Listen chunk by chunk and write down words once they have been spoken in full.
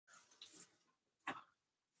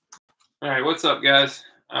All right, what's up, guys?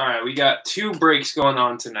 All right, we got two breaks going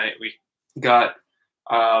on tonight. We got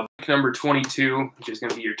break number 22, which is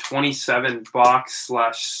going to be your 27 box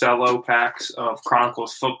 / cello packs of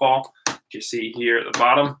Chronicles football, which you see here at the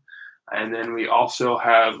bottom. And then we also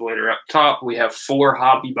have, later up top, we have 4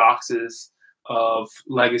 hobby boxes of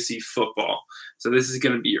legacy football. So this is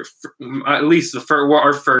going to be your, at least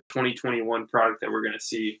our first 2021 product that we're going to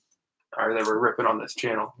see, or that we're ripping on this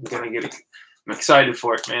channel. We're going to get it. I'm excited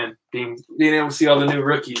for it, man, being able to see all the new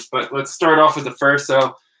rookies. But let's start off with the first.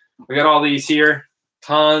 So we got all these here.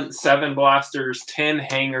 7 blasters, 10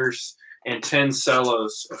 hangers, and 10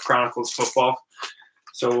 cellos of Chronicles football.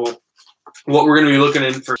 So what we're going to be looking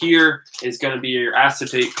in for here is going to be your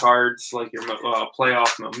acetate cards, like your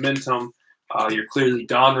playoff momentum, your clearly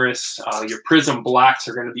Donruss, your prism blacks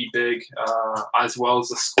are going to be big, as well as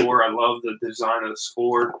the score. I love the design of the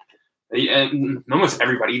score. And almost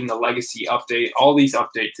everybody, even the legacy update, all these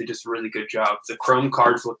updates, they just really good job. The chrome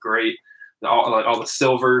cards look great. All the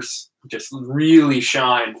silvers just really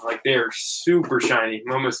shine. Like, they're super shiny.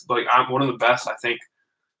 Almost like one of the best, I think,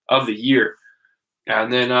 of the year.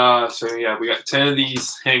 And then, so yeah, we got 10 of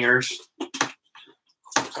these hangers.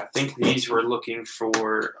 I think these we're looking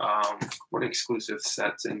for, what exclusive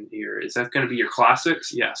sets in here? Is that going to be your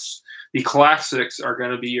classics? Yes. The classics are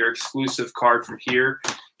going to be your exclusive card from here.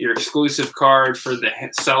 Your exclusive card for the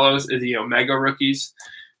cellos is the Omega rookies.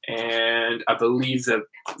 And I believe that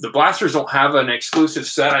the blasters don't have an exclusive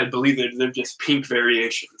set. I believe that they're just pink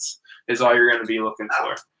variations is all you're going to be looking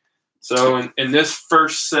for. So in this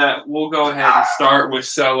first set, we'll go ahead and start with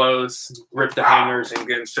cellos, rip the hangers,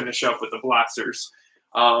 and finish up with the blasters.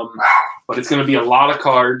 But it's going to be a lot of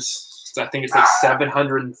cards. So I think it's like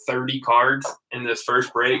 730 cards in this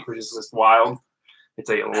first break, which is just wild. It's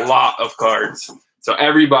a lot of cards. So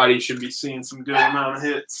everybody should be seeing some good amount of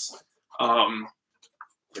hits.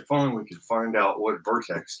 If only we could find out what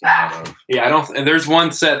Vertex came out of. Yeah, and there's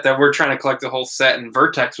one set that we're trying to collect the whole set, and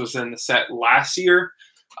Vertex was in the set last year.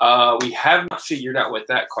 We have not figured out what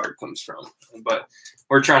that card comes from, but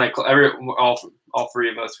we're trying to all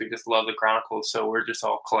 3 of us. We just love the Chronicles, so we're just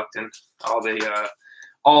all collecting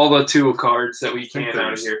all the 2 cards that we can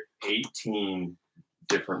out of here. 18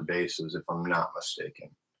 different bases, if I'm not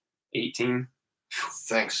mistaken. 18. I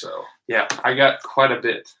think so. Yeah, I got quite a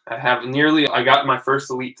bit. I got my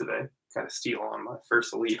first Elite today. Got a steal on my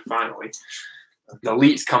first Elite, finally. The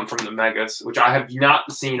Elites come from the Megas, which I have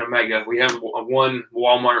not seen a Mega. We have one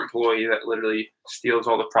Walmart employee that literally steals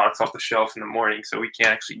all the products off the shelf in the morning, so we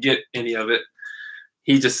can't actually get any of it.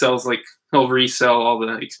 He just sells, like, he'll resell all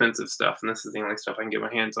the expensive stuff, and this is the only stuff I can get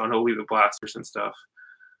my hands on. He'll leave the blasters and stuff.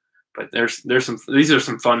 But these are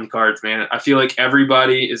some fun cards, man. I feel like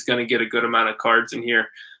everybody is going to get a good amount of cards in here.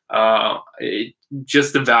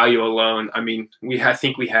 Just the value alone. I mean, I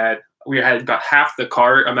think we had about half the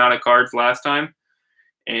amount of cards last time,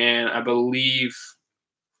 and I believe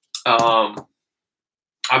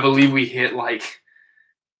we hit like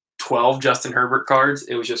 12 Justin Herbert cards.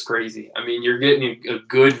 It was just crazy. I mean, you're getting a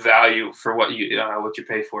good value for what you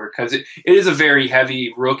pay for it, because it is a very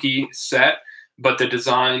heavy rookie set. But the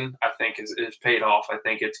design, I think, is paid off. I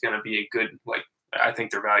think it's going to be a good, I think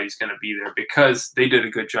their value is going to be there because they did a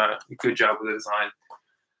good job with the design.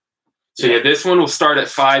 So, yeah, this one will start at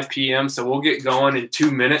 5 p.m., so we'll get going in 2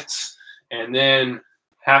 minutes. And then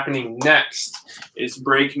happening next is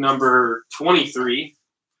break number 23.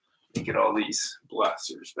 Let me get all these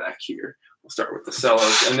blasters back here. We'll start with the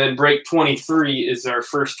cellos. And then break 23 is our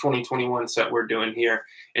first 2021 set we're doing here.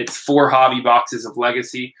 It's 4 hobby boxes of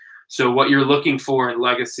Legacy. So what you're looking for in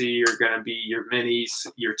Legacy are going to be your minis,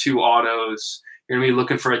 your 2 autos. You're going to be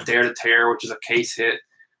looking for a Dare to Tear, which is a case hit,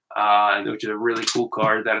 which is a really cool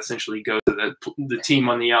card that essentially goes to the team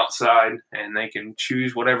on the outside, and they can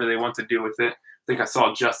choose whatever they want to do with it. I think I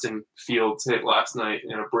saw Justin Fields hit last night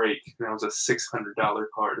in a break, and that was a $600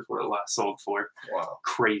 card is what it last sold for. Wow.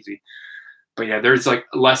 Crazy. But yeah, there's like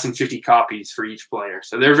less than 50 copies for each player.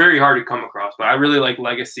 So they're very hard to come across. But I really like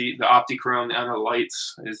Legacy. The Optichrome, the Under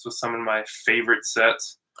Lights is some of my favorite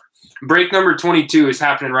sets. Break number 22 is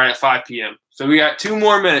happening right at 5 p.m. So we got 2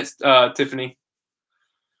 more minutes, Tiffany.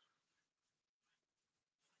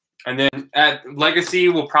 And then at Legacy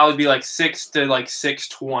will probably be like 6 to like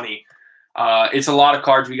 6:20. It's a lot of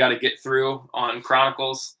cards we got to get through on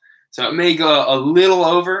Chronicles. So it may go a little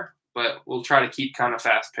over, but we'll try to keep kind of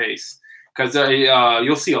fast pace. Because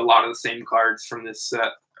you'll see a lot of the same cards from this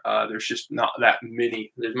set. There's just not that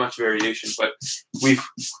many. There's much variation, but we've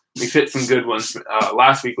hit some good ones.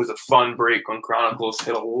 Last week was a fun break on Chronicles.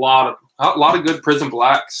 Hit a lot of good Prism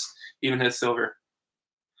Blacks. Even hit silver.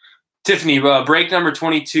 Tiffany, break number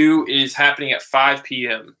 22 is happening at 5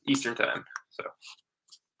 p.m. Eastern time. So.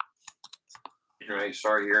 You ready to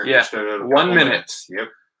start here? Yeah, 1 minute. Yep.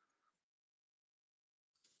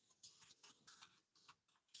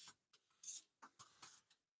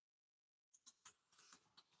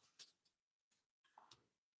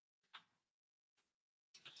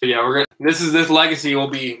 So yeah, we're gonna. This legacy will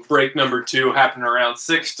be break number 2, happening around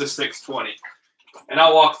 6 to 6:20, and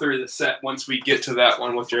I'll walk through the set once we get to that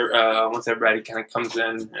one with your once everybody kind of comes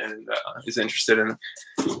in and is interested in it.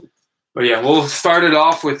 But yeah, we'll start it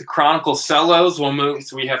off with the Chronicles cellos. We'll move.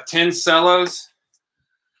 So we have 10 cellos.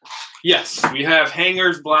 Yes, we have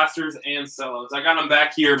hangers, blasters, and cellos. I got them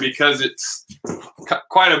back here because it's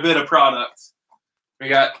quite a bit of product. We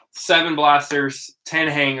got 7 blasters, 10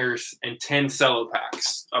 hangers, and 10 cello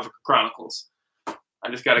packs of Chronicles. I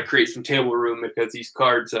just got to create some table room because these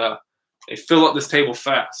cards, they fill up this table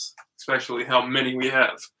fast, especially how many we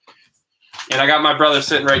have. And I got my brother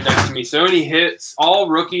sitting right next to me. So any hits, all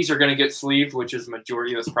rookies are going to get sleeved, which is the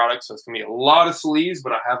majority of this product. So it's going to be a lot of sleeves,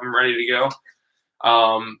 but I have them ready to go.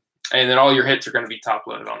 And then all your hits are going to be top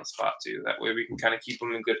loaded on the spot too. That way we can kind of keep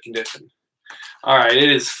them in good condition. All right,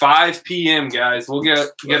 it is 5 p.m., guys. We'll go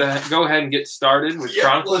ahead and get started with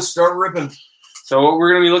Chronicles. Let's start ripping. So what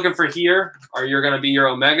we're going to be looking for here are going to be your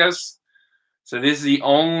Omegas. So this is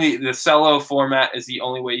the cello format is the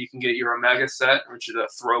only way you can get your Omega set, which is a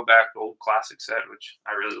throwback old classic set, which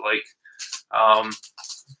I really like.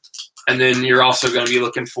 And then you're also going to be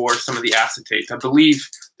looking for some of the acetates. I believe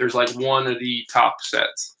there's like one of the top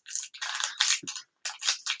sets.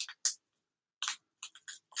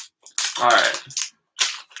 All right,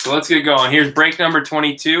 so let's get going. Here's break number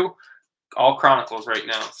 22, all Chronicles right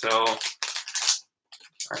now. So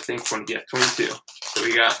I think 22. So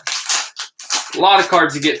we got a lot of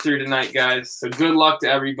cards to get through tonight, guys. So good luck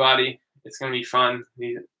to everybody. It's going to be fun.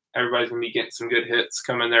 Everybody's going to be getting some good hits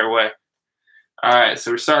coming their way. All right,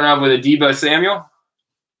 so we're starting off with a Debo Samuel,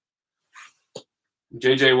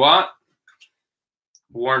 J.J. Watt,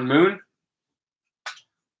 Warren Moon,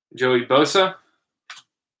 Joey Bosa,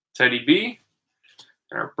 Teddy B.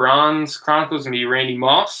 And our bronze Chronicles going to be Randy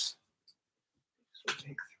Moss.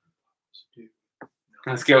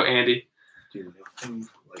 Let's go, Andy. Do nothing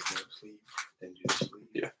like no sleeve, then do sleeve.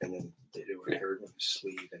 Yeah. And then they do a third one,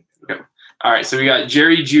 sleeve. And okay. All right, so we got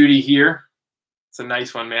Jerry Judy here. It's a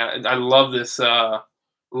nice one, man. I love this. Love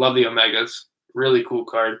the Omegas. Really cool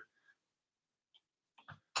card.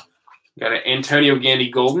 Got an Antonio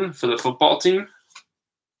Gandy Golden for the football team.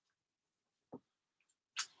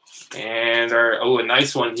 And a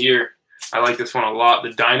nice one here. I like this one a lot. The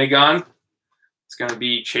Dynagon. It's going to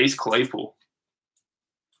be Chase Claypool.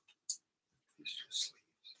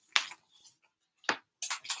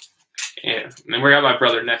 And then we got my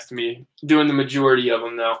brother next to me doing the majority of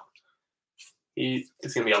them, though.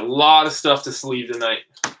 It's going to be a lot of stuff to sleeve tonight.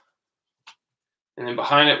 And then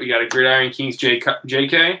behind it, we got a Gridiron Kings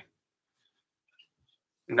JK.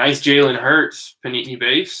 Nice Jalen Hurts Panini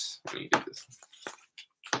base. Let me get this.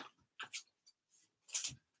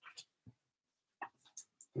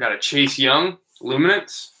 Got a Chase Young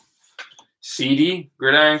Luminance. CD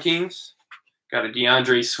Gridiron Kings. Got a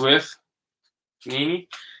DeAndre Swift Panini.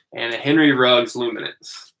 And a Henry Ruggs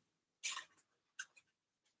Luminance.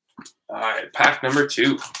 All right, pack number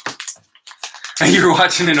 2. You were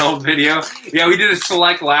watching an old video? Yeah, we did a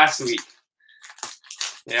select last week.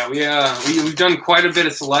 Yeah, we've done quite a bit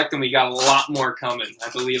of select, and we got a lot more coming. I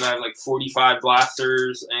believe I have like 45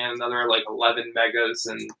 blasters and another like 11 megas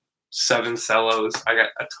and 7 cellos. I got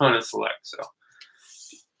a ton of select, so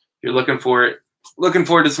if you're looking forward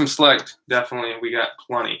to some select, definitely we got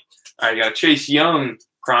plenty. All right, got a Chase Young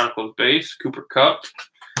Chronicles base, Cooper Kupp,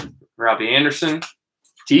 Robbie Anderson,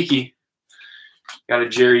 Tiki. Got a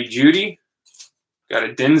Jerry Judy. Got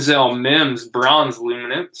a Denzel Mims Bronze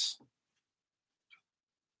Luminance.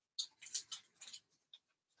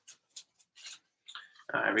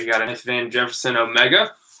 All right, we got a nice Van Jefferson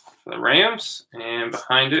Omega for the Rams. And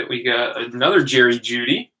behind it, we got another Jerry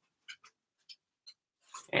Judy.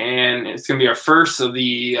 And it's going to be our first of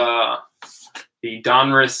the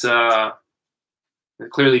Donruss,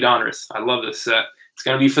 clearly Donruss. I love this set. It's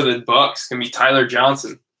going to be for the Bucks. It's going to be Tyler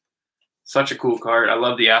Johnson. Such a cool card. I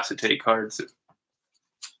love the acetate cards.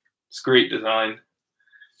 It's great design.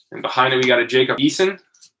 And behind it, we got a Jacob Eason.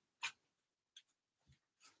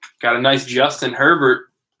 Got a nice Justin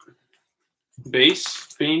Herbert base,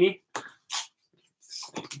 Panini.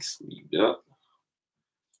 Sleeved up.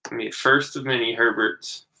 Gonna be a first of many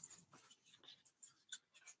Herberts.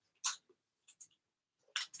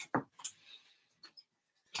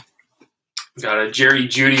 Got a Jerry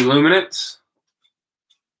Judy Luminance.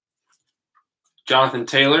 Jonathan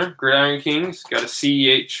Taylor, Gridiron Kings. Got a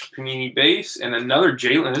CEH Panini base. And another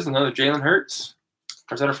Jalen. This is another Jalen Hurts.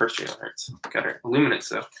 Or is that our first Jalen Hurts? Got our Illuminates,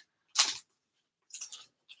 though.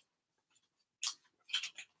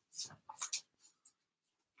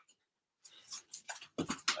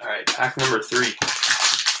 All right, pack number 3.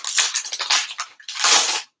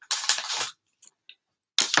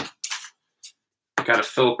 Got a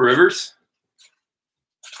Phillip Rivers,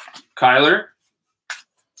 Kyler,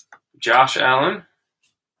 Josh Allen,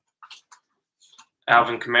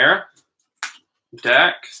 Alvin Kamara,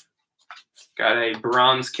 Dak. Got a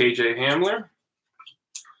bronze KJ Hamler.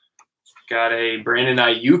 Got a Brandon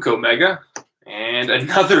Ayuk Omega. And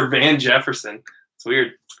another Van Jefferson. It's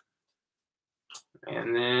weird.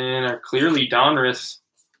 And then our clearly Donruss.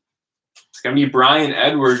 It's going to be Brian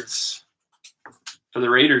Edwards for the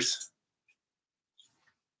Raiders.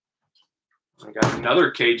 I got another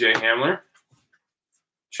KJ Hamler.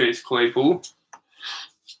 Chase Claypool.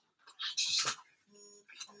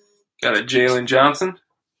 Got a Jalen Johnson.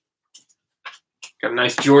 Got a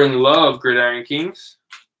nice Jordan Love Gridiron Kings.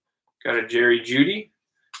 Got a Jerry Jeudy.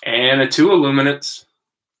 And a 2 Illuminates.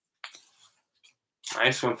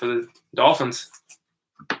 Nice one for the Dolphins.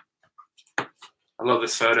 I love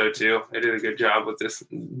this photo, too. They did a good job with this.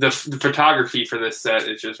 The photography for this set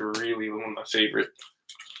is just really one of my favorite.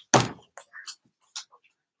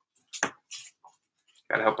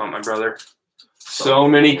 Gotta help out my brother. So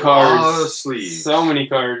many cards. So many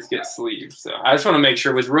cards get sleeves. So I just want to make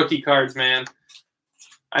sure with rookie cards, man.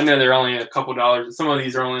 I know they're only a couple dollars. Some of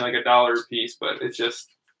these are only like $1 a piece, but it's just,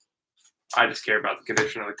 I just care about the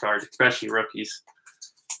condition of the cards, especially rookies.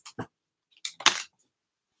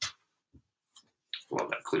 Love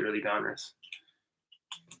that clearly Donruss.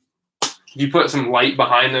 If you put some light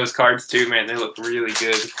behind those cards too, man, they look really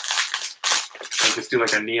good. Like just do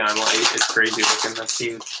like a neon light. It's crazy looking. I've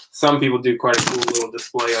seen some people do quite a cool little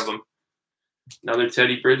display of them. Another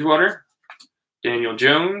Teddy Bridgewater, Daniel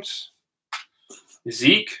Jones,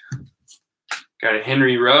 Zeke, got a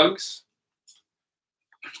Henry Ruggs,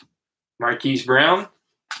 Marquise Brown,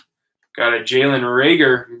 got a Jalen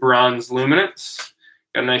Reagor bronze luminance,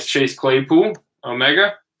 got a nice Chase Claypool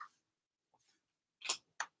Omega,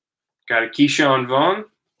 got a Keyshawn Vaughn,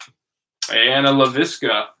 and a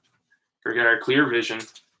LaVisca for our clear vision.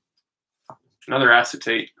 Another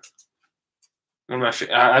acetate. One of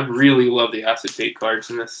my I really love the acetate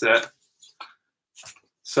cards in this set.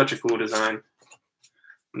 Such a cool design.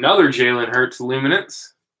 Another Jalen Hurts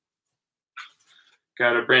Luminance.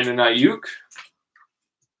 Got a Brandon Ayuk.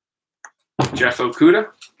 Jeff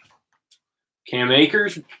Okuda. Cam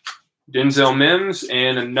Akers. Denzel Mims.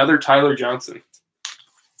 And another Tyler Johnson.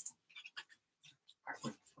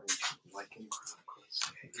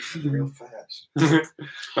 Real fast.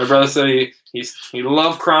 My brother said he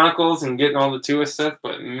loved Chronicles and getting all the Tua stuff,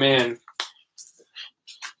 but man,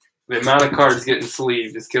 the amount of cards getting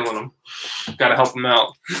sleeved is killing him. Got to help him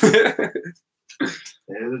out.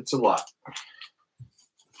 It's a lot.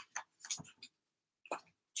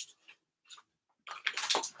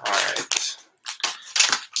 All right.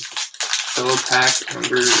 Cello pack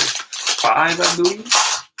number 5, I believe.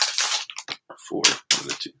 Or 4, one of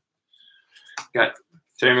the 2. Got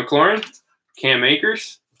Terry McLaurin, Cam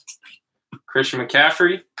Akers, Christian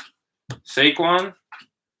McCaffrey, Saquon,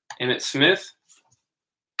 Emmitt Smith,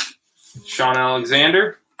 Sean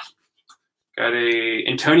Alexander. Got a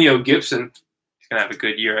Antonio Gibson. He's going to have a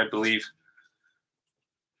good year, I believe.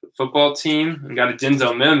 Football team. And got a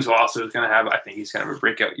Denzel Mims who also is going to have, I think he's going to have a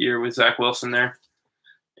breakout year with Zach Wilson there.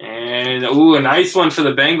 And, ooh, a nice one for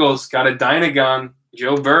the Bengals. Got a Dynagon,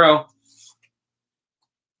 Joe Burrow.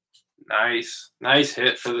 Nice. Nice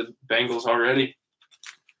hit for the Bengals already.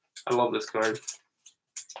 I love this card.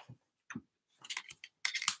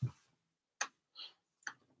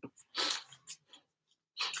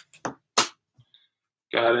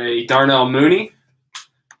 Got a Darnell Mooney,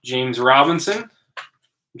 James Robinson,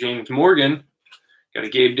 James Morgan. Got a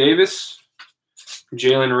Gabe Davis,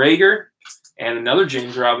 Jalen Reagor, and another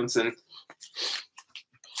James Robinson.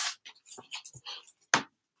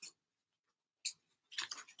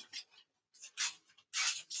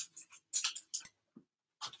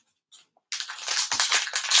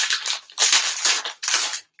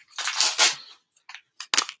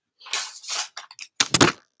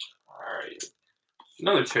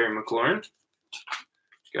 Another Terry McLaurin.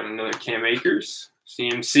 Got another Cam Akers.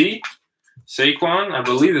 CMC. Saquon. I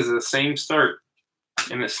believe this is the same start.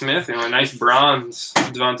 Emmitt Smith. And a nice bronze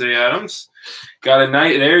Devontae Adams. Got a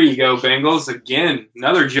night. There you go, Bengals. Again,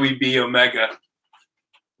 another Joey B. Omega.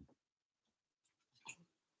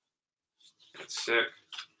 That's sick.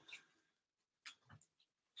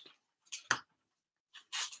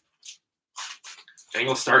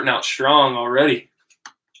 Bengals starting out strong already.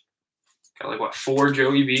 Got like, what, 4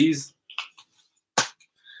 Joey B's?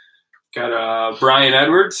 Got Brian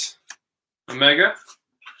Edwards, Omega.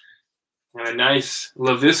 And a nice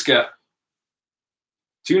LaVisca.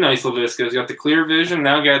 2 nice LaViscas. Got the Clear Vision.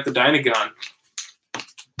 Now got the Dynagon.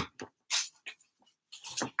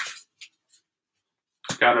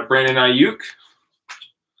 Got a Brandon Ayuk.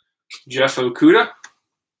 Jeff Okuda.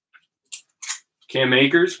 Cam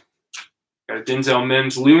Akers. Got a Denzel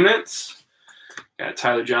Mims Luminance. Got a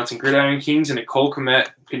Tyler Johnson Gridiron Kings and a Cole Kmet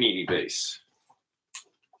Panini base.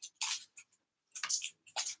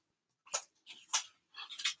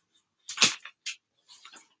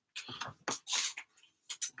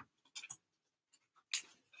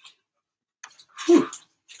 Whew.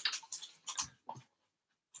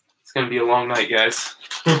 It's going to be a long night, guys.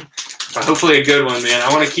 But hopefully a good one, man.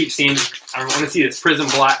 I want to keep seeing, I want to see this Prism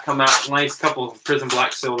Black come out. Nice couple of Prism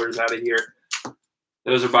Black Silvers out of here.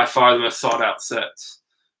 Those are by far the most sought out sets.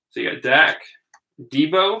 So you got Dak,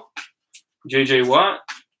 Debo, J.J. Watt,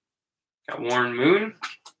 got Warren Moon,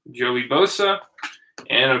 Joey Bosa,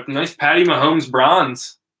 and a nice Patty Mahomes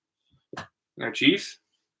bronze. No Chiefs.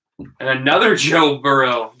 And another Joe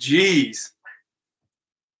Burrow. Jeez.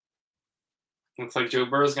 Looks like Joe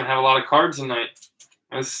Burrow's going to have a lot of cards tonight.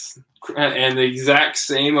 And the exact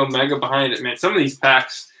same Omega behind it, man. Some of these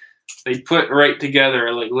packs they put right together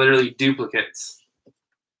are like literally duplicates.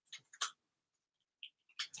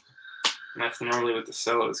 And that's normally with the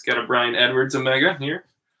Cello. It's got a Brian Edwards Omega here.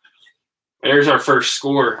 There's our first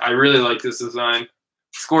score. I really like this design.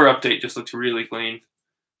 Score update just looks really clean.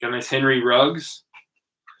 Got a nice Henry Ruggs.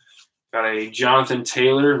 Got a Jonathan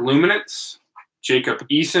Taylor Luminance. Jacob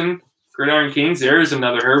Eason Gridiron Kings. There's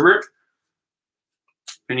another Herbert.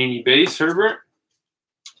 Panini base, Herbert.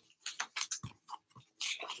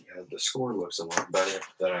 Yeah, the score looks a lot better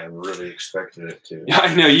than I really expected it to. Yeah,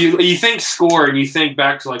 I know. You think score and you think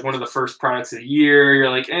back to like one of the first products of the year. You're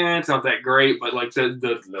like, it's not that great, but like the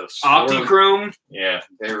Optichrome. Yeah,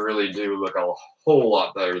 they really do look a whole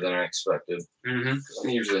lot better than I expected. Mm-hmm. I'm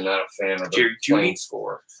usually not a fan of the plain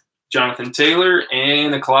score. Jonathan Taylor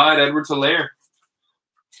and the Clyde Edwards-Helaire.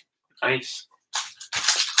 Nice.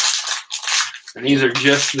 And these are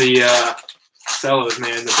just the Cellos,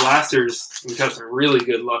 man. The Blasters, we've got some really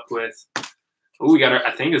good luck with. Oh, we got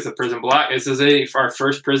I think it's a Prism Black. This is our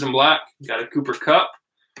first Prism Black. Got a Cooper Kupp,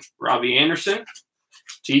 Robbie Anderson,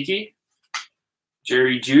 Tiki,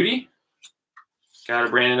 Jerry Jeudy. Got a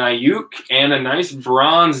Brandon Ayuk, and a nice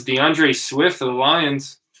bronze DeAndre Swift for the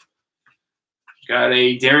Lions. Got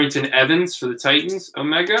a Darrington Evans for the Titans,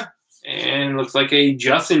 Omega. And looks like a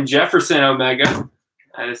Justin Jefferson Omega.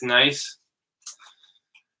 That is nice.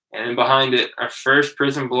 And then behind it, our first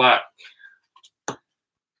Prism Black. It's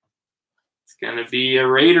going to be a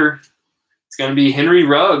Raider. It's going to be Henry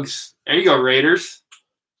Ruggs. There you go, Raiders.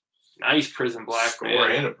 Nice Prism Black, Score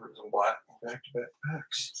man. and a Prism Black. Back-to-back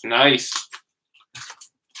packs. It's nice.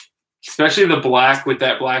 Especially the black with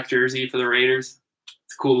that black jersey for the Raiders.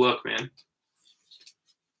 It's a cool look, man.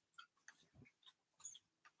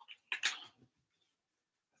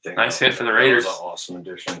 Nice hit for the Raiders. That was an awesome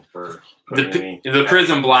addition for the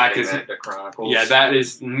Prism Black is the Chronicles. Yeah, that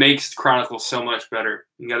makes Chronicles so much better.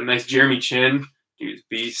 You got a nice Jeremy Chin, dude's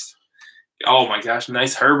beast. Oh my gosh,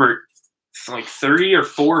 nice Herbert. It's like 3 or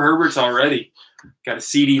 4 Herberts already. Got a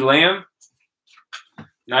CeeDee Lamb.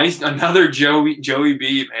 Nice, another Joey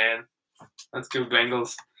B, man. Let's go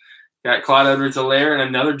Bengals. Got Clyde Edwards-Helaire and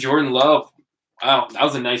another Jordan Love. Wow, that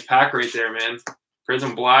was a nice pack right there, man.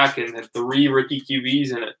 Prism Black and had 3 rookie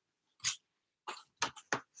QBs in it.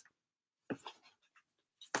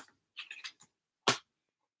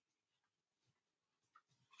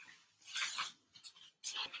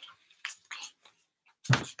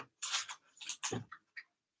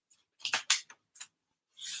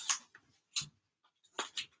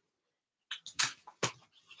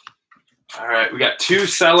 All right, we got 2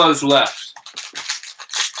 Cellos left.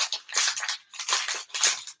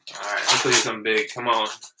 All right, hopefully something big. Come on.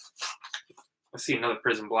 Let's see another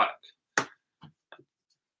Prism Black.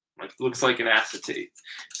 Looks like an acetate.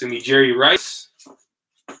 It's going to be Jerry Rice,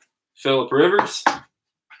 Phillip Rivers,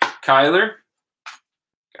 Kyler,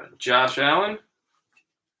 got Josh Allen,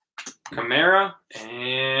 Kamara,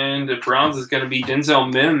 and the Browns is going to be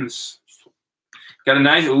Denzel Mims. Got a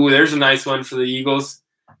nice, there's a nice one for the Eagles.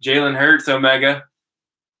 Jalen Hurts, Omega.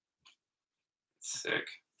 Sick.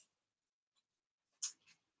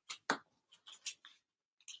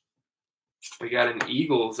 We got an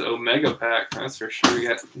Eagles Omega pack, that's for sure. We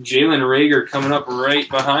got Jalen Reagor coming up right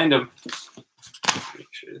behind him. Make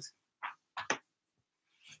sure this.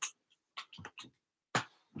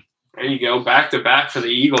 There you go. Back-to-back for the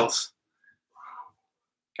Eagles.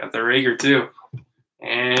 Got the Rager, too.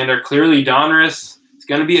 And our Clearly Donruss. It's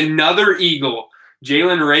going to be another Eagle.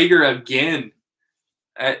 Jalen Rager again.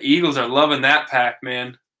 Eagles are loving that pack,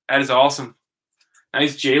 man. That is awesome.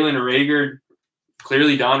 Nice Jalen Rager,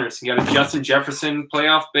 Clearly Donruss. You got a Justin Jefferson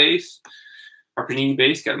playoff base. Our Panini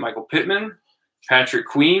base got Michael Pittman, Patrick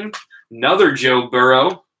Queen, another Joe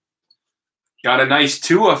Burrow. Got a nice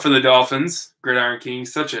Tua for the Dolphins. Gridiron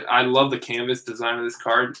Kings. I love the canvas design of this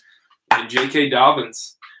card. And J.K.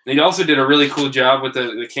 Dobbins. They also did a really cool job with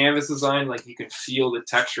the canvas design. Like, you can feel the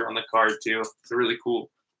texture on the card, too. It's really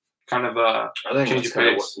cool. Kind of I think change that's of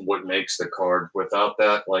kind pace. of what makes the card. Without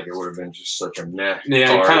that, like, it would have been just such a meh. Yeah,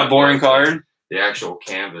 card. kind of boring card. The actual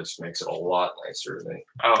canvas makes it a lot nicer, I think.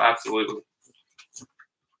 Oh, absolutely.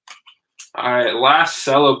 All right, last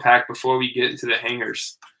Cello pack before we get into the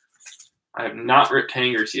hangers. I have not ripped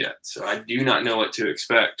hangers yet, so I do not know what to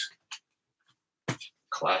expect.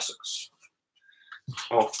 Classics.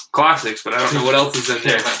 Well, classics, but I don't know what else is in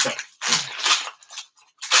there.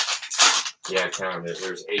 Yeah, I counted it.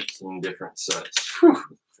 There's 18 different sets,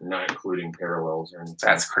 not including parallels or anything.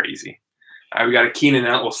 That's crazy. All right, we got a Keenan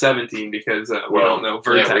out. Well, 17 because we don't know.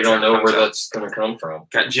 Vertex yeah, we don't know where out. that's going to come from.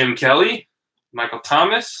 Got Jim Kelly, Michael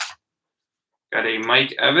Thomas. Got a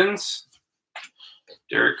Mike Evans,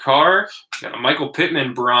 Derek Carr. Got a Michael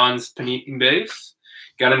Pittman bronze Panini base.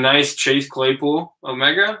 Got a nice Chase Claypool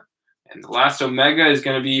Omega. And the last Omega is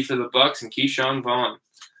going to be for the Bucks and Keyshawn Vaughn.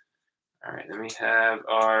 All right, then we have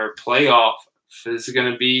our playoff. This is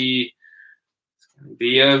going to be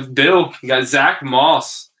a Bill. You got Zach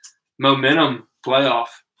Moss, Momentum playoff.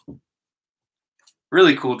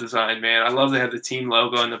 Really cool design, man. I love they have the team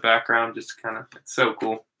logo in the background. Just kind of, it's so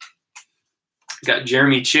cool. Got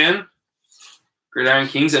Jeremy Chin, Gridiron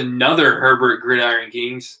Kings. Another Herbert Gridiron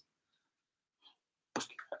Kings.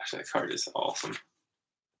 Gosh, that card is awesome.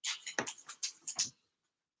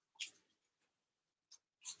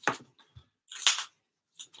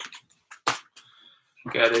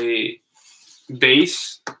 Got a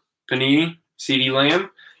base, Panini, CD Lamb.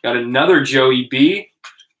 Got another Joey B,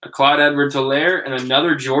 a Clyde Edwards-Helaire, and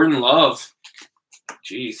another Jordan Love.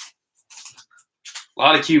 Jeez. A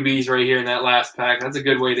lot of QBs right here in that last pack. That's a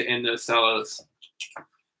good way to end those Cellos.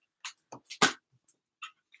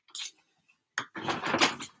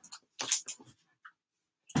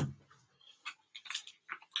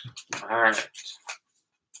 All right.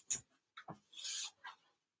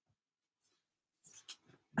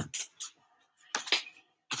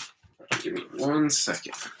 Give me 1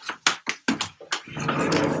 second.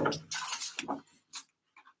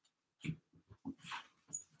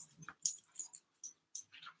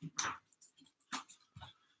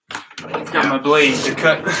 Got my blade to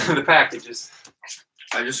cut the packages.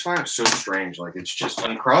 I just find it so strange. Like, it's just,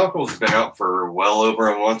 when Chronicles has been out for well over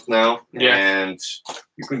a month now, Yeah. And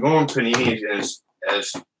you can go on Panini as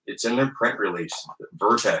it's in their print release,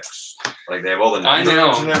 Vertex. Like, they have all the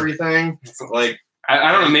numbers and everything. Like,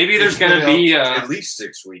 I don't know. Maybe there's going to be at least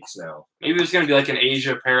 6 weeks now. Maybe there's going to be like an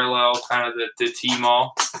Asia parallel, kind of the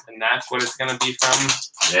T-Mall, and that's what it's going to be from.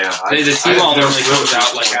 Yeah. The T-Mall normally comes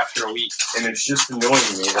out like after a week. And it's just annoying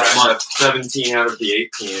me that I have 17 out of the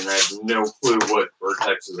 18, and I have no clue what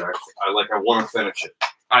Vertex is actually. I want to finish it.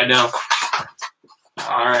 I know.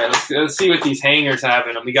 All right, let's see what these hangers have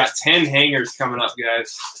in them. We got 10 hangers coming up,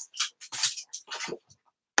 guys.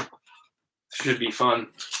 Should be fun.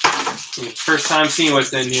 First time seeing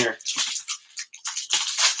what's in here.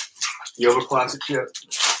 You have a classic yet?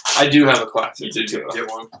 I do have a classic. You did get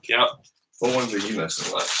one? Yep. What ones are you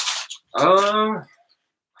missing left? I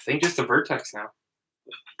think just the Vertex now.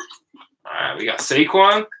 All right, we got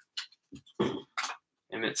Saquon,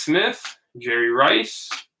 Emmitt Smith, Jerry Rice,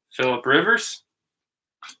 Phillip Rivers,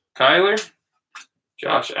 Kyler,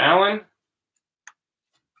 Josh Allen.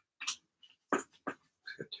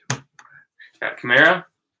 Got Kamara,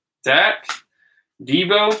 Dak,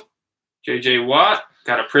 Debo, J.J. Watt.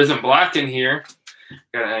 Got a Prism Black in here.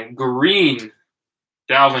 Got a green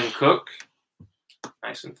Dalvin Cook.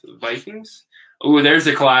 Nice one for the Vikings. Ooh, there's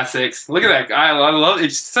the classics. Look at that guy. I love it.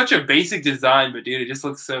 It's such a basic design, but dude, it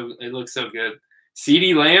looks so good.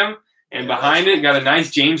 CD Lamb, and behind it got a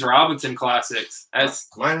nice James Robinson classics.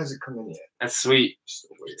 Mine hasn't come in yet. That's sweet.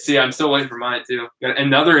 See, I'm still waiting for mine too. Got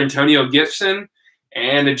another Antonio Gibson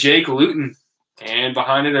and a Jake Luton. And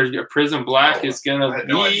behind it, a Prism Black is going to be... I had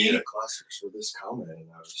no idea the classics were this common.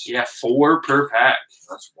 Yeah, 4 per pack.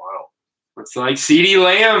 That's wild. Looks like CD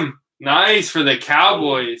Lamb. Nice for the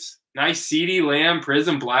Cowboys. Nice CD Lamb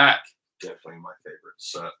Prism Black. Definitely my favorite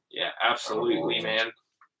set. Yeah, absolutely, man.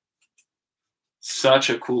 Such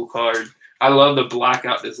a cool card. I love the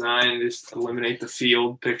blackout design. Just eliminate the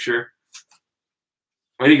field picture.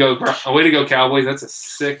 Way to go, way to go, Cowboys. That's a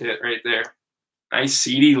sick hit right there. Nice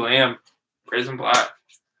CeeDee Lamb. Prison black.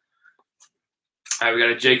 All right, we got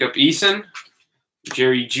a Jacob Eason,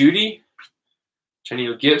 Jerry Jeudy,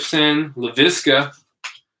 Chenio Gibson, LaVisca,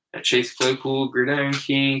 Chase Claypool, Gridiron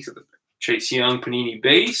King, Chase Young, Panini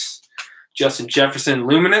base, Justin Jefferson,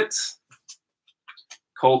 Luminance,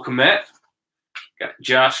 Cole Kmet, got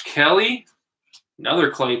Josh Kelly,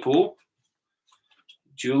 another Claypool,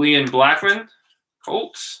 Julian Blackmon,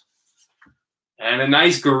 Colts, and a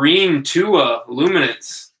nice green Tua,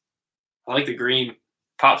 Luminance. I like the green.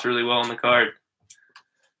 Pops really well on the card.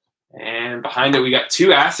 And behind it, we got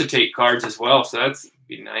 2 acetate cards as well, so that's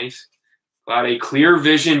be nice. Got a clear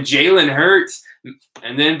vision Jalen Hurts.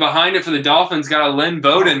 And then behind it for the Dolphins, got a Lynn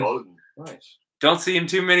Bowden. Bowden. Nice. Don't see him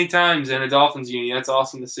too many times in a Dolphins uni. That's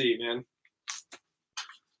awesome to see, man.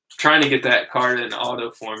 Trying to get that card in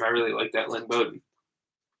auto form. I really like that Lynn Bowden.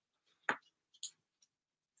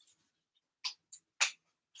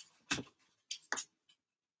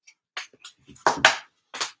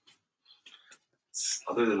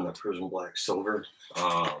 Other than the Prism Black Silver, do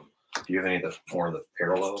you have any of the more of the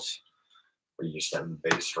parallels? Or you just have the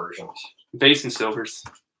base versions? Base and silvers.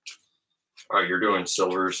 Oh, you're doing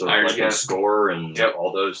silvers, so like in score and yep.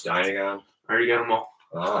 all those Dynagon? I already got them all.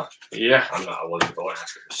 Ah, yeah. I wasn't going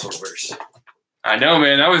after the silvers. I know,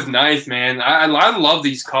 man. That was nice, man. I love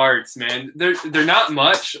these cards, man. They're not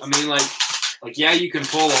much. I mean, like yeah, you can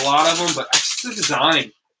pull a lot of them, but it's the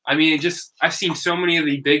design. I mean, I've seen so many of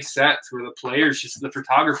the big sets where the players, just the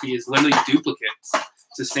photography is literally duplicates.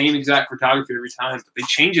 It's the same exact photography every time, but they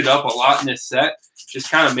change it up a lot in this set. Just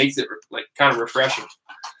kind of makes it like kind of refreshing.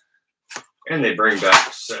 And they bring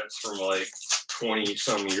back sets from like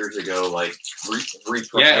 20-some years ago, like reprint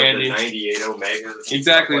the 98 Omegas.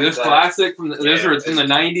 Exactly, like this classic from those are from the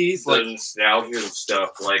 90s. The nostalgia and stuff,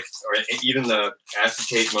 like or even the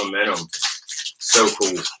acetate momentum. So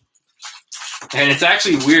cool. And it's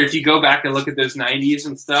actually weird if you go back and look at those 90s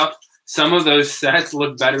and stuff. Some of those sets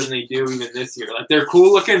look better than they do even this year. Like they're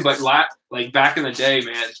cool looking, but like back in the day,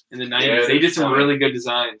 man, in the 90s, they did some really good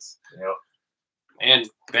designs. Yep. And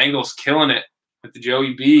Bengals killing it with the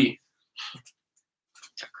Joey B.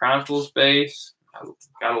 Chronicles base. I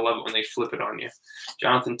gotta love it when they flip it on you.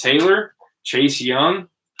 Jonathan Taylor, Chase Young,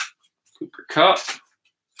 Cooper Kupp,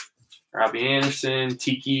 Robbie Anderson,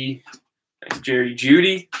 Tiki, nice Jerry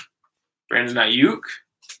Jeudy, Brandon Ayuk,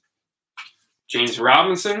 James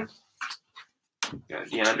Robinson, got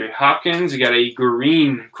DeAndre Hopkins. You got a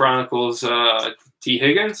green Chronicles T.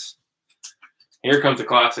 Higgins. Here comes the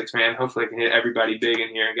classics, man. Hopefully I can hit everybody big in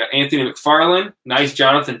here. Got Anthony McFarland. Nice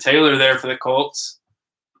Jonathan Taylor there for the Colts.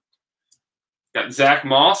 Got Zach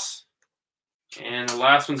Moss. And the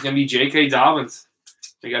last one's going to be J.K. Dobbins.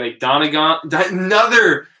 We got a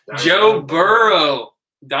another Joe Burrow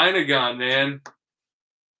Dynagon, man.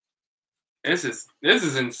 This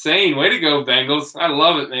is insane. Way to go, Bengals. I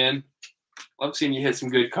love it, man. Love seeing you hit some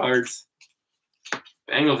good cards.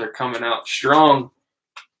 Bengals are coming out strong.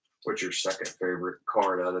 What's your second favorite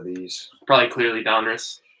card out of these? Probably clearly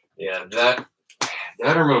Donruss. Yeah, that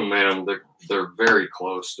or momentum, they're very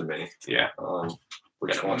close to me. Yeah.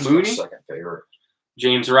 Which one's my second favorite?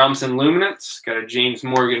 James Robinson Luminance. Got a James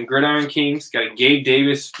Morgan Gridiron Kings. Got a Gabe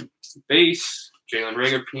Davis base. Jalen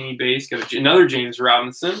Reagor Panini base. Got another James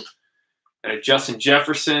Robinson. Got a Justin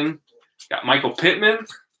Jefferson. Got Michael Pittman.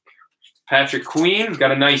 Patrick Queen.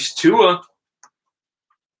 Got a nice Tua.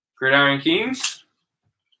 Gridiron Kings.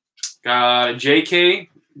 Got a JK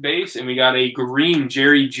base. And we got a green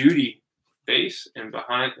Jerry Jeudy base. And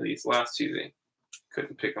behind these last two, they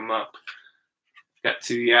couldn't pick them up. Got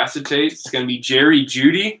 2 acetates. It's going to be Jerry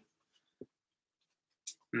Jeudy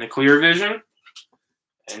in the clear vision.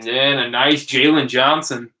 And then a nice Jalen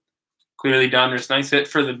Johnson. Clearly Donruss. Nice hit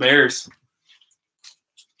for the Bears.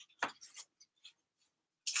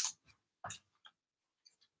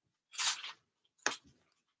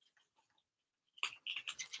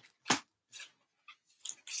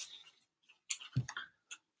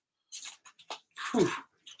 Whew.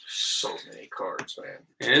 So many cards, man.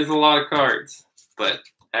 It is a lot of cards, but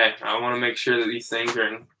hey, I want to make sure that these things are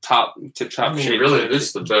in tip-top shape. Really, this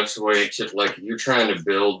is the best way to, like, if you're trying to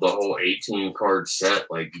build the whole 18-card set,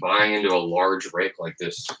 like, buying into a large rake like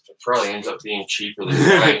this, it probably ends up being cheaper than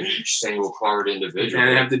buying each single card individually.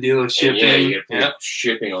 And have to deal with shipping. And you have to pay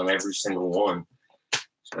shipping on every single one.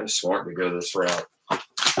 It's kind of smart to go this route.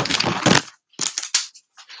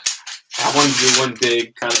 I wanted to do one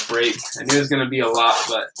big kind of break. I knew it was going to be a lot,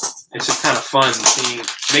 but it's just kind of fun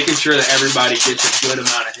making sure that everybody gets a good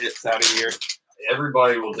amount of hits out of here.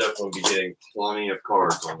 everybody will definitely be getting plenty of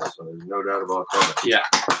cards on this one. There's no doubt about that. Yeah,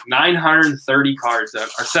 930 cards out,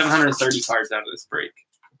 or 730 cards out of this break.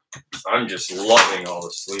 I'm just loving all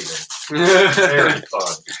the sleeving. Very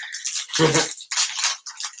fun.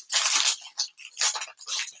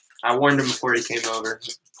 I warned him before he came over.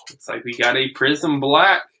 It's like we got a Prism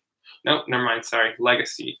Black. Nope, never mind. Sorry,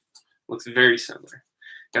 Legacy. Looks very similar.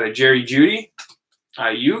 Got a Jerry Jeudy,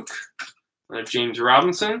 Ayuk, another James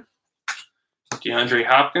Robinson, DeAndre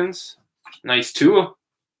Hopkins, nice Tua,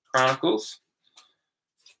 Chronicles.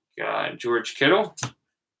 Got George Kittle.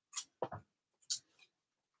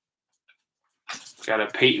 Got a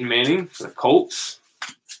Peyton Manning for the Colts.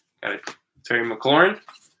 Got a Terry McLaurin,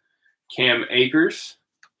 Cam Akers,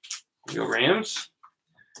 go Rams.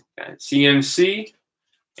 Got a CMC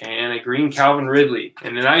and a green Calvin Ridley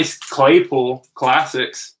and a nice Claypool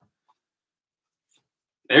Classics.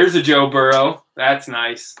 There's a Joe Burrow. That's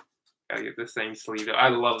nice. Gotta get this thing sleeved up. I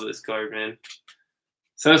love this card, man.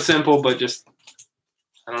 So simple, but just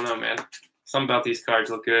I don't know, man. Something about these cards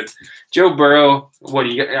look good. Joe Burrow, what do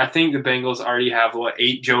you get? I think the Bengals already have,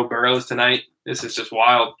 8 Joe Burrows tonight? This is just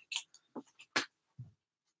wild.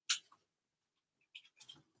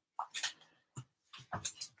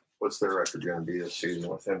 What's their record going to be this season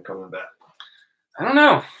with him coming back? I don't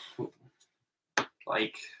know.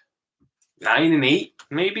 Like 9-8,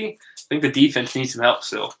 maybe? I think the defense needs some help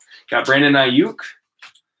still. Got Brandon Ayuk.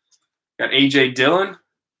 Got A.J. Dillon.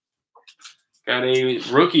 Got a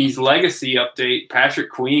Rookies Legacy update.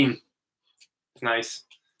 Patrick Queen. Nice.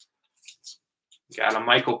 Got a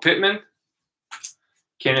Michael Pittman.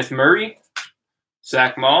 Kenneth Murray.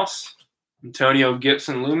 Zach Moss. Antonio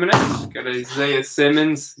Gibson Luminous. Got Isaiah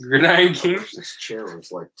Simmons Gridiron Kings. This chair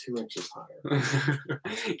was like 2 inches higher.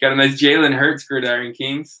 Got a nice Jalen Hurts Gridiron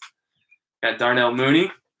Kings. Got Darnell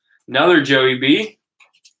Mooney. Another Joey B.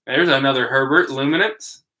 There's another Herbert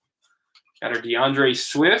Luminance. Got a DeAndre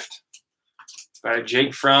Swift. Got a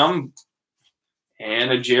Jake Fromm. And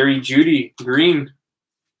a Jerry Jeudy Green.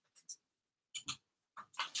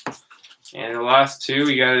 And the last two,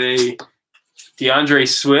 we got a DeAndre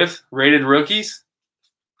Swift rated rookies.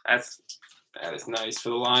 That is nice for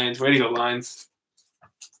the Lions. Way to go, Lions.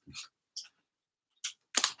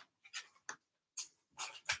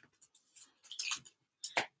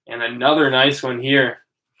 And another nice one here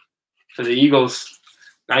for the Eagles.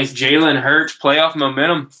 Nice Jalen Hurts playoff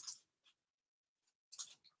momentum.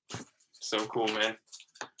 So cool, man.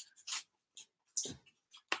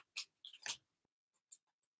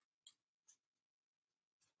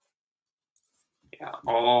 Yeah.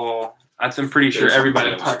 Oh, I'm pretty sure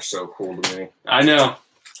everybody looks so cool to me. I know.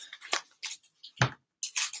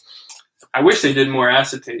 I wish they did more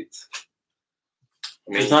acetates.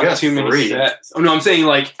 I mean, there's not too many sets. Oh no, I'm saying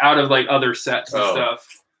like out of like other sets and stuff.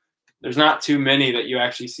 There's not too many that you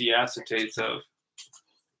actually see acetates of.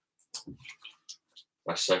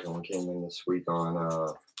 My second one came in this week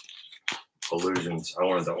on Illusions. I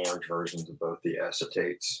wanted the orange versions of both the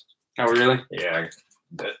acetates. Oh really? Yeah.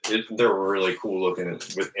 They're really cool looking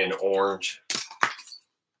in orange.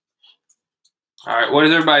 All right, what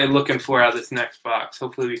is everybody looking for out of this next box?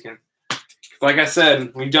 Hopefully we can, like I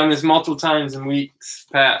said, we've done this multiple times in weeks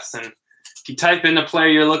past, and if you type in the player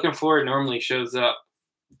you're looking for, it normally shows up.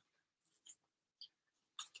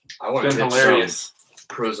 I want to get hilarious. Some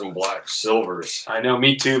Prism Black Silvers. I know,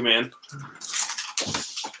 me too, man.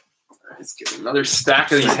 Let's get another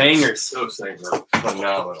stack of these hangers. Those things are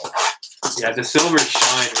phenomenal. Yeah, the silvers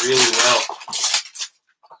shine really well.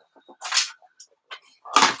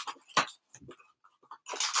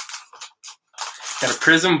 Got a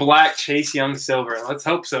Prism Black Chase Young Silver. Let's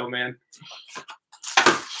hope so, man.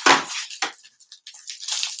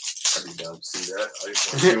 I'd be down to see that. I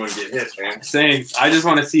just want to see one get hit, man. Same. I just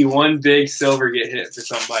want to see one big silver get hit for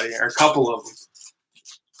somebody, or a couple of them.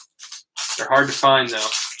 They're hard to find, though.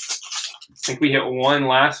 I think we hit one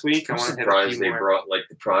last week. I'm surprised they brought like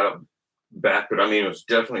the product back, but I mean, it was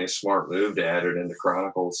definitely a smart move to add it into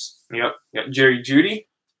Chronicles. Yep. Got Jerry Jeudy,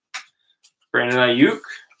 Brandon Ayuk,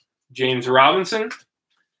 James Robinson,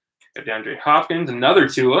 got DeAndre Hopkins, another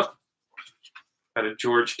Tua, got a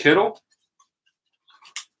George Kittle,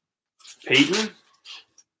 Peyton,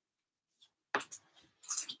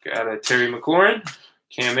 got a Terry McLaurin,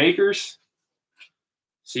 Cam Akers,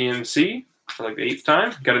 CMC for like the 8th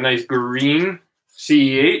time, got a nice green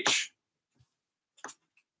CEH.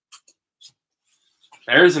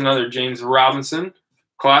 There's another James Robinson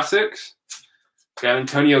Classics. Got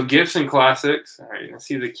Antonio Gibson Classics. All right, let's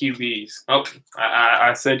see the QBs. Oh,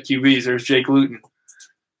 I said QBs. There's Jake Luton.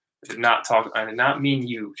 I did not mean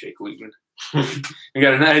you, Jake Luton. We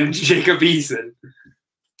got a Jacob Eason.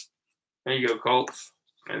 There you go, Colts.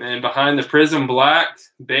 And then behind the Prism Black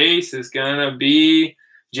base is going to be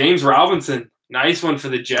James Robinson. Nice one for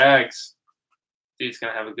the Jags. Dude's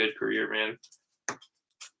going to have a good career, man.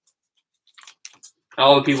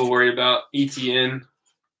 All the people worried about ETN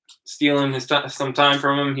stealing some time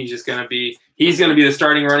from him. He's going to be the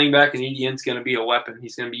starting running back, and ETN's going to be a weapon.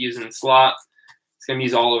 He's going to be using the slot. He's going to be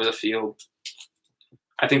used all over the field.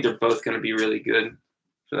 I think they're both going to be really good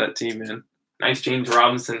for that team, man. Nice James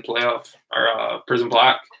Robinson playoff or Prism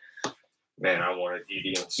Black. Man, I wanted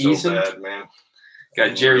ETN so bad, man.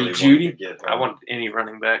 Got Jerry really Jeudy. I want any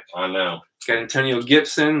running back. I know. Got Antonio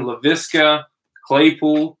Gibson, LaVisca,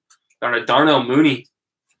 Claypool. Got a Darnell Mooney.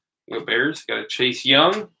 Go Bears. Got a Chase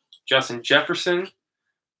Young, Justin Jefferson,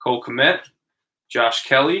 Cole Kmet, Josh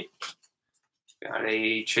Kelly. Got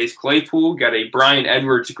a Chase Claypool. Got a Brian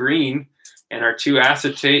Edwards Green. And our two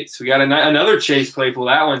acetates. We got another Chase Claypool.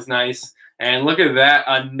 That one's nice. And look at that.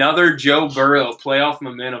 Another Joe Burrow. Playoff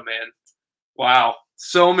momentum, man. Wow.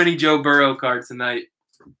 So many Joe Burrow cards tonight.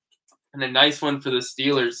 And a nice one for the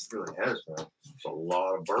Steelers. It really has, man. There's a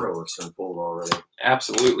lot of Burrow that's been pulled already.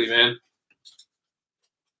 Absolutely, man.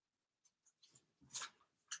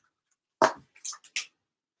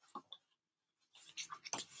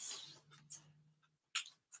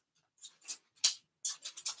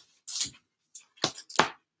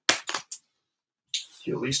 Do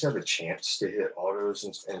you at least have a chance to hit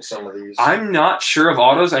autos in some of these? I'm not sure of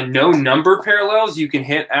autos. I know number parallels you can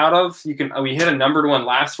hit out of. We hit a numbered one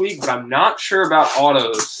last week, but I'm not sure about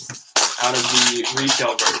autos out of the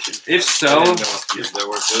retail version. If so, I didn't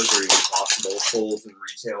know if those are even possible pulls in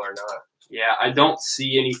retail or not. Yeah, I don't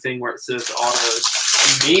see anything where it says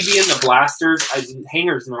autos. Maybe in the blasters.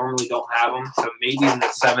 Hangers normally don't have them, so maybe in the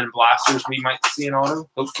 7 blasters we might see an auto,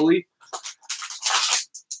 hopefully.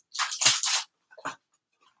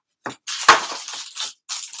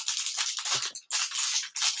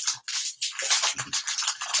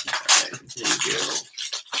 There you go.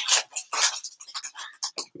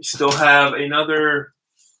 We still have another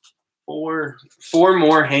 5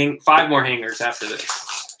 more hangers after this.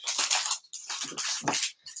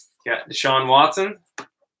 Got Deshaun Watson,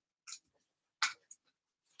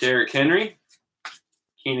 Derrick Henry,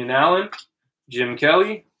 Keenan Allen, Jim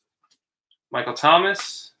Kelly, Michael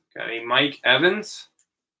Thomas, got a Mike Evans,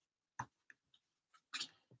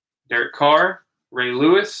 Derek Carr, Ray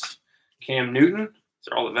Lewis, Cam Newton.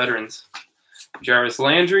 These are all the veterans. Jarvis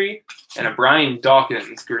Landry, and a Brian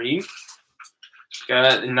Dawkins green.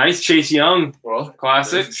 Got a nice Chase Young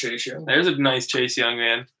classic. There's a nice Chase Young,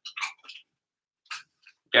 man.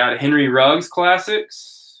 Got a Henry Ruggs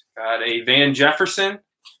classics. Got a Van Jefferson.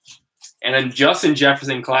 And a Justin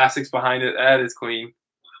Jefferson classics behind it. That is clean.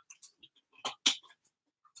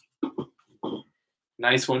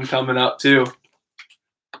 Nice one coming up, too.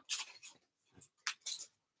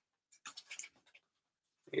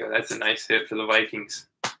 Yeah, that's a nice hit for the Vikings.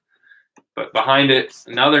 But behind it,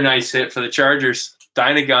 another nice hit for the Chargers.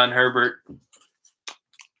 Dynagon Herbert.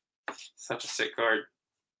 Such a sick card.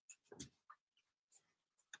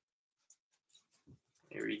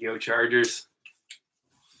 Here we go, Chargers.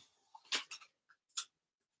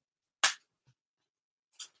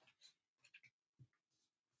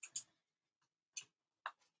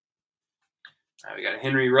 All right, we got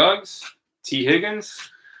Henry Ruggs, T. Higgins,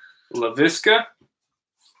 LaVisca,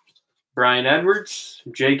 Brian Edwards,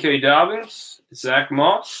 J.K. Dobbins, Zach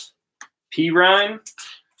Moss, P. Ryan,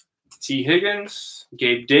 T. Higgins,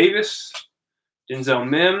 Gabe Davis, Denzel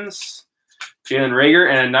Mims, Jalen Reagor,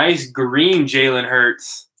 and a nice green Jalen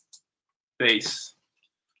Hurts base.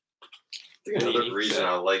 I think another reason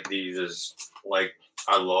I like these is, like,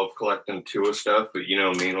 I love collecting Tua stuff, but you know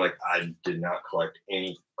what I mean? Like, I did not collect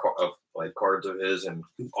any cards of his in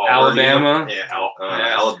Alabama.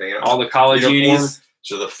 Alabama. All the college unis.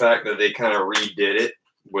 So the fact that they kind of redid it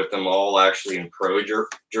with them all actually in pro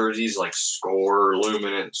jerseys, like Score,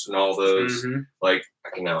 Luminance, and all those, like, I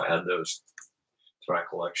can now add those to my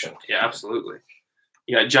collection. Yeah, absolutely.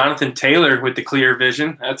 You got Jonathan Taylor with the clear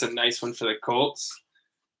vision. That's a nice one for the Colts.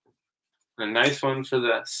 A nice one for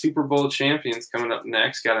the Super Bowl champions coming up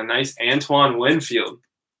next. Got a nice Antoine Winfield.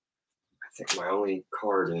 I think my only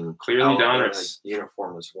card in clearly Donruss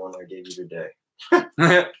uniform is one I gave you today.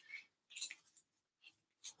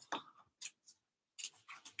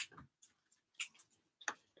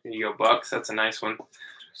 There you go, Bucks. That's a nice one.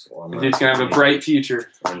 So dude's going to have a bright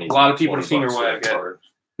future. A lot of people to finger wag at.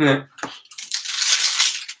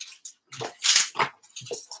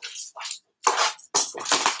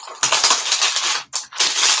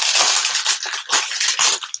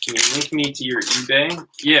 Can you link me to your eBay?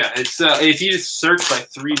 Yeah, it's if you just search by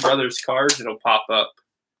Three Brothers Cards, it'll pop up.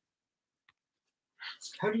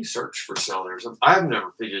 How do you search for sellers? I've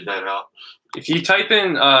never figured that out. If you type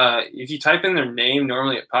in their name,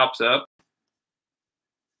 normally it pops up.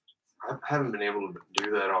 I haven't been able to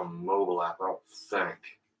do that on the mobile app, I don't think.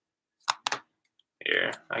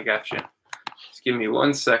 Here, I got you. Just give me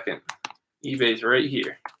 1 second. eBay's right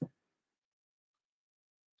here.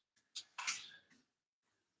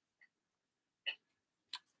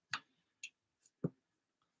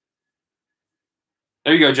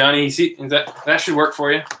 There you go, Johnny. You see, that should work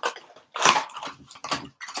for you.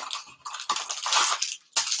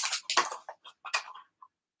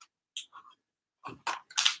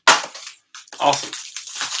 Awesome.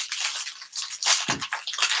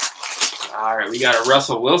 All right, we got a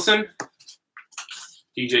Russell Wilson,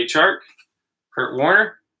 DJ Chark, Kurt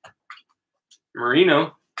Warner,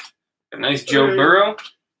 Marino, a nice Joe Burrow.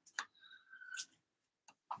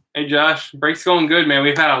 Hey, Josh, break's going good, man.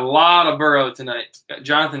 We've had a lot of Burrow tonight. Got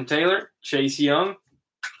Jonathan Taylor, Chase Young,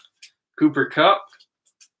 Cooper Kupp,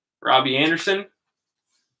 Robbie Anderson,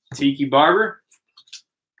 Tiki Barber,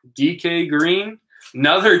 DK Green,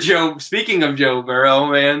 another Joe. Speaking of Joe Burrow,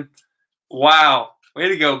 man, wow. Way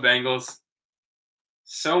to go, Bengals.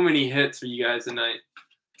 So many hits for you guys tonight.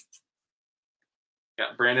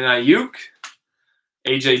 Got Brandon Ayuk,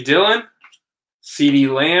 A.J. Dillon, C.D.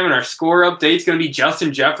 Lamb, and our score update's going to be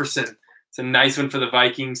Justin Jefferson. It's a nice one for the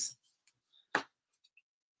Vikings.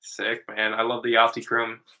 Sick, man. I love the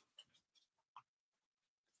Optichrome.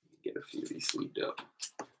 Get a few of these sleeved up.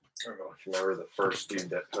 I don't know if you remember the first dude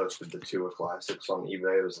that posted the Tua Classics on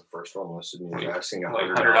eBay. It was the first one listed, and he was asking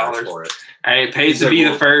 $100 for it. Hey, it pays to be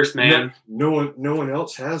the first, man. No one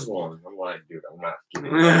else has one. I'm like, dude, I'm not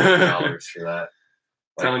giving $100 for that.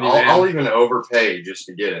 Like, I'll even overpay just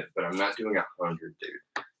to get it, but I'm not doing 100,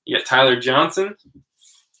 dude. You got Tyler Johnson,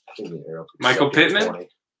 Michael Pittman,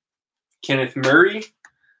 Kenneth Murray,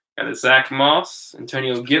 got a Zach Moss,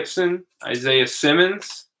 Antonio Gibson, Isaiah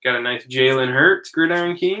Simmons, got a nice Jalen Hurts,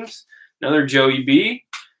 Gridiron Kings, another Joey B,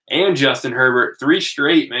 and Justin Herbert. 3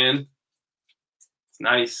 straight, man. It's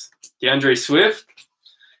nice. DeAndre Swift,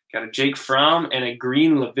 got a Jake Fromm, and a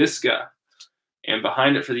Green LaVisca. And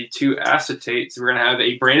behind it for the 2 acetates, we're going to have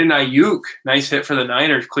a Brandon Ayuk. Nice hit for the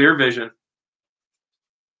Niners. Clear vision.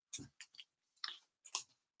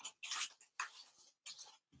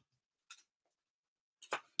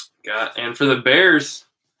 And for the Bears,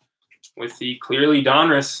 with the clearly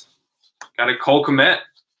Donruss, got a Cole Kmet.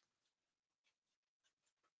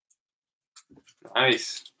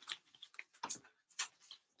 Nice.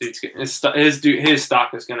 His stock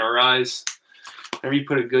is going to rise. Whenever you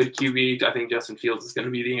put a good QB, I think Justin Fields is going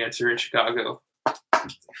to be the answer in Chicago.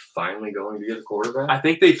 Finally going to get a quarterback? I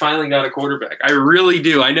think they finally got a quarterback. I really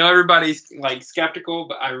do. I know everybody's like skeptical,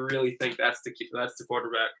 but I really think that's the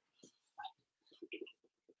quarterback.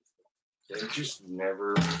 They just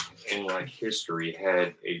never in like history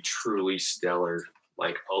had a truly stellar,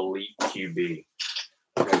 like elite QB.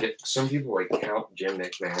 I get some people like count Jim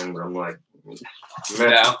McMahon, but I'm like,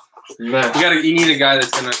 yeah. You need a guy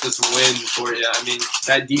that's gonna just win for you. I mean,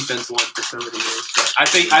 that defense won for so many years. But I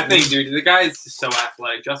think, dude, the guy is just so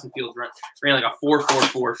athletic. Justin Fields ran like a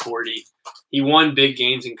 4.44 40. He won big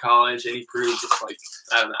games in college, and he proved just like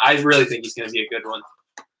I don't know. I really think he's gonna be a good one.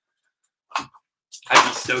 I'd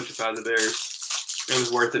be stoked if I was the Bears. It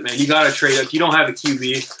was worth it, man. You got to trade up. If you don't have a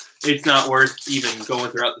QB, it's not worth even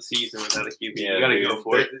going throughout the season without a QB. Yeah, you got to go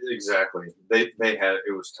for it. Exactly. They had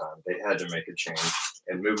it was time. They had to make a change,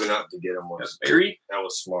 and moving up to get him was that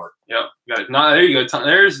was smart. Yep. Got it. There you go.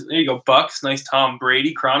 There you go. Bucks. Nice Tom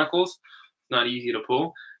Brady Chronicles. Not easy to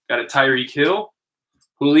pull. Got a Tyreek Hill,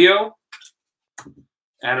 Julio,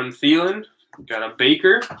 Adam Thielen. Got a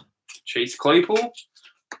Baker, Chase Claypool,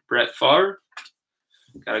 Brett Favre.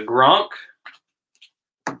 Got a Gronk,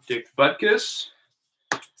 Dick Butkus.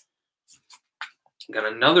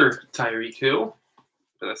 Got another Tyreek Hill.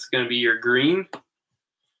 That's going to be your green.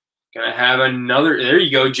 Going to have another. There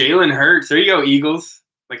you go, Jalen Hurts. There you go, Eagles.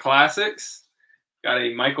 The classics. Got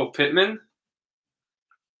a Michael Pittman.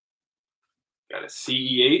 Got a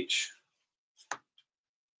CEH.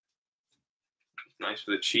 Nice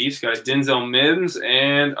for the Chiefs. Got a Denzel Mims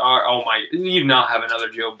and you do not have another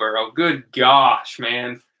Joe Burrow. Good gosh,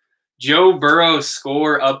 man. Joe Burrow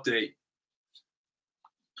score update.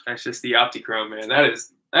 That's just the Optichrome, man.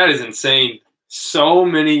 That is insane. So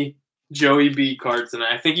many Joey B cards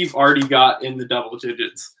tonight. I think you've already got in the double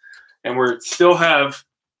digits. And we still have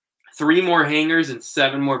 3 more hangers and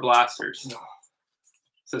 7 more blasters.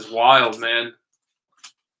 This is wild, man.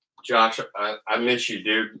 Josh, I miss you,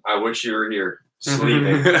 dude. I wish you were here.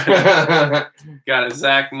 Sleeping. Got a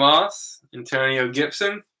Zach Moss, Antonio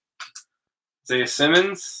Gibson, Isaiah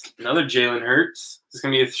Simmons, another Jalen Hurts. It's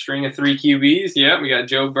going to be a string of 3 QBs. Yep, we got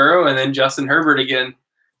Joe Burrow and then Justin Herbert again.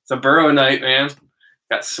 It's a Burrow night, man.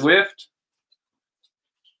 Got Swift.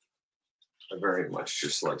 I very much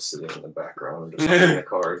just like sitting in the background and just looking at the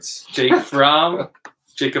cards. Jake Fromm,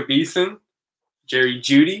 Jacob Eason, Jerry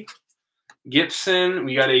Jeudy, Gibson.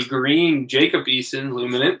 We got a green Jacob Eason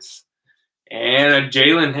Luminance, and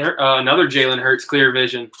a another Jalen Hurts Clear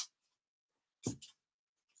Vision.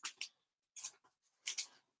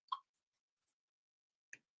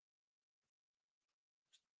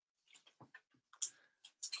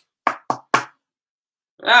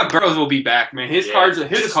 Burrows will be back, man. His cards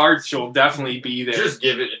will definitely be there. Just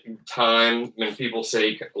give it time. When people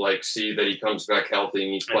say see that he comes back healthy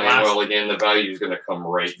and he's playing well again, the value is going to come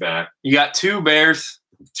right back. You got 2 Bears,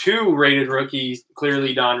 2 rated rookies,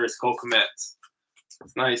 clearly Donruss, Cole Kmets.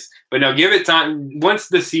 It's nice, but no, give it time. Once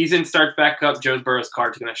the season starts back up, Joe Burrow's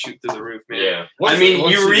card's going to shoot through the roof, man. Yeah,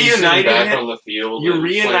 you reunited him on the field. You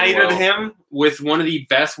reunited him with one of the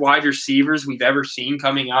best wide receivers we've ever seen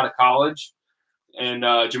coming out of college. And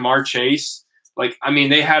Jamar Chase,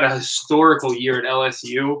 they had a historical year at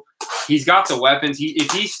LSU. He's got the weapons.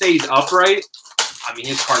 If he stays upright,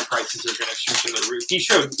 his card prices are going to shoot through the roof. He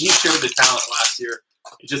showed the talent last year.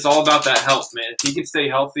 It's just all about that health, man. If he can stay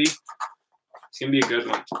healthy, it's going to be a good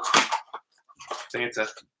one. I think it's a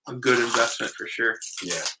good investment for sure.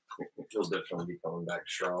 Yeah, he'll definitely be coming back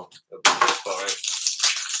strong. That'll be just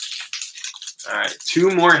fine. All right,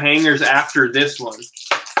 2 more hangers after this one.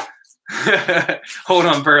 Hold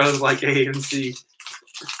on, Burrow's like AMC.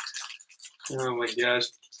 Oh my gosh.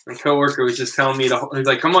 My coworker was just telling me he's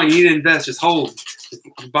like, come on, you need to invest. Just hold.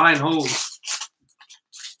 Just buy and hold.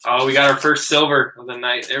 Oh, we got our first silver of the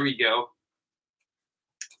night. There we go.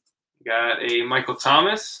 Got a Michael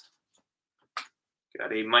Thomas.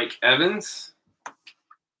 Got a Mike Evans.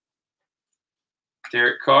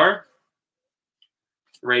 Derek Carr.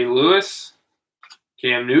 Ray Lewis.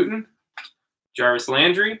 Cam Newton. Jarvis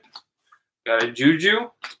Landry. Got a Juju,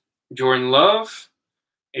 Jordan Love,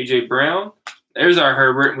 A.J. Brown. There's our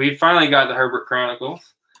Herbert. We finally got the Herbert Chronicles.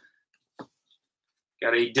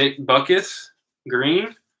 Got a Dick Buckus,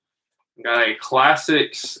 green. Got a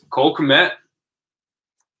Classics Cole Kmet.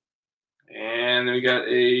 And then we got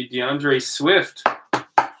a DeAndre Swift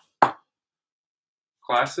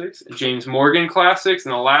Classics, James Morgan Classics.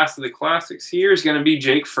 And the last of the Classics here is going to be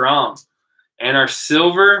Jake Fromm. And our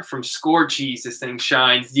silver from Score Cheese, this thing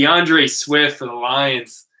shines. DeAndre Swift for the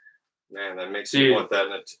Lions. Man, that makes me want that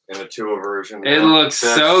in a 2 version. It looks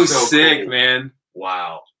so sick, cool. Man.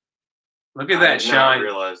 Wow. Look at that shine. I didn't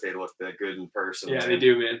realize they look that good in person. Yeah, man. They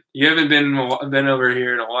do, man. You haven't been over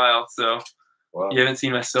here in a while, so you haven't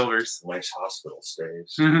seen my silvers. Nice hospital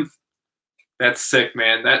stays. That's sick,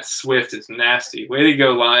 man. That Swift is nasty. Way to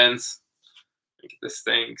go, Lions. Get this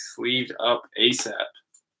thing sleeved up ASAP.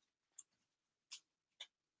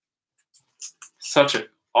 Such an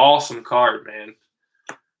awesome card, man.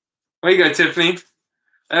 What you got, Tiffany?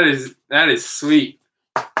 That is sweet.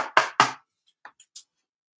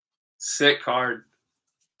 Sick card.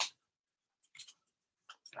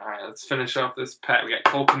 All right, let's finish off this pack. We got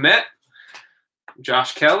Cole Kmet,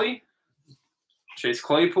 Josh Kelly, Chase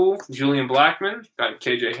Claypool, Julian Blackmon, got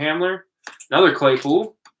KJ Hamler, another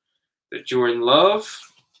Claypool, the Jordan Love,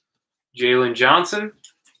 Jalen Johnson,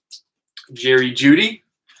 Jerry Jeudy.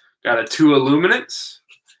 Got a Tua Luminance.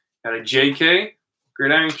 Got a JK.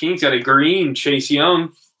 Gridiron Kings. Got a green Chase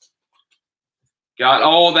Young.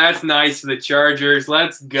 That's nice for the Chargers.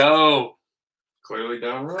 Let's go. Clearly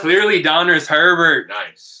Donruss. Clearly Donruss Herbert.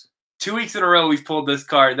 Nice. 2 weeks in a row we've pulled this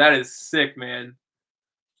card. That is sick, man. I'm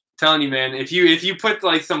telling you, man. If you put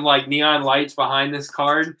some neon lights behind this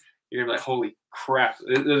card, you're gonna be like, holy crap.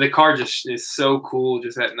 The card just is so cool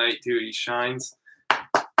just at night too. He shines.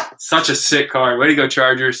 Such a sick card. Way to go,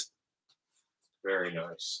 Chargers. Very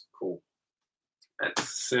nice. Cool.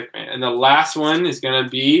 That's sick, man. And the last one is going to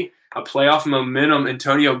be a playoff momentum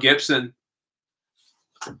Antonio Gibson.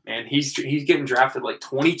 Man, he's getting drafted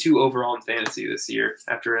 22 overall in fantasy this year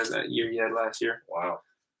after that year he had last year. Wow.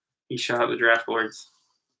 He shot up the draft boards.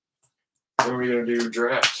 When are we going to do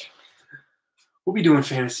draft? We'll be doing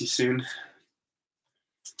fantasy soon.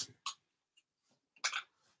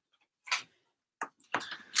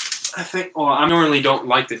 I think. Well, I normally don't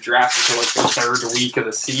like the draft until the 3rd week of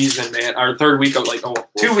the season, man. Or 3rd week of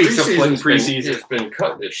 2 weeks of preseason. It's been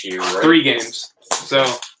cut this year, right? 3 games. So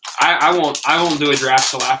I won't do a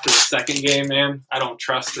draft till after the 2nd game, man. I don't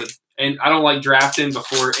trust it, and I don't like drafting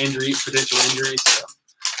before potential injuries. So.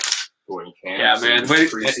 Yeah, man.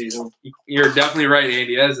 Preseason. You're definitely right,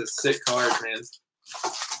 Andy. That is a sick card, man.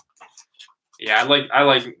 Yeah, I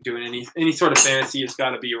like doing any sort of fantasy. It's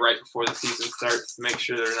got to be right before the season starts to make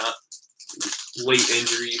sure they're not late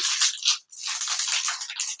injuries.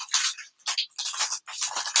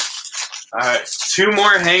 All right, 2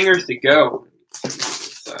 more hangers to go.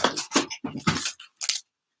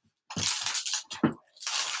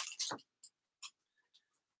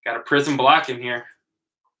 Got a Prism Black in here.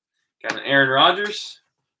 Got an Aaron Rodgers,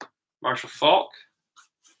 Marshall Faulk,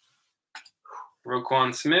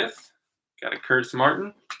 Roquan Smith. Got a Curtis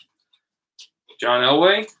Martin, John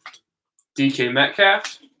Elway, DK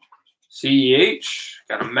Metcalf, CEH.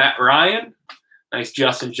 Got a Matt Ryan, nice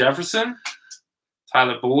Justin Jefferson,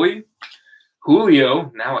 Tyler Boyd,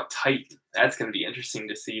 Julio. Now a Titan. That's going to be interesting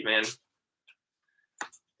to see, man.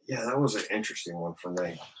 Yeah, that was an interesting one for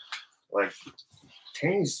me. Like,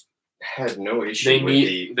 Taney's had no issue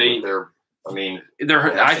with their. I mean,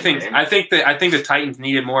 I think the Titans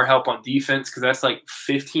needed more help on defense because that's like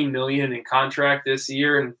 $15 million in contract this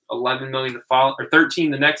year and $11 million the fall, or 13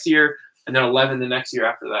 the next year, and then 11 the next year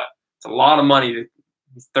after that. It's a lot of money to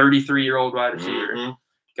 33-year-old wide receiver. Mm-hmm.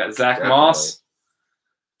 Got Zach Moss.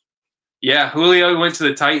 Yeah, Julio went to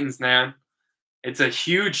the Titans, man. It's a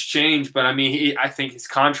huge change, but I mean, I think his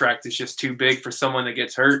contract is just too big for someone that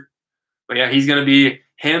gets hurt. But yeah, he's going to be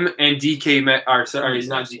him and DK. Sorry, he's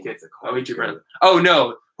not DK. Oh, AJ Brown. Oh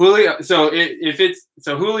no, Julio. So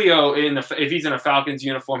Julio if he's in a Falcons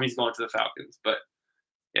uniform, he's going to the Falcons. But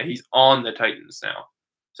yeah, he's on the Titans now.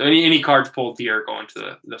 So any cards pulled here are going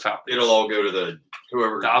to the Falcons. It'll all go to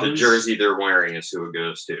whoever Dobbins. The jersey they're wearing is who it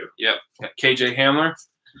goes to. Yep. Got KJ Hamler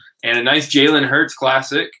and a nice Jalen Hurts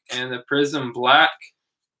classic and the Prism Black.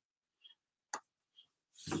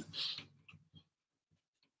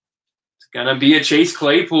 Gonna be a Chase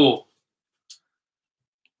Claypool,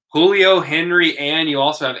 Julio, Henry, and you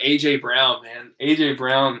also have AJ Brown, man. AJ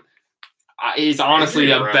Brown is honestly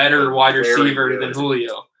a better wide receiver than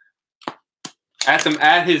Julio. At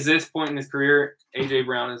this point in his career, AJ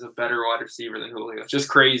Brown is a better wide receiver than Julio. It's just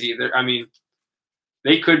crazy. I mean,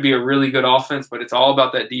 they could be a really good offense, but it's all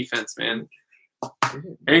about that defense, man.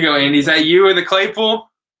 There you go, Andy. Is that you or the Claypool?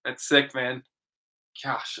 That's sick, man.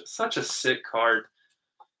 Gosh, such a sick card.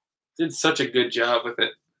 Did such a good job with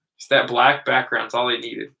it. Just that black background's all they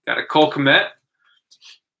needed. Got a Cole Kmet,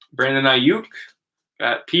 Brandon Ayuk,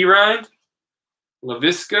 got Pirine,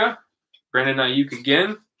 LaVisca, Brandon Ayuk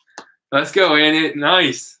again. Let's go, Andy.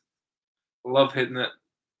 Nice. Love hitting that.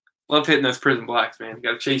 Love hitting those Prism Blacks, man.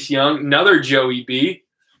 Got a Chase Young, another Joey B.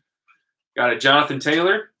 Got a Jonathan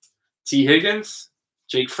Taylor, T. Higgins,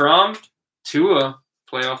 Jake Fromm, Tua,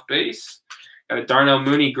 playoff base. Got a Darnell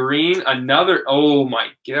Mooney green. Another, oh my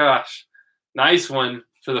gosh. Nice one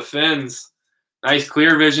for the Fins. Nice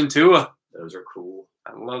clear vision Tua. Those are cool.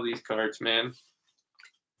 I love these cards, man.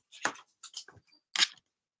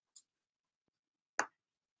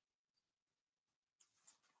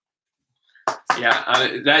 Yeah,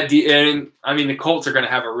 and I mean the Colts are going to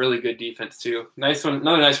have a really good defense too. Nice one,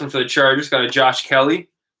 another nice one for the Chargers. Got a Josh Kelly,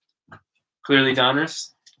 clearly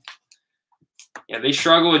Donruss. Yeah, they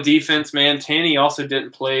struggle with defense, man. Tanny also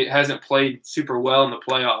hasn't played super well in the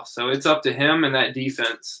playoffs, so it's up to him and that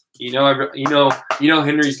defense. You know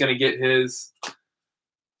Henry's going to get his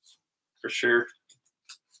for sure,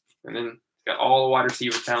 and then got all the wide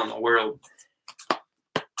receiver talent in the world.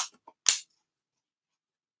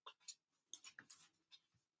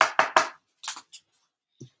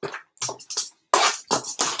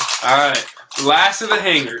 All right, last of the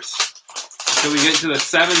hangers until we get to the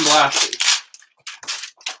 7 blasters.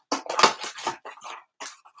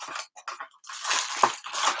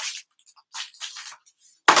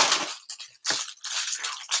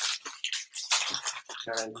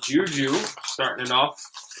 Got Juju starting it off.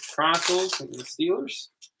 Chronicles and the Steelers.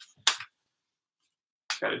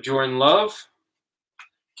 Got a Jordan Love.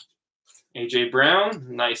 AJ Brown.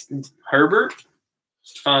 Nice Herbert.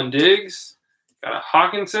 Stephon Diggs. Got a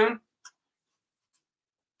Hawkinson.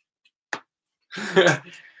 Got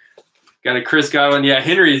a Chris Godwin. Yeah,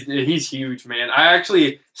 he's huge, man. I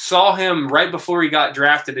actually saw him right before he got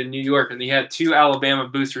drafted in New York, and he had 2 Alabama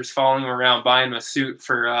boosters following him around buying him a suit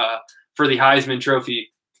for the Heisman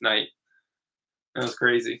Trophy night. That was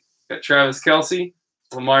crazy. Got Travis Kelce,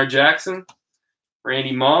 Lamar Jackson,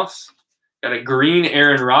 Randy Moss. Got a green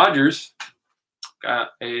Aaron Rodgers. Got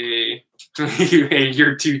a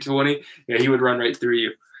you're 220. Yeah, he would run right through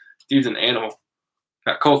you. Dude's an animal.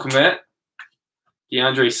 Got Cole Kmet,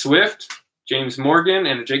 DeAndre Swift, James Morgan,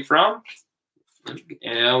 and a Jake Fromm.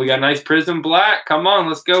 And we got a nice Prism Black. Come on,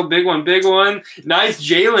 let's go. Big one, big one. Nice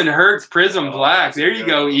Jalen Hurts Prism Black. There you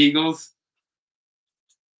go, Eagles.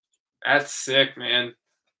 That's sick, man.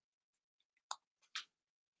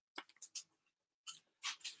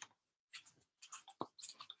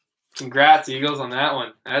 Congrats, Eagles, on that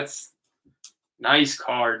one. That's nice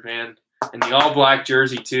card, man. And the all-black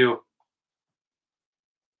jersey, too.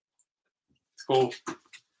 It's cool.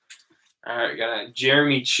 All right, got a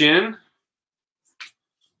Jeremy Chin.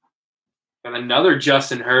 Got another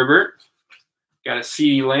Justin Herbert. Got a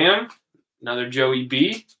CeeDee Lamb. Another Joey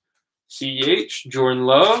B. CEH. Jordan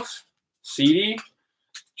Love. CeeDee.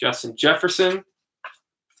 Justin Jefferson.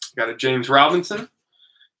 Got a James Robinson.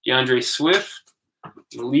 DeAndre Swift.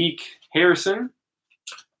 Malik Harrison.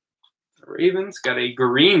 Ravens. Got a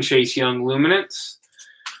green Chase Young Luminance.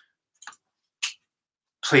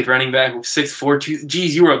 Played running back with 6'4".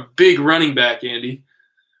 Geez, you were a big running back, Andy.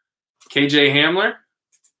 KJ Hamler.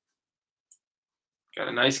 Got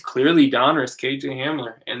a nice, clearly Donruss KJ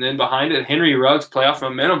Hamler. And then behind it, Henry Ruggs, playoff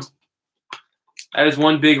momentum. That is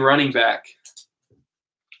one big running back.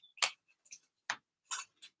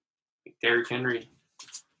 Derrick Henry.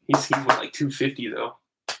 He's what, like 250, though.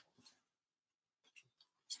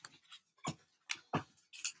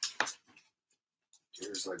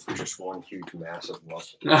 There's like just one huge, massive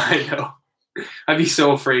muscle. I know. I'd be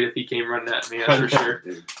so afraid if he came running at me, that's for sure.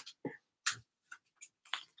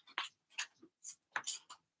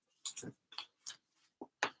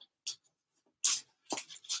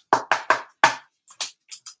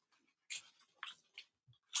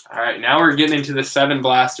 All right, now we're getting into the 7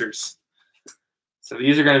 blasters. So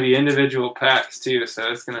these are going to be individual packs too,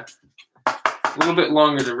 so it's going to a little bit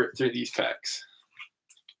longer to rip through these packs.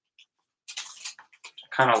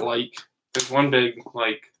 Kind of like, there's one big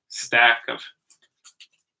like stack of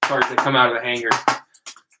cards that come out of the hanger.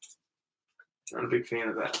 Not a big fan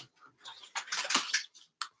of that.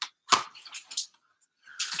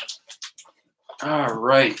 All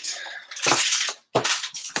right.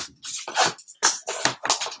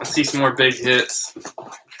 Let's see some more big hits.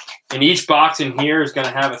 And each box in here is going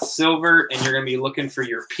to have a silver, and you're going to be looking for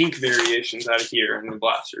your pink variations out of here in the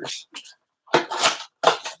blasters.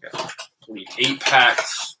 We need 8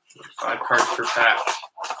 packs, 5 cards per pack.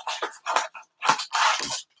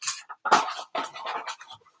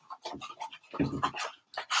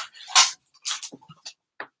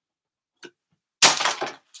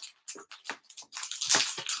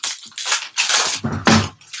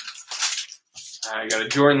 I got a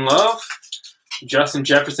Jordan Love, Justin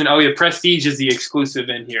Jefferson. Oh, yeah, Prestige is the exclusive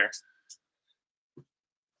in here.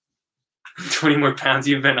 20 more pounds,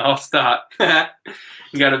 you've been all stop.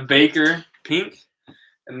 You got a Baker pink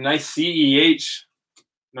and a nice CEH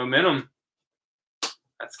momentum.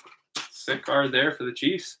 That's a sick card there for the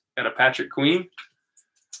Chiefs. Got a Patrick Queen.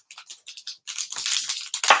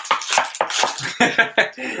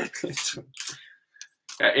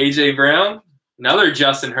 Got AJ Brown, another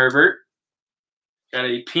Justin Herbert. Got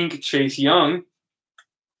a pink Chase Young.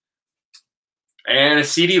 And a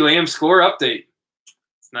CeeDee Lamb score update.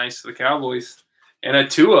 It's nice for the Cowboys. And a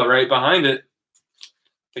Tua right behind it.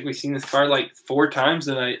 I think we've seen this card like 4 times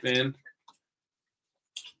tonight, man.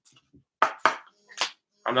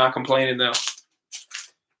 I'm not complaining, though.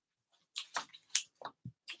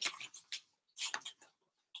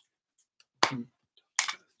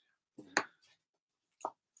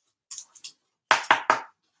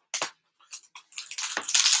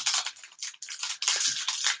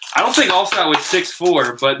 I don't think Allstott was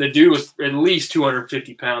 6'4", but the dude was at least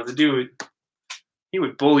 250 pounds. The dude, he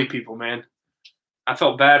would bully people, man. I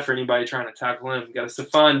felt bad for anybody trying to tackle him. Got a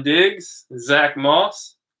Stephon Diggs, Zach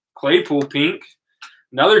Moss, Claypool pink,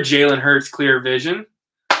 another Jalen Hurts clear vision,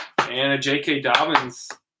 and a J.K. Dobbins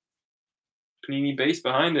Panini base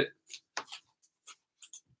behind it.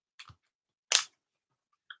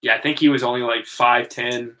 Yeah, I think he was only like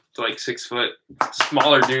 5'10" to like 6 foot.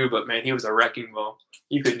 Smaller dude, but man, he was a wrecking ball.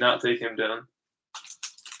 You could not take him down.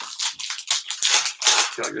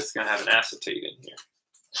 I feel like this is going to have an acetate in here.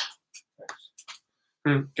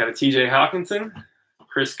 Got a TJ Hawkinson,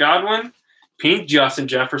 Chris Godwin, pink Justin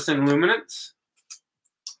Jefferson Luminance.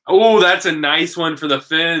 Oh, that's a nice one for the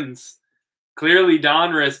Fins. Clearly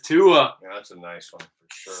Donruss Tua. Yeah, that's a nice one for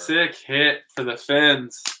sure. Sick hit for the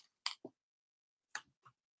Fins.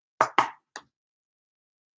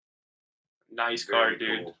 Nice card,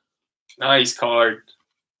 dude. Cool. Nice card.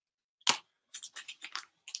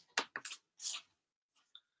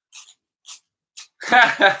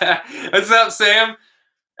 What's up, Sam?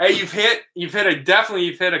 Hey, you've hit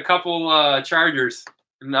a couple Chargers.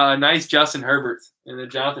 Nice Justin Herbert and then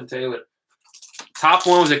Jonathan Taylor. Top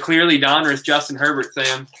one was a clearly Donruss Justin Herbert,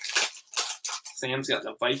 Sam. Sam's got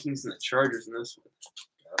the Vikings and the Chargers in this one.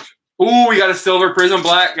 Ooh, we got a silver Prism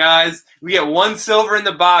Black, guys. We get 1 silver in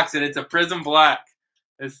the box, and it's a Prism Black.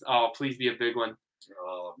 Oh, please be a big one.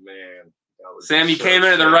 Oh, man. Sam, you came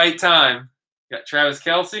in at the right time. Got Travis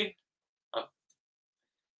Kelce,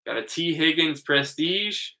 Got a T. Higgins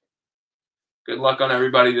Prestige. Good luck on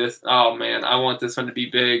everybody. Oh, man, I want this one to be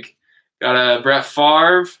big. Got a Brett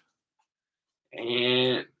Favre.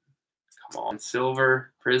 And come on,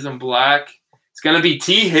 silver, Prism Black. It's going to be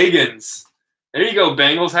T. Higgins. There you go,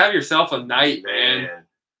 Bengals. Have yourself a night, man.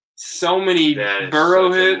 So many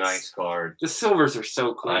Burrow hits. Nice card. The silvers are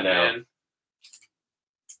so cool, man.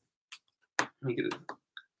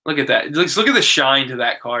 Look at that. Look at the shine to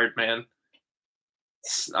that card, man.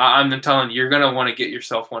 I'm telling you, you're gonna want to get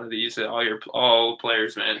yourself one of these. All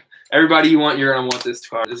players, man. Everybody you want, you're gonna want this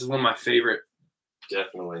card. This is one of my favorite.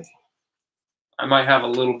 Definitely. I might have a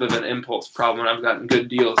little bit of an impulse problem. I've gotten good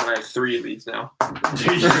deals, and I have 3 of these now.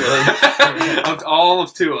 All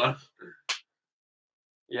of Tua.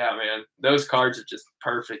 Yeah, man. Those cards are just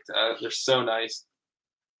perfect. They're so nice.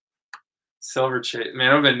 Silver chase. Man,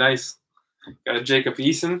 it would have been nice. Got a Jacob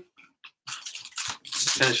Eason.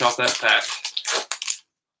 Finish off that pack.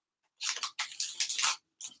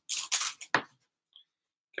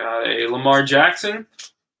 Got a Lamar Jackson.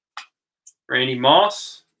 Randy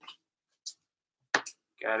Moss.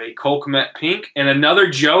 Got a Cole Kmet Pink. And another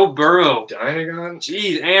Joe Burrow. Dynagon?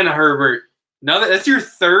 Jeez, and a Herbert. That's your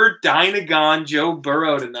 3rd Dynagon Joe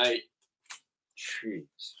Burrow tonight. Jeez.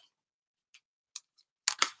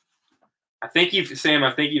 I think you've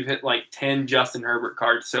hit like 10 Justin Herbert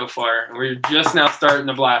cards so far. And we're just now starting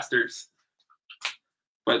the blasters.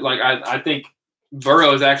 But like I think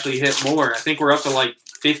Burrow's actually hit more. I think we're up to like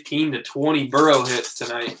 15 to 20 Burrow hits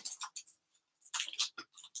tonight.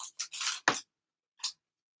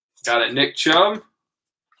 Got a Nick Chubb,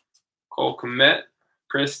 Cole Kmet,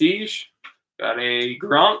 Prestige. Got a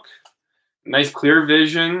Gronk, nice clear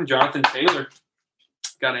vision, Jonathan Taylor.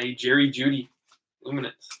 Got a Jerry Jeudy,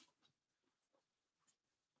 Luminance.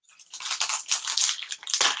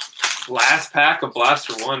 Last pack of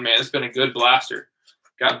Blaster 1, man. It's been a good blaster.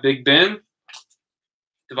 Got Big Ben,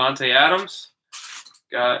 Devontae Adams.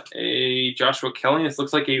 Got a Joshua Kelly. This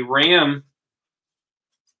looks like a Ram.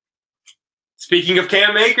 Speaking of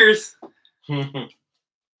Cam Akers. Look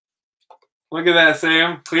at that,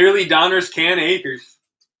 Sam. Clearly Donruss Cam Akers.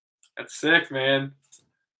 That's sick, man.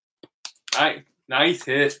 Nice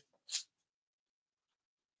hit.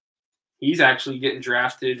 He's actually getting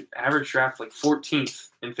drafted, average draft like 14th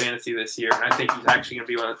in fantasy this year. And I think he's actually going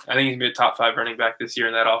to be I think he's going to be a top 5 running back this year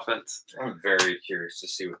in that offense. I'm very curious to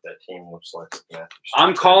see what that team looks like.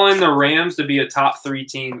 I'm calling the Rams to be a top 3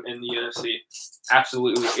 team in the NFC.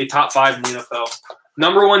 Absolutely. A top 5 in the NFL.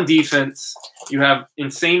 Number 1 defense. You have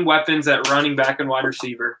insane weapons at running back and wide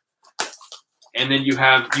receiver. And then you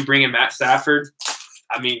bring in Matt Stafford.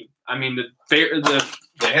 I mean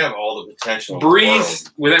they have all the potential.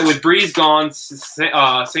 Breeze, with Breeze gone, Saints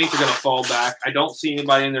are going to fall back. I don't see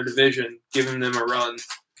anybody in their division giving them a run.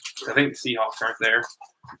 I think the Seahawks aren't there.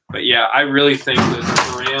 But, yeah, I really think that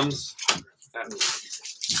the Rams are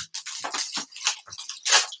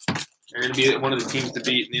going to be one of the teams to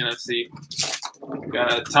beat in the NFC.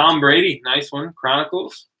 Got a Tom Brady, nice one,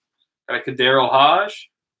 Chronicles. Got a Kadarrell Hodge.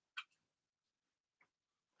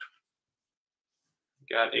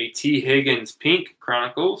 Got a T. Higgins Pink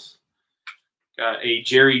Chronicles. Got a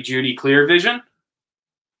Jerry Jeudy Clear Vision.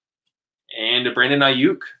 And a Brandon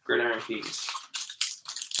Ayuk Gridiron Kings.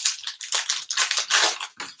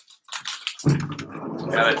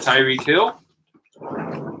 Got a Tyreek Hill.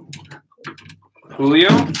 Julio.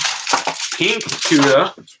 Pink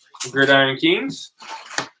Cuda Gridiron Kings.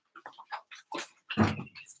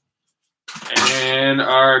 And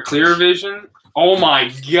our Clear Vision. Oh my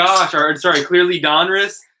gosh! Clearly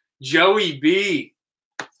Donruss, Joey B.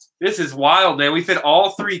 This is wild, man. We fit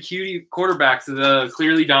all 3 cutie quarterbacks of the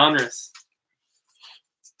Clearly Donruss.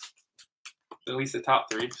 At least the top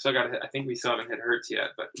 3. Still got. I think we still haven't hit Hurts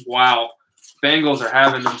yet, but wow, Bengals are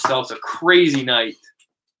having themselves a crazy night.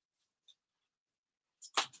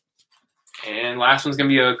 And last one's gonna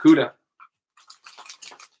be a Cuda.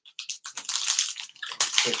 I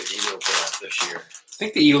think the Eagles are out this year. I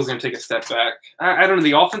think the Eagles are going to take a step back. I don't know.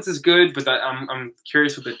 The offense is good, but I'm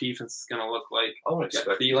curious what the defense is going to look like. I don't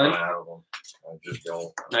expect to come out of them. I just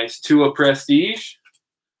don't. Nice Tua Prestige.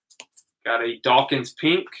 Got a Dawkins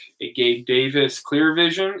Pink, a Gabe Davis Clear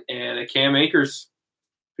Vision, and a Cam Akers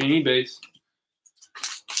Beanie Base.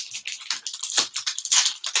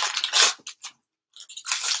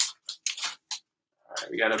 All right,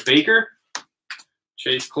 we got a Baker,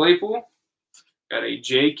 Chase Claypool. Got a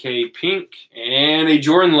JK Pink and a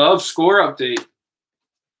Jordan Love score update.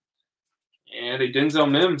 And a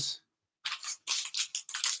Denzel Mims.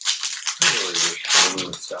 I really wish I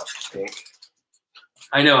would stop pink.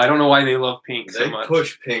 I know. I don't know why they love pink so They much.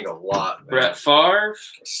 push pink a lot, man. Brett Favre.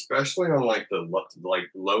 Especially on like the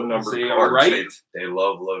low numbered They cards. are right. They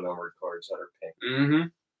love low numbered cards that are pink. Mm-hmm.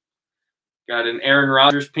 Got an Aaron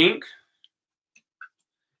Rodgers pink.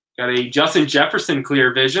 Got a Justin Jefferson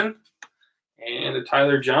clear vision. And a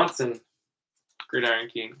Tyler Johnson Gridiron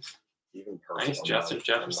Kings. Even nice Justin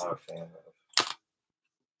Jefferson. I'm not a fan of.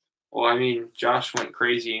 Well, I mean, Josh went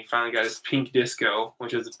crazy and finally got his pink disco,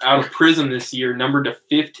 which is out of Prism this year, numbered to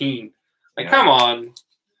 15. Like, come on.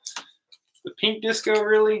 The pink disco,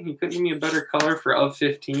 really? You couldn't give me a better color for of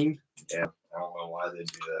 15? Yeah, I don't know why they do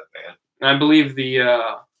that, man. And I believe the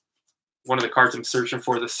one of the cards I'm searching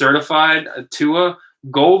for, the certified Tua,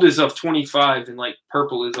 gold is of 25 and, like,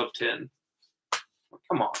 purple is of 10.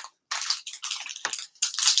 Come on.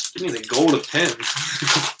 Give me the gold of 10.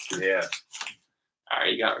 Yeah. All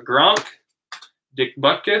right, you got Gronk, Dick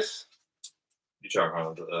Butkus. You talking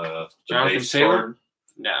about the Jonathan Taylor?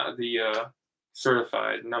 No, the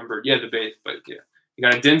certified numbered. Yeah, the base, but yeah. You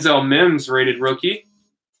got a Denzel Mims rated rookie.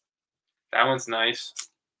 That one's nice.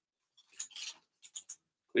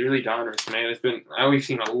 Clearly Donners, man. We've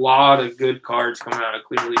seen a lot of good cards coming out of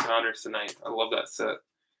Clearly Donners tonight. I love that set.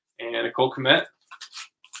 And a Cole Kmet.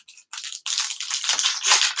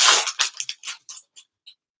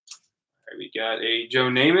 We got a Joe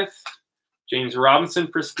Namath, James Robinson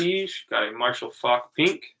Prestige, got a Marshall Faulk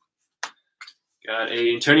Pink, got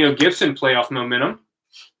a Antonio Gibson Playoff Momentum,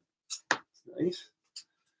 nice,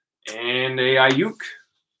 and a Ayuk.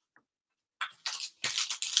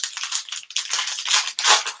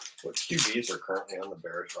 What QBs are currently on the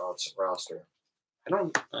Bears roster?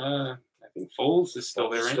 I think Foles is still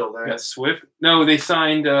there, right? Still there. You got Swift. No, they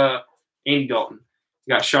signed Andy Dalton.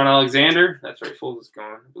 You got Sean Alexander. That's right. Foles is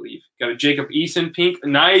gone, I believe. Got a Jacob Eason pink.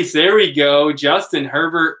 Nice. There we go. Justin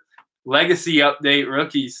Herbert legacy update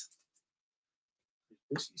rookies.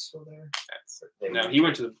 Is he still there? No, he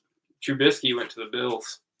went to the Trubisky went to the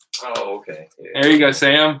Bills. Oh, okay. Yeah. There you go,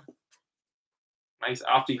 Sam. Nice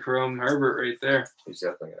Optichrome Herbert right there. He's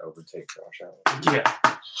definitely gonna overtake Josh Allen.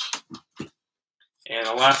 Yeah. And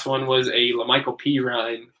the last one was a LaMichael P.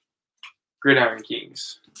 Ryan Gridiron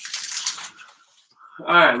Kings.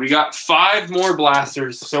 All right, we got 5 more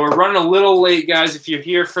blasters. So we're running a little late, guys. If you're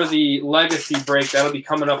here for the legacy break, that'll be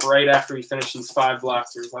coming up right after we finish these 5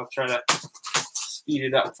 blasters. I'll try to speed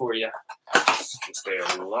it up for you. Just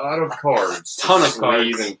a lot of cards. Ton of cards.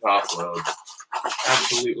 Even top load.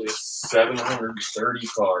 Absolutely. 730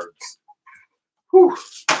 cards. Whew.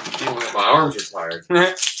 My arms are tired.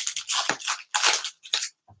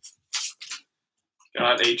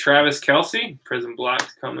 Got a Travis Kelce, Prism Black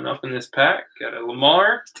coming up in this pack. Got a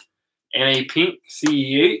Lamar and a pink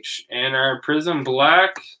CEH. And our Prism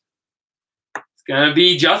Black, it's going to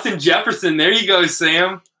be Justin Jefferson. There you go,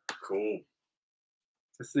 Sam. Cool.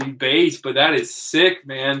 It's the base, but that is sick,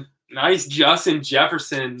 man. Nice Justin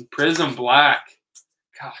Jefferson Prism Black.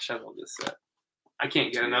 Gosh, I love this set. I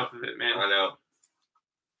can't get enough of it, man. I know.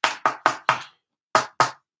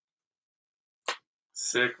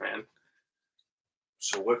 Sick, man.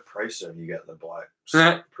 So what price have you got in the black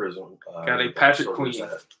Prism? Got a Patrick Queen.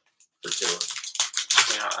 Yeah,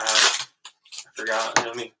 I forgot.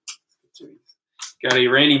 Let me. Got a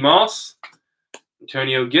Randy Moss,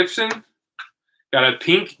 Antonio Gibson. Got a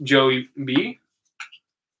pink Joey B.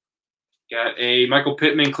 Got a Michael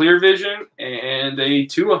Pittman Clear Vision and a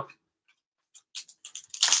Tua.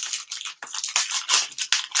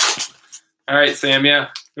 All right, Sam. Yeah,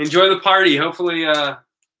 enjoy the party. Hopefully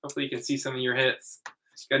you can see some of your hits.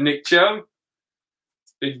 Got Nick Chubb,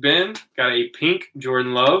 Big Ben. Got a pink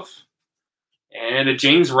Jordan Love and a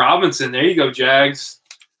James Robinson. There you go, Jags.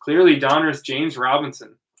 Clearly, Donruss James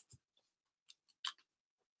Robinson.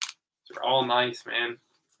 They're all nice, man.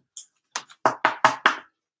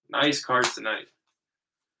 Nice cards tonight.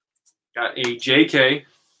 Got a JK.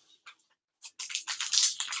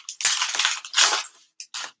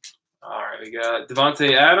 All right, we got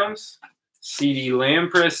Devontae Adams, CeeDee Lamb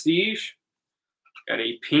Prestige. Got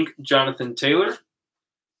a pink Jonathan Taylor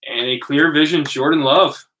and a clear vision Jordan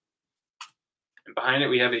Love. And behind it,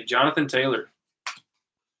 we have a Jonathan Taylor.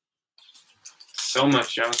 So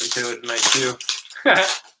much Jonathan Taylor tonight, too.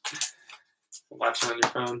 Watching on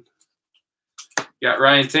your phone. Got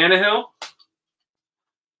Ryan Tannehill,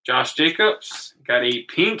 Josh Jacobs. Got a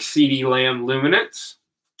pink CeeDee Lamb Luminance.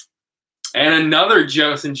 And another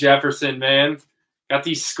Justin Jefferson, man. Got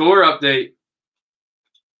the score update.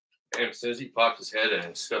 Damn, as soon as he popped his head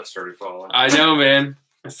in, stuff started falling. I know, man.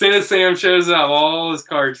 As soon as Sam shows up, all his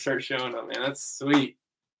cards start showing up, man. That's sweet.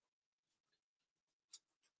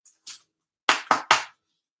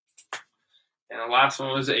 And And the last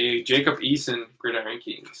one was a Jacob Eason Gridiron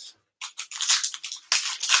Kings.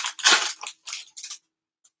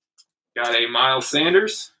 Got a Miles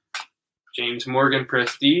Sanders, James Morgan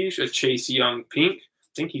Prestige, a Chase Young Pink. I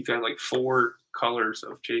think he's got like 4 colors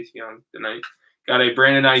of Chase Young tonight. Got a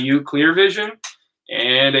Brandon Ayuk Clear Vision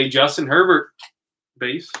and a Justin Herbert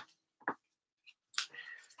base.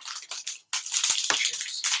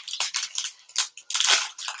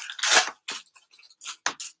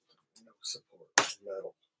 No support.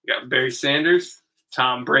 Metal. Got Barry Sanders,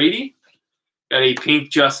 Tom Brady. Got a pink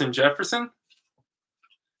Justin Jefferson.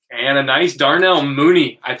 And a nice Darnell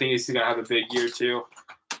Mooney. I think he's going to have a big year, too.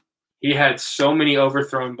 He had so many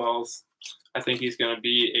overthrown balls. I think he's going to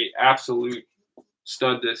be an absolute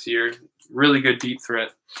stud this year. Really good deep threat.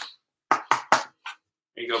 There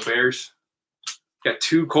you go, Bears. Got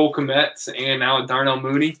 2 Cole Kmets and now a Darnell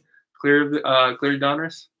Mooney. Clear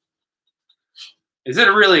Donruss. Is it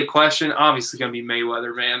really a question? Obviously going to be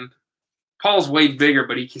Mayweather, man. Paul's way bigger,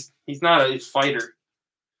 but he's not a fighter.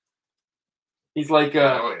 He's like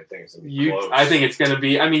I think it's going to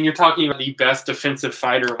be. I mean, you're talking about the best defensive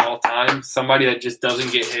fighter of all time. Somebody that just doesn't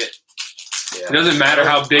get hit. Yeah. It doesn't matter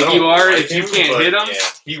how big you are. If you can't hit him. Yeah,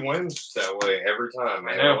 he wins that way every time,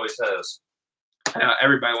 man. He always has.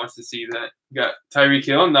 Everybody wants to see that. You got Tyreek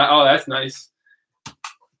Hill. Oh, that's nice.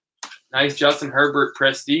 Nice Justin Herbert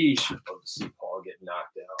Prestige. I'd love to see Paul get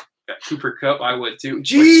knocked out. Got Cooper Kupp. I would too.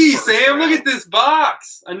 Gee, Sam, look at this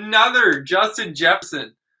box. Another Justin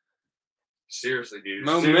Jefferson. Seriously, dude.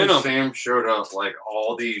 Momentum. Sam showed up like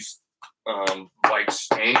all these bikes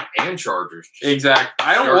and Chargers. Exactly.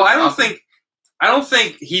 I don't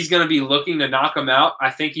think he's going to be looking to knock him out.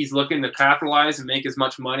 I think he's looking to capitalize and make as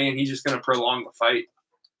much money, and he's just going to prolong the fight.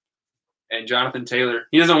 And Jonathan Taylor,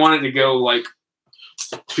 he doesn't want it to go like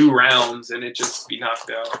 2 rounds and it just be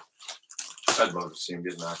knocked out. I'd love to see him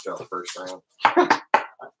get knocked out the first round.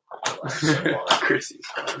 Chrissy's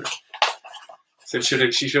fine. So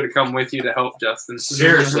she should have come with you to help Justin.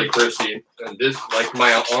 Seriously, Chrissy, and this like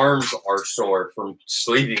my arms are sore from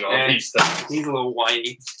sleeping on these things. He's a little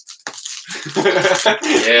whiny.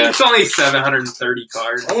 Yeah, it's only 730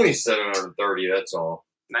 cards. Only 730. That's all.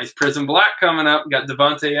 Nice Prism Black coming up. Got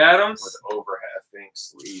Devontae Adams with over half pink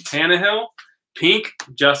sleeve. Tannehill, pink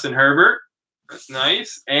Justin Herbert. That's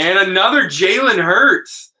nice, and another Jalen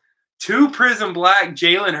Hurts. 2 Prism Black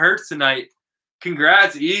Jalen Hurts tonight.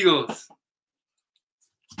 Congrats, Eagles.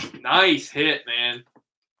 Nice hit, man.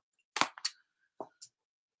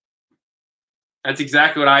 That's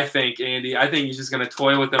exactly what I think, Andy. I think he's just going to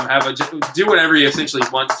toy with them, do whatever he essentially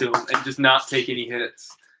wants to him, and just not take any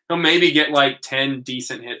hits. He'll maybe get like 10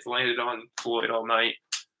 decent hits landed on Floyd all night.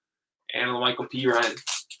 And Michael P. Ryan.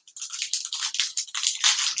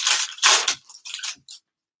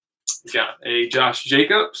 Got a Josh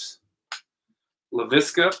Jacobs,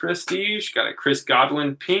 LaVisca Prestige, got a Chris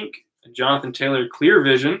Godwin Pink, a Jonathan Taylor Clear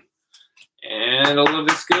Vision, and a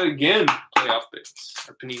LaVisca again playoff base,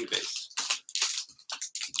 or Panini base.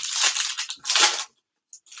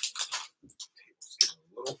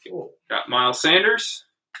 Got Miles Sanders,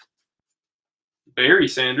 Barry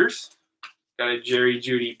Sanders, got a Jerry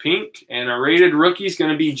Jeudy Pink, and a rated rookie is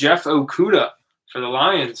going to be Jeff Okudah for the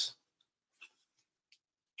Lions.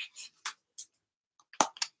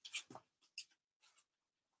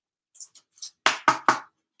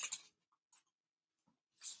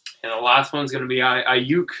 And the last one's going to be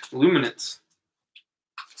Ayuk Luminance.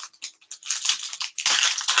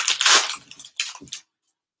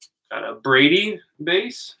 Got a Brady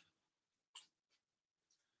base.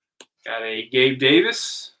 Got a Gabe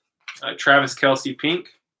Davis. Travis Kelce Pink.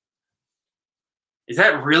 Is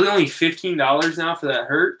that really only $15 now for that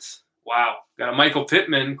Hurts? Wow. Got a Michael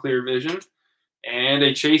Pittman Clear Vision. And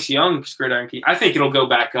a Chase Young Gridiron Key. I think it'll go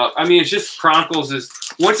back up. I mean, it's just Chronicles is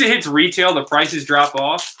once it hits retail, the prices drop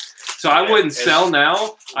off. So I wouldn't sell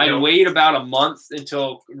now. I'd wait about a month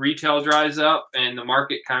until retail dries up and the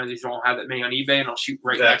market kind of these don't have that many on eBay, and I'll shoot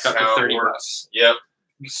right back up to $30. Yep.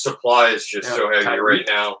 Supply is just so heavy right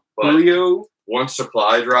now. But Julio, once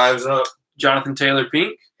supply drives up, Jonathan Taylor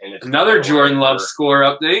Pink, and another Jordan Love score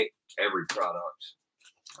update. Every product.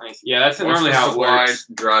 Nice. Yeah, that's normally how it works.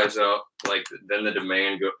 Supply dries up, like then the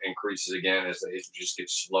demand increases again as it just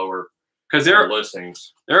gets slower. Because there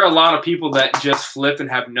are a lot of people that just flip and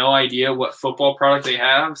have no idea what football product they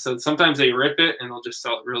have. So sometimes they rip it and they'll just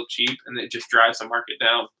sell it real cheap, and it just drives the market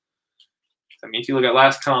down. I mean, if you look at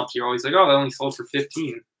last comps, you're always like, oh, they only sold for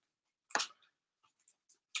 15.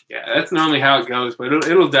 Yeah, that's normally how it goes, but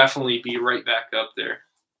it'll definitely be right back up there.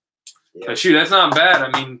 Yeah. But shoot, that's not bad.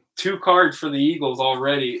 I mean, 2 cards for the Eagles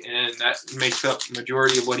already, and that makes up the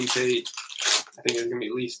majority of what he paid. I think it's going to be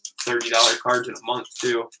at least $30 cards in a month,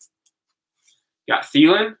 too. Got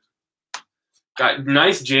Thielen. Got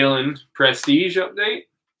nice Jalen Prestige update.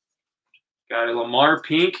 Got a Lamar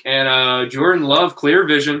Pink and a Jordan Love Clear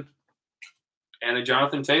Vision. And a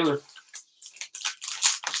Jonathan Taylor.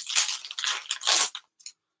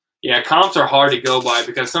 Yeah, comps are hard to go by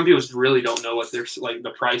because some people really don't know what they're like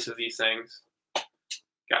the price of these things.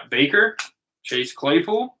 Got Baker, Chase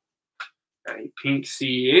Claypool, got a pink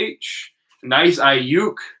CH, nice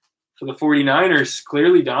Ayuk for the 49ers,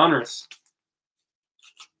 clearly Donruss.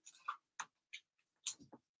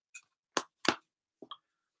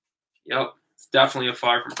 Yep, it's definitely a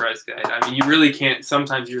far from price guide. I mean, you really can't.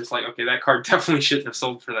 Sometimes you're just like, okay, that card definitely shouldn't have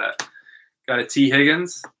sold for that. Got a T.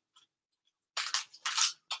 Higgins.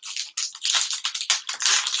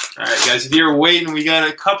 All right, guys, if you're waiting, we got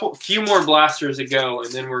a few more blasters to go,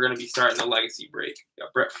 and then we're going to be starting the legacy break.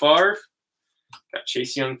 Got Brett Favre, got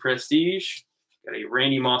Chase Young Prestige, got a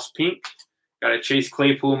Randy Moss Pink, got a Chase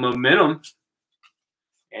Claypool Momentum,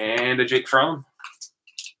 and a Jake Fromm.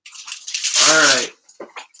 All right.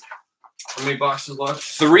 How many boxes left?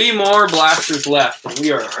 3 more blasters left, and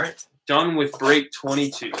we are done with break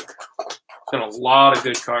 22. It's been a lot of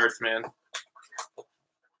good cards, man.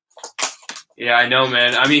 Yeah, I know,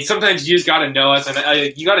 man. I mean, sometimes you just got to know us,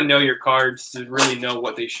 and you got to know your cards to really know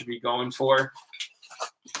what they should be going for.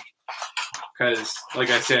 Because,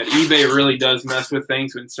 like I said, eBay really does mess with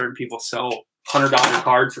things when certain people sell $100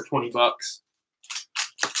 cards for $20.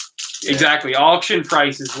 Yeah. Exactly. Auction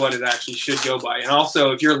price is what it actually should go by. And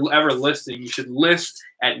also, if you're ever listing, you should list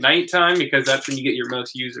at nighttime because that's when you get your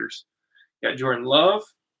most users. Got Jordan Love,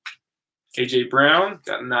 AJ Brown,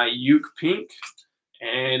 got an Ayuk Pink,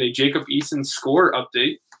 and a Jacob Eason score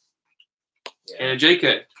update. Yeah. And a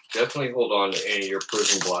JK. Definitely hold on to any of your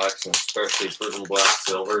Prism Blacks, and especially Prism Black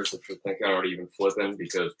Silvers if you're thinking about even flipping,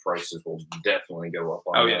 because prices will definitely go up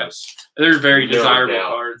on those. They're very desirable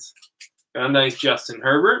cards. Got a nice Justin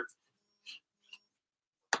Herbert.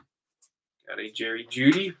 Got a Jerry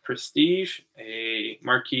Jeudy Prestige, a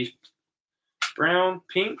Marquise Brown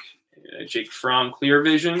Pink, a Jake Fromm Clear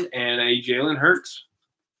Vision, and a Jalen Hurts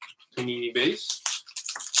Panini base.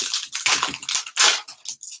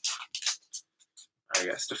 I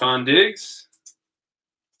got Stephon Diggs,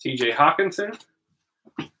 TJ Hawkinson,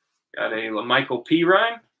 got a LaMichael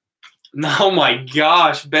Pirine. Oh my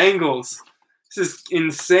gosh, Bengals. This is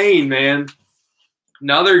insane, man.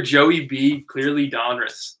 Another Joey B, clearly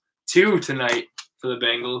Donruss. 2 tonight for the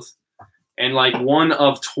Bengals. And like 1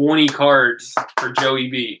 of 20 cards for Joey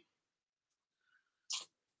B.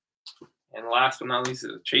 And last but not least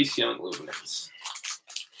is Chase Young Luminance.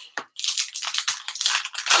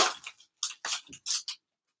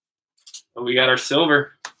 But we got our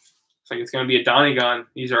silver. Looks like it's going to be a Donegan.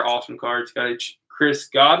 These are awesome cards. Got a Chris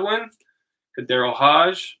Godwin, Kadero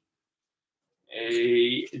Hodge,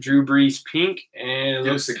 a Drew Brees Pink, and it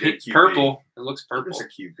looks purple. It looks purple. It's a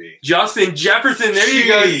QB. Justin Jefferson. There you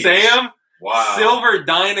go, Sam. Wow. Silver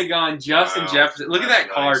Donegan, Justin Jefferson. Look at that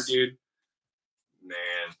card, dude. Man.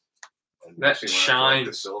 That shine.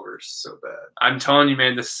 The silver's so bad. I'm telling you,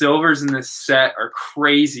 man, the silvers in this set are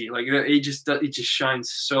crazy. Like it just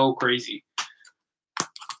shines so crazy.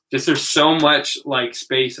 Just there's so much like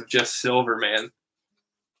space of just silver, man.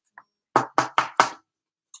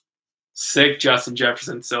 Sick Justin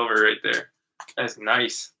Jefferson silver right there. That's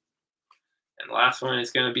nice. And last one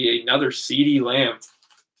is going to be another CeeDee Lamb.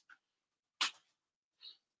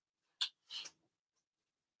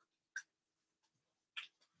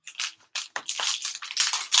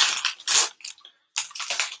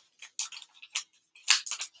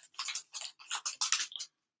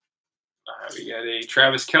 We got a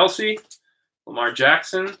Travis Kelce, Lamar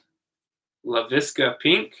Jackson, LaVisca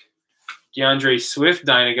Pink, DeAndre Swift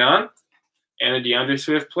Dynagon, and a DeAndre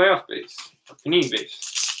Swift playoff base, a Panini base.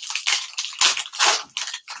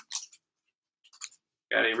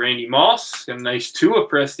 Got a Randy Moss, got a nice Tua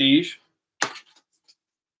Prestige.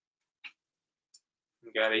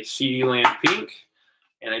 We got a CeeDee Lamb Pink,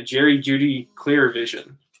 and a Jerry Jeudy Clear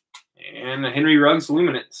Vision, and a Henry Ruggs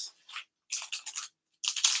Luminance.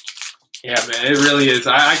 Yeah, man, it really is.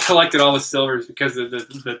 I collected all the silvers because of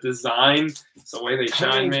the design, it's the way they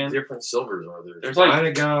shine, man. How many different silvers are there? There's like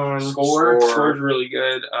Dynagon, Score's really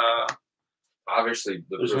good. Obviously,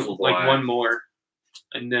 there's Prism like Black. 1 more,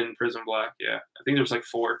 and then Prism Black. Yeah, I think there's like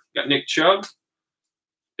 4. Got Nick Chubb,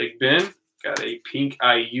 Big Ben. Got a pink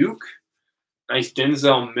Ayuk. Nice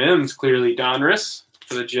Denzel Mims, clearly Donruss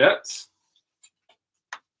for the Jets.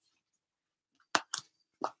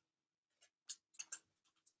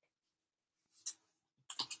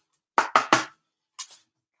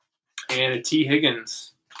 And a T.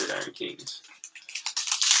 Higgins for Iron Kings.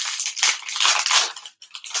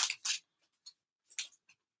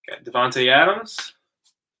 Got Devontae Adams,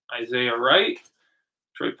 Isaiah Wright,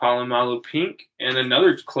 Troy Polamalu pink, and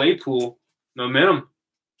another Claypool momentum.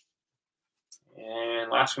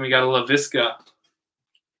 And last one, we got a LaVisca.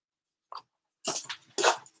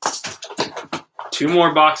 2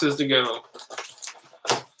 more boxes to go.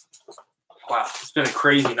 Wow, it's been a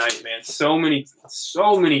crazy night, man. So many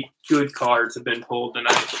good cards have been pulled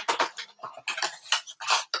tonight.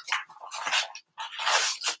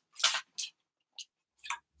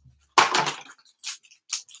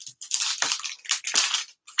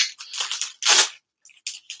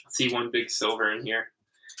 Let's see one big silver in here.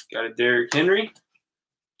 Got a Derrick Henry,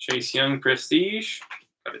 Chase Young Prestige,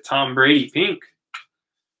 got a Tom Brady pink,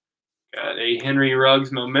 got a Henry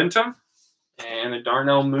Ruggs Momentum, and a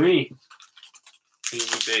Darnell Mooney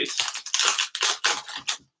base.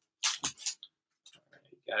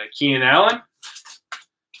 Got a Keenan Allen,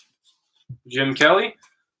 Jim Kelly,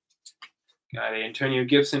 got a Antonio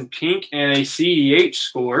Gibson pink, and a CEH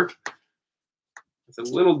score. It's a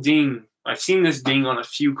little ding. I've seen this ding on a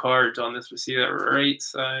few cards on this. We see that right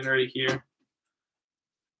side right here.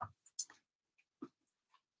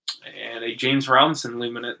 And a James Robinson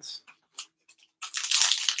Luminance.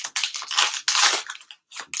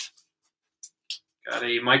 Got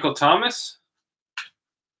a Michael Thomas.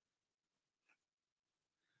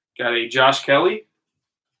 Got a Josh Kelly.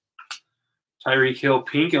 Tyreek Hill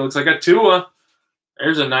pink. It looks like a Tua.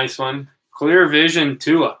 There's a nice one. Clear Vision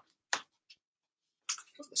Tua.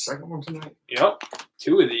 The second one tonight? Yep.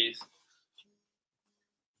 2 of these.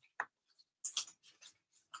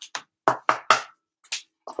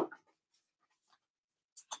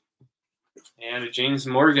 And a James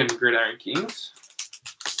Morgan Gridiron Kings.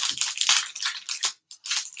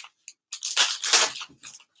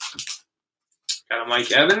 Got a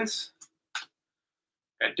Mike Evans.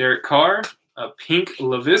 Got Derek Carr. A pink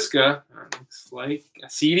LaVisca. Looks like a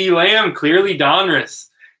CeeDee Lamb. Clearly Donruss.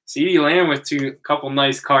 CeeDee Lamb with a couple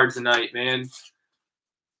nice cards tonight, man.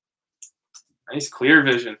 Nice clear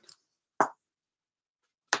vision.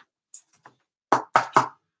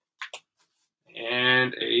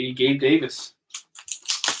 And a Gabe Davis.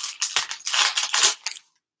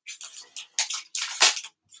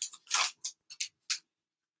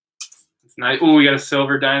 It's nice. Oh, we got a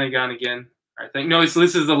silver Dynagon again. I think no, this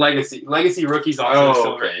is the Legacy. Legacy rookies also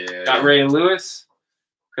silver. Okay, yeah, got Ray Lewis.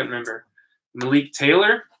 Couldn't remember. Malik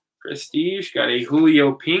Taylor. Prestige, got a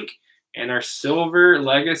Julio pink, and our silver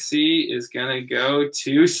Legacy is going to go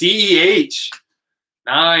to CEH.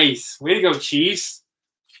 Nice. Way to go, Chiefs.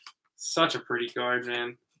 Such a pretty card,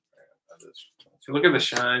 man. Look at the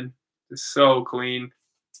shine. It's so clean.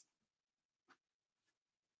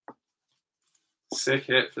 Sick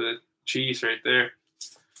hit for the Chiefs right there.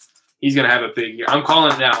 He's going to have a big year. I'm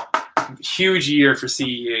calling it now. Huge year for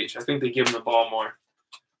CEH. I think they give him the ball more.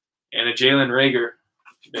 And a Jalen Reagor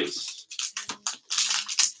base.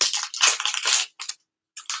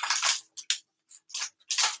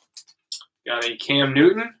 Got a Cam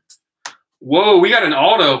Newton. Whoa, we got an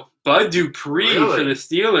auto. Bud Dupree for the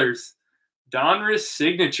Steelers. Donruss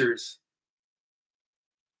Signatures.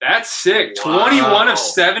 That's sick. Wow. 21 of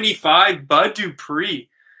 75, Bud Dupree.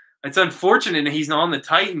 It's unfortunate that he's not on the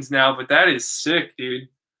Titans now, but that is sick, dude.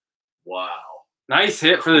 Wow. Nice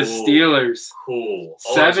hit for the Steelers. Cool.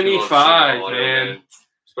 75, man.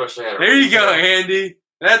 Especially there you go, Andy.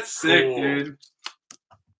 That's sick, dude.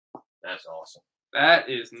 That's awesome. That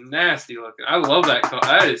is nasty looking. I love that color.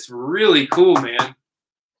 That is really cool, man.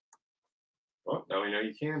 Well, now we know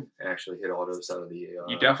you can actually hit autos out of the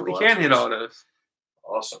you definitely can hit autos.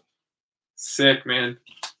 Awesome. Sick, man.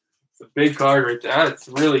 It's a big card right there. That's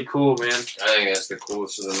really cool, man. I think that's the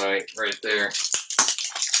coolest of the night right there.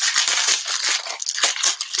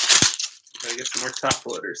 Gotta get some more top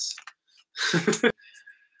loaders.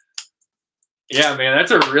 Yeah, man,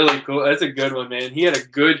 that's a really cool. That's a good one, man. He had a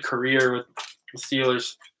good career with the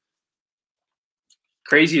Steelers.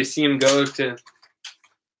 Crazy to see him go to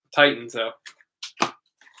Titans, though.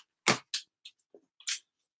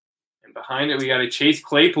 And behind it, we got a Chase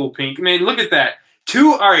Claypool pink. Man, look at that.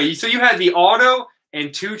 2. All right, so you had the auto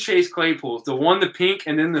and 2 Chase Claypools. The one, the pink,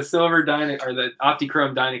 and then the silver or the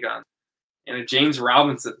Optichrome Dynagon, and a James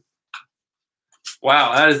Robinson.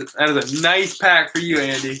 Wow, that is a nice pack for you,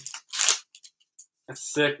 Andy.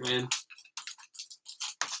 That's sick, man.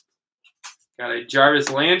 Got a Jarvis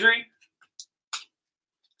Landry.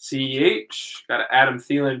 CEH. Got an Adam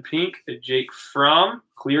Thielen pink. A Jake Fromm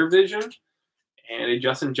clear vision. And a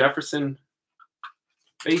Justin Jefferson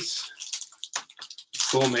base.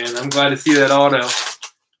 Cool, man. I'm glad to see that auto.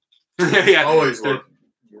 Yeah. Always love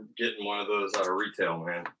getting one of those out of retail,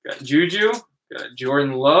 man. Got Juju. Got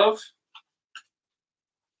Jordan Love.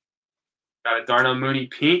 Got a Darnell Mooney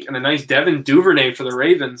pink and a nice Devin Duvernay for the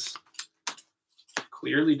Ravens.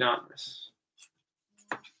 Clearly Donruss.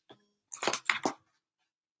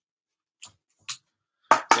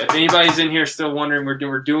 So if anybody's in here still wondering,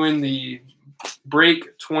 we're doing the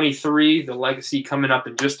break 23, the legacy coming up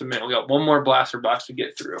in just a minute. We got one more blaster box to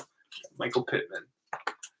get through. Michael Pittman.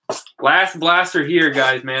 Last blaster here,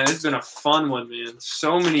 guys, man. This has been a fun one, man.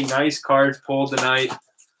 So many nice cards pulled tonight.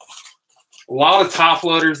 A lot of top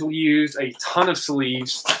loaders we used, a ton of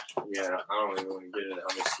sleeves. Yeah, I don't even want to get into how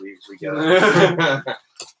many sleeves we got.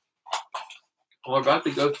 Well, we're about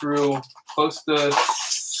to go through close to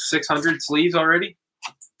 600 sleeves already.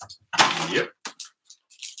 Yep.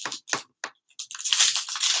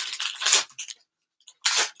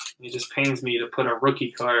 It just pains me to put a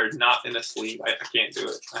rookie card not in a sleeve. I can't do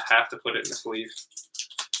it. I have to put it in a sleeve.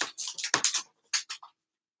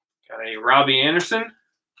 Got a Robbie Anderson,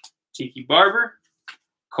 Tiki Barber,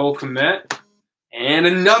 Cole Kmet, and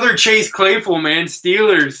another Chase Claypool, man.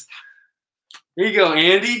 Steelers. Here you go,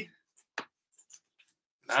 Andy.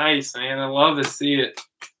 Nice, man. I love to see it.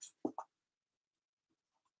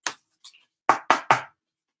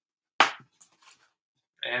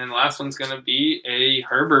 And the last one's going to be a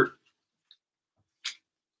Herbert.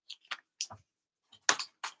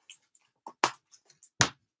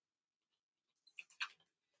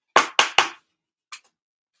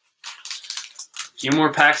 Few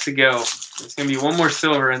more packs to go. There's going to be one more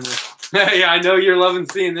silver in this. Yeah, I know you're loving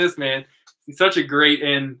seeing this, man. It's such a great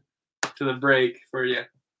end to the break for you.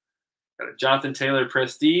 Got a Jonathan Taylor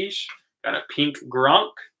Prestige. Got a pink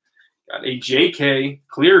Gronk. Got a JK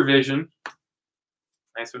Clear Vision.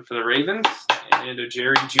 Nice one for the Ravens. And a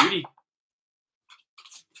Jerry Jeudy.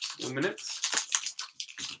 Luminance.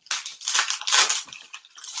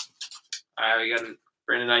 We got a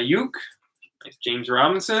Brandon Ayuk. Nice James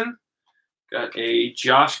Robinson. Got a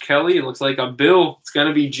Josh Kelly. It looks like a Bill. It's going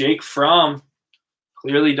to be Jake Fromm.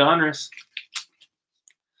 Clearly Donruss.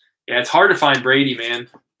 Yeah, it's hard to find Brady, man.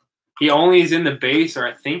 He only is in the base, or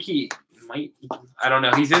I think he might. I don't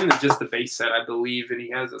know. He's in just the base set, I believe, and he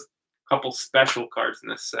has a couple special cards in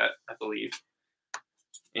this set, I believe.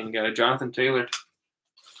 And you got a Jonathan Taylor.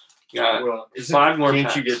 Got five more Can't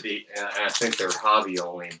packs. you get the? I think they're hobby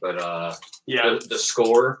only, but yeah, the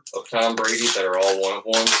score of Tom Brady that are all one of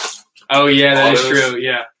ones. Oh yeah, that is autos. true.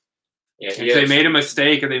 Yeah. Yeah, If they made a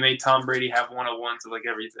mistake and they made Tom Brady have 101s of like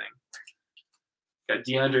everything. Got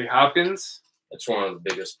DeAndre Hopkins. That's one of the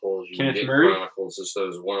biggest pulls you Kenneth can get Murray. in Chronicles is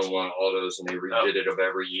those 101 autos, and they redid it of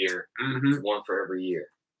every year. Mm-hmm. One for every year.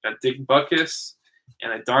 Got Dick Butkus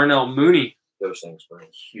and a Darnell Mooney Those things bring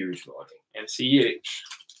huge money. and CEH.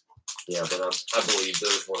 Yeah, but I believe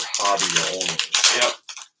those were hobby only. Yep.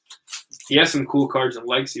 He has some cool cards in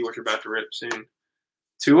Legacy, which are about to rip soon.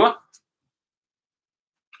 Tua.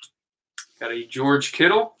 Got a George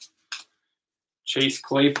Kittle. Chase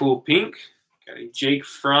Claypool pink. Got a Jake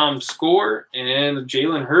Fromm score. And a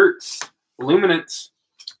Jalen Hurts. Luminance.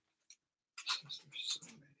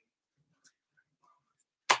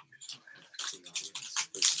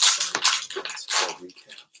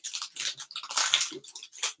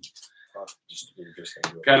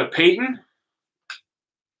 Got a Peyton.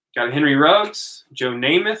 Got a Henry Ruggs, Joe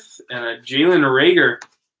Namath, and a Jalen Reagor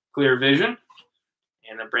Clear Vision,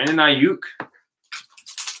 and a Brandon Ayuk.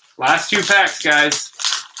 Last two packs, guys.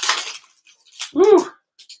 Woo!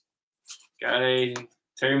 Got a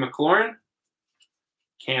Terry McLaurin,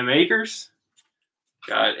 Cam Akers.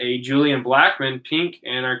 Got a Julian Blackman pink,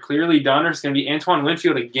 and our Clearly Donner is going to be Antoine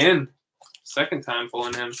Winfield again. Second time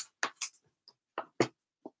pulling him.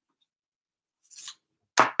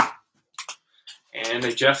 And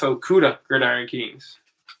a Jeff Okuda Gridiron Kings.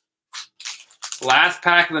 Last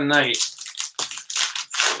pack of the night.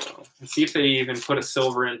 So, let's see if they even put a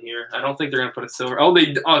silver in here. I don't think they're gonna put a silver. Oh,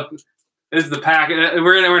 this is the pack.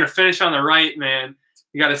 We're gonna finish on the right, man.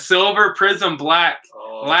 You got a silver Prism Black.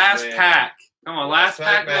 Oh, last man. pack. Come on, last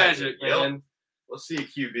pack magic, Yep. man. Let's see a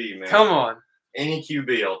QB, man. Come on. Any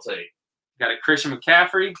QB I'll take. Got a Christian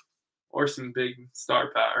McCaffrey or some big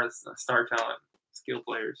star power, star talent, skill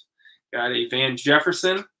players. Got a Van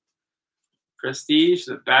Jefferson Prestige.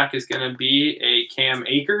 The back is going to be a Cam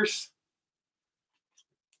Akers.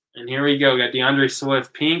 And here we go. Got DeAndre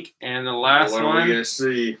Swift pink. And the last what one. are we going to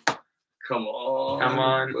see? Come on. Come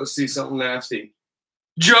on. Let's see something nasty.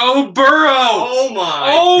 Joe Burrow. Oh,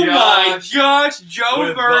 my gosh. Joe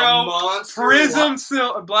With Burrow.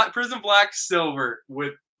 Prism Black Silver.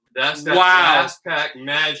 That's that Wow. last pack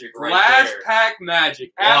magic right Last there. pack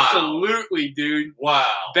magic. Wow. Absolutely, dude.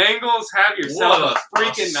 Wow. Bengals, have yourself What a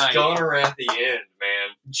freaking night. stunner at the end, man.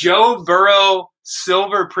 Joe Burrow,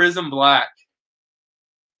 Silver Prism Black.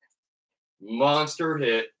 monster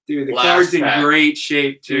hit. Dude, the last card's in pack. great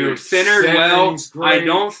shape, too. Dude, Centered well. great. I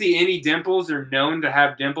don't see any dimples. They're known to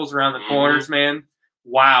have dimples around the corners, man.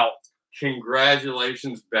 Wow.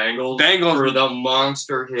 Congratulations, Bengals, Bengals for the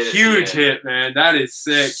monster hit. Huge hit, man. That is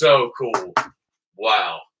sick. So cool.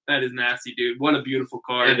 Wow. That is nasty, dude. What a beautiful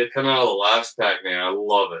card. And to come out of the last pack, man, I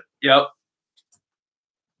love it. Yep.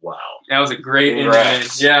 Wow. That was a great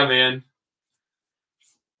Congrats. end. Yeah, man.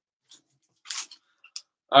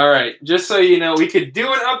 All right. Just so you know, we could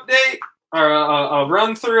do an update or a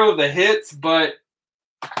run through of the hits, but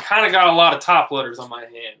I kind of got a lot of top loaders on my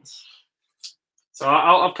hands. So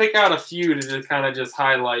I'll pick out a few to just kind of just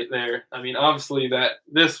highlight there. I mean, obviously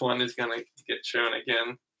this one is going to get shown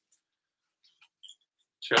again.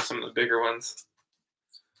 Show some of the bigger ones.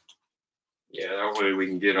 Yeah, that way we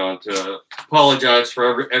can get on to apologize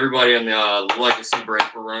for everybody on the legacy break.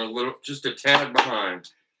 We're running just a tad behind.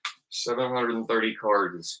 730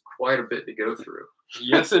 cards is quite a bit to go through.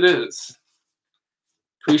 Yes, it is.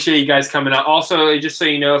 Appreciate you guys coming out. Also, just so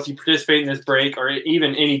you know, if you participate in this break or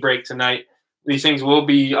even any break tonight, these things will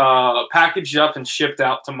be packaged up and shipped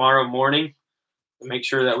out tomorrow morning. To make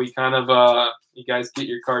sure that we kind of you guys get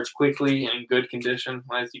your cards quickly and in good condition.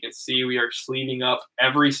 As you can see, we are sleeving up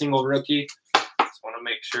every single rookie. Just want to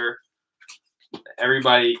make sure that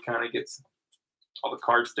everybody kind of gets all the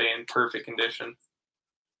cards stay in perfect condition.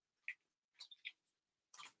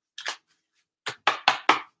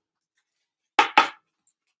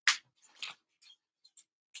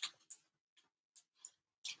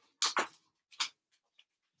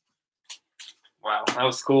 Wow, that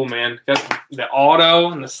was cool, man. Got the auto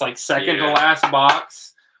and this like second to last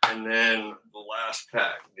box. And then the last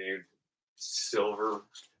pack, dude. Silver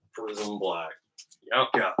Prism Black. Yep.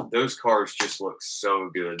 Yeah, those cards just look so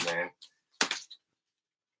good, man.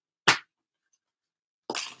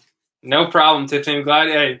 No problem, Tiffany. I'm glad.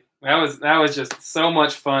 Hey, that was just so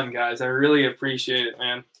much fun, guys. I really appreciate it,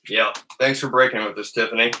 man. Yeah. Thanks for breaking with us,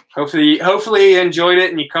 Tiffany. Hopefully you enjoyed it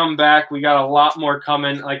and you come back. We got a lot more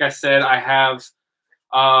coming. Like I said, I have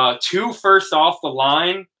 2 first off the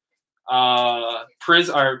line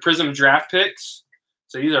Prism draft picks.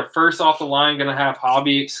 So these are first off the line, gonna have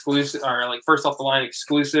hobby exclusive or like first off the line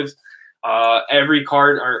exclusives. Every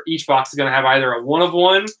card or each box is gonna have either a 1 of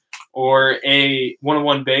 1 or a 1 of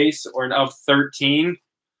 1 base or an of 13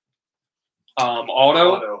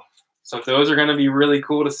 auto. So those are going to be really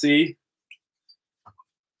cool to see. Oh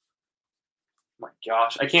my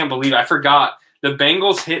gosh, I can't believe it. I forgot. The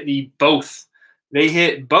Bengals hit both. They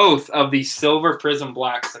hit both of the silver Prism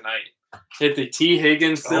Blacks tonight. Hit the T.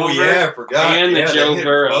 Higgins silver. Oh, yeah, I forgot. And the Joe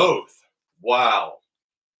Burrow. Both. Wow.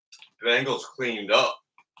 Bengals cleaned up.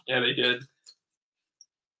 Yeah, they did.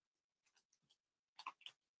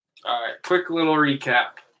 All right, quick little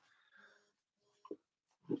recap.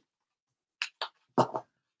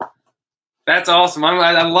 That's awesome.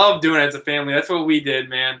 I love doing it as a family. That's what we did,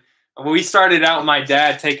 man. When we started out, my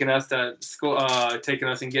dad taking us to school, taking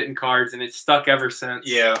us and getting cards, and it's stuck ever since.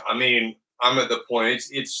 Yeah, I mean, I'm at the point.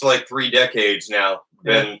 It's like 3 decades now.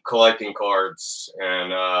 Been collecting cards,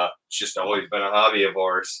 and it's just always been a hobby of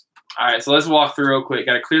ours. All right, so let's walk through real quick.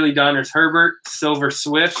 Got a Clearly Donruss Herbert, Silver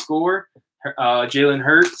Swift score, Jalen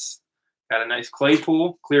Hurts. Got a nice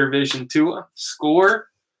Claypool, Clear Vision Tua, score.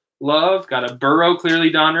 Love, got a Burrow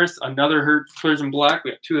Clearly Donruss, another Hurts Prism Black.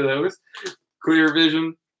 We have 2 of those. Clear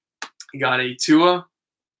Vision. Got a Tua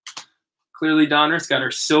Clearly Donruss. Got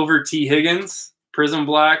our Silver T. Higgins Prism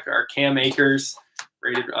Black. Our Cam Akers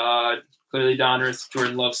rated Clearly Donruss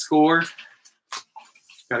Jordan Love score.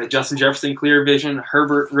 Got a Justin Jefferson Clear Vision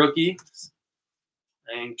Herbert rookie.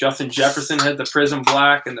 And Justin Jefferson had the Prism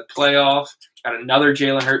Black in the playoff. Got another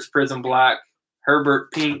Jalen Hurts Prism Black.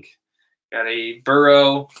 Herbert pink. Got a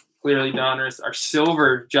Burrow Clearly Donruss. Our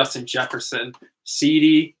silver Justin Jefferson.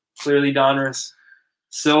 CD Clearly Donruss.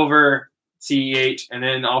 Silver CEH. And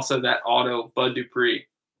then also that auto Bud Dupree.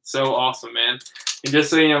 So awesome, man. And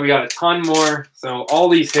just so you know, we got a ton more. So all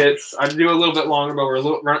these hits, I'd do a little bit longer, but we're a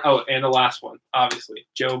little oh, and the last one, obviously,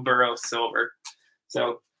 Joe Burrow silver.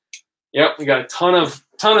 So, yep, we got a ton of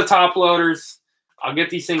top loaders. I'll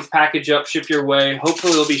get these things packaged up, ship your way.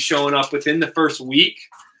 Hopefully, they'll be showing up within the first week.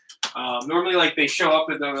 Normally, like they show up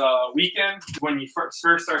at the weekend when you first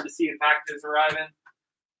start to see the packages arriving.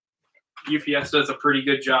 UPS does a pretty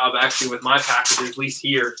good job, actually, with my packages, at least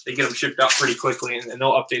here. They get them shipped out pretty quickly, and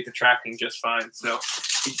they'll update the tracking just fine. So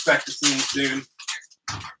expect to see them soon.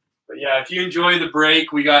 But, yeah, if you enjoy the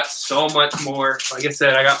break, we got so much more. Like I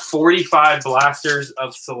said, I got 45 blasters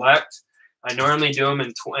of Select. I normally do them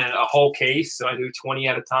in a whole case, so I do 20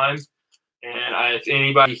 at a time. And if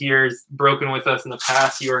anybody here has broken with us in the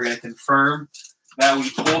past, you are going to confirm that we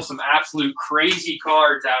pull some absolute crazy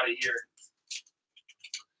cards out of here.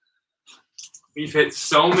 We've hit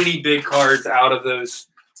so many big cards out of those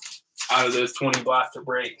 20 blaster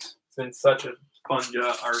breaks. It's been such a fun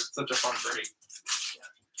job, or such a fun break.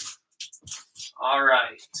 All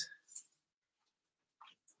right.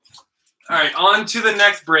 All right, on to the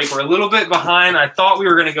next break. We're a little bit behind. I thought we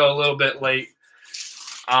were going to go a little bit late.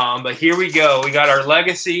 But here we go. We got our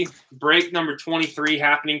Legacy break number 23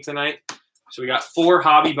 happening tonight. So we got 4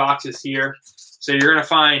 hobby boxes here. So you're going to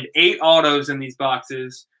find 8 autos in these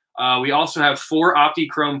boxes. We also have 4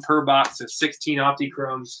 OptiChrome per box, so 16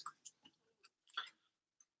 OptiChromes.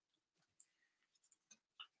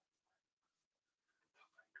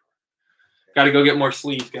 Got to go get more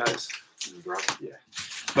sleeves, guys. Yeah.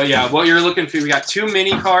 But yeah, what you're looking for, we got 2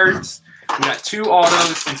 mini cards, we got 2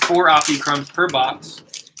 autos, and 4 OptiChromes per box.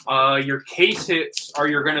 Your case hits are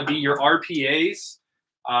going to be your RPAs.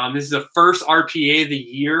 This is the first RPA of the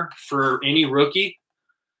year for any rookie.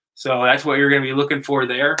 So that's what you're going to be looking for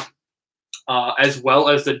there, as well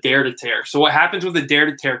as the Dare to Tear. So what happens with the Dare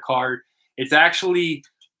to Tear card, it's actually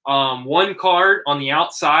 1 card on the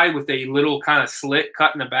outside with a little kind of slit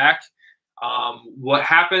cut in the back. What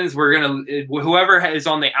happens, whoever is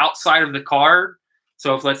on the outside of the card,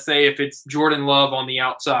 so if let's say if it's Jordan Love on the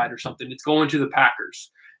outside or something, it's going to the Packers.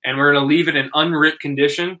 And we're going to leave it in unwrit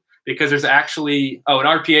condition because there's actually, an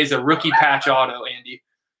RPA is a rookie patch auto, Andy.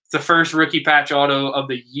 It's the first rookie patch auto of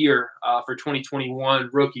the year for 2021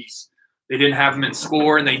 rookies. They didn't have them in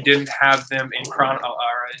score, and they didn't have them in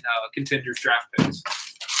contenders draft picks.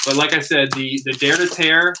 But like I said, the Dare to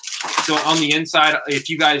Tear, so on the inside,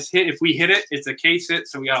 if we hit it, it's a case hit,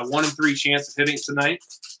 so we got a 1 in 3 chance of hitting it tonight.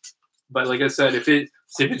 But like I said, if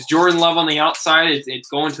it's Jordan Love on the outside, it's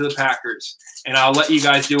going to the Packers. And I'll let you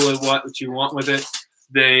guys do with what you want with it.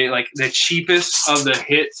 The cheapest of the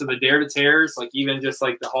hits of the Dare to Tears, like even just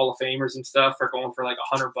like the Hall of Famers and stuff, are going for like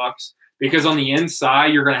 $100 because on the inside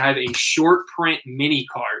you're going to have a short print mini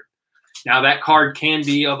card. Now, that card can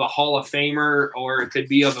be of a Hall of Famer, or it could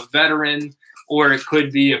be of a veteran, or it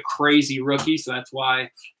could be a crazy rookie. So that's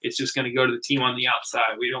why it's just going to go to the team on the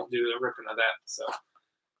outside. We don't do the ripping of that. So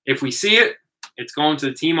if we see it, it's going to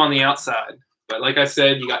the team on the outside. But like I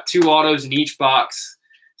said, you got 2 autos in each box.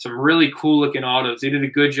 Some really cool-looking autos. They did a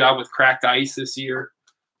good job with Cracked Ice this year.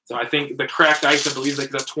 So I think the Cracked Ice, I believe, is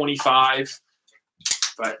like the 25.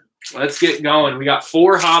 But let's get going. We got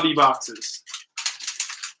 4 hobby boxes.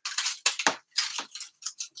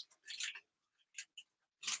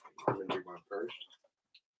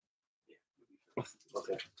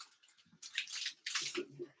 Okay.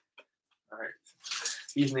 All right.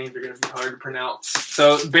 These names are going to be hard to pronounce.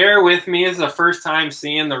 So bear with me. This is the first time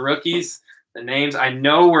seeing the rookies. The names, I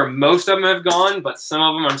know where most of them have gone, but some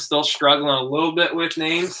of them I'm still struggling a little bit with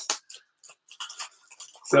names.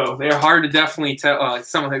 So they're hard to definitely tell.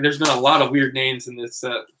 There's been a lot of weird names in this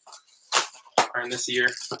set, or in this year.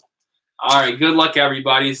 All right. Good luck,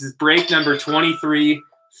 everybody. This is break number 23.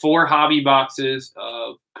 4 hobby boxes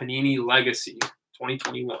of Panini Legacy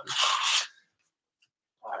 2021.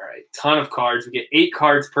 All right, ton of cards. We get 8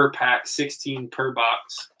 cards per pack, 16 per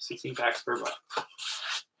box, 16 packs per box.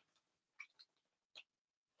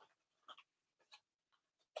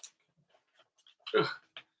 Ugh.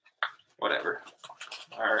 Whatever.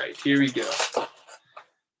 All right, here we go.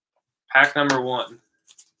 Pack number 1.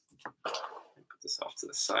 Put this off to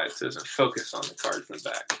the side so it doesn't focus on the cards in the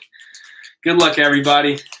back. Good luck,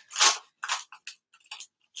 everybody.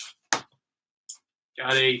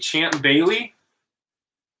 Got a Champ Bailey.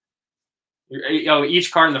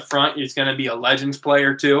 Each card in the front is going to be a Legends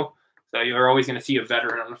player, too. So you're always going to see a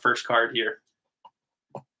veteran on the first card here.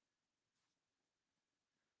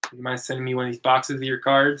 You mind sending me one of these boxes of your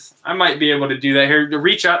cards? I might be able to do that here.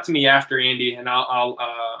 Reach out to me after, Andy, and I'll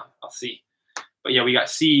see. But, yeah, we got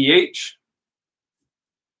CEH.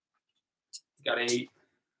 Got a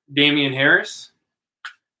Damian Harris,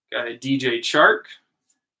 got a DJ Chark,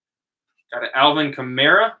 got an Alvin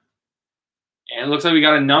Kamara, and it looks like we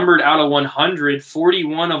got a numbered out of 100,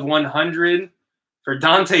 41 of 100 for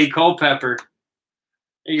Dante Culpepper.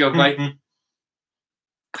 There you go, Mike.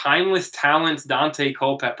 Timeless Talents Dante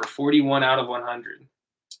Culpepper, 41 out of 100.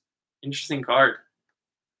 Interesting card.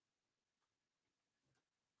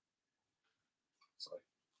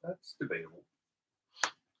 That's debatable.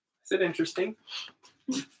 Is it interesting?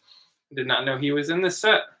 Did not know he was in this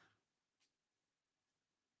set.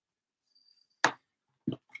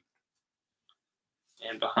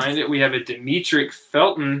 And behind it, we have a Demetric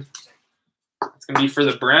Felton. It's going to be for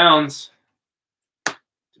the Browns.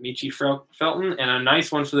 Dimitri Felton. And a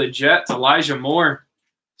nice one for the Jets, Elijah Moore.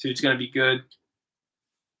 So it's going to be good.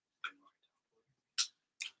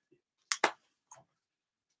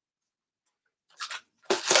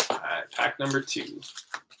 Pack number 2.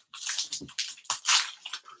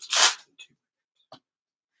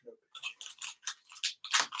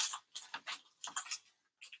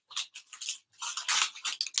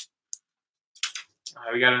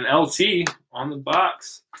 We got an LT on the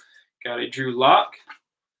box. Got a Drew Lock.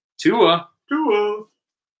 Tua.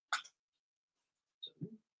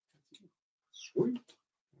 Sweet.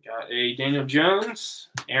 Got a Daniel Jones.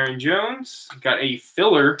 Aaron Jones. Got a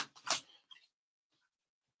filler.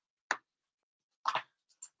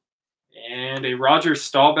 And a Roger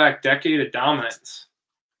Staubach Decade of Dominance.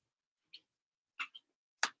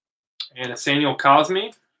 And a Samuel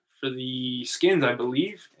Cosme for the Skins, I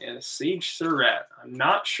believe. And a Sage Surratt. I'm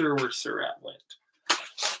not sure where Surratt went.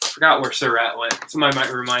 Forgot where Surratt went. Somebody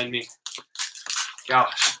might remind me.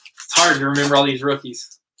 Gosh, it's hard to remember all these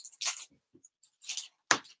rookies.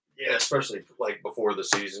 Yeah, especially like before the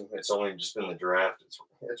season. It's only just been the draft.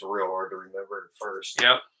 It's real hard to remember at first.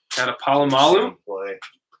 Yep. Got a Palomalu. Play.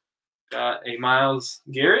 Got a Myles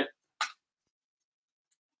Garrett.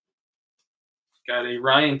 Got a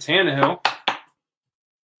Ryan Tannehill. I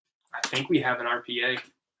think we have an RPA.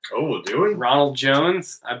 Oh, do we? Ronald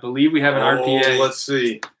Jones. I believe we have an RPA. Let's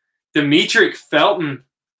see. Demetric Felton.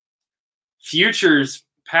 Futures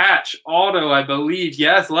patch auto, I believe.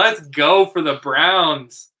 Yes, let's go for the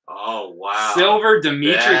Browns. Oh, wow. Silver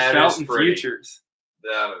Demetric Felton futures.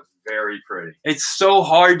 That is very pretty. It's so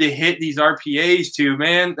hard to hit these RPAs too,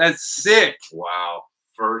 man. That's sick. Wow.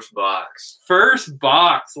 First box. First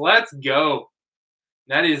box. Let's go.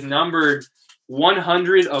 That is numbered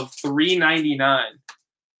 100 of 399.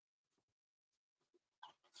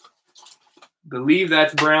 Believe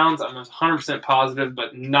that's Browns. I'm 100% positive,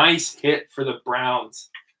 but nice hit for the Browns.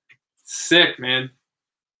 Sick, man.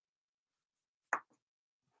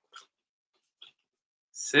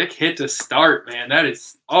 Sick hit to start, man. That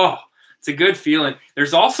is, it's a good feeling.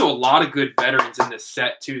 There's also a lot of good veterans in this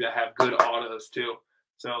set, too, that have good autos, too.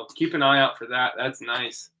 So keep an eye out for that. That's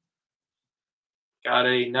nice. Got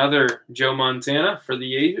another Joe Montana for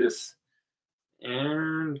the ages.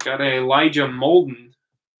 And got a Elijah Molden.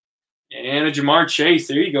 And a Jamar Chase.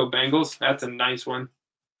 There you go, Bengals. That's a nice one.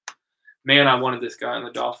 Man, I wanted this guy on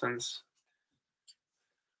the Dolphins.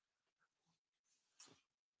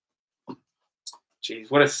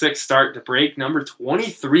 Jeez, what a sick start to break. Number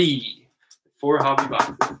 23. 4 hobby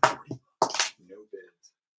boxes. No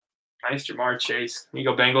bids. Nice Jamar Chase. There you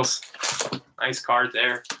go, Bengals. Nice card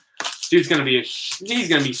there. Dude's gonna be he's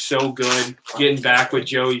gonna be so good getting back with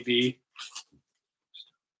Joey B.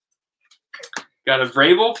 Got a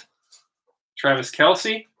Vrabel, Travis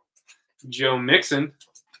Kelce, Joe Mixon,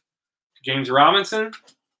 James Robinson,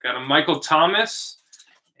 got a Michael Thomas,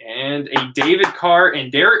 and a David Carr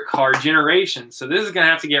and Derek Carr generation. So this is gonna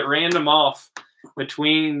have to get random off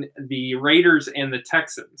between the Raiders and the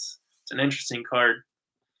Texans. It's an interesting card.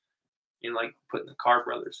 You like putting the Carr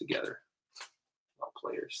brothers together. All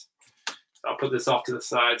players. I'll put this off to the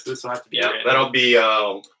side, so this will have to be random. That'll be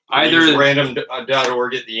either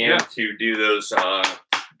random.org at the end to do those.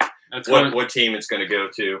 What team it's going to go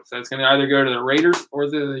to? So it's going to either go to the Raiders or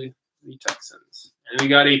the Texans. And we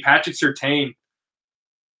got a Patrick Surtain.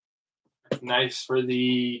 That's nice for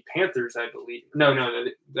the Panthers, I believe. No,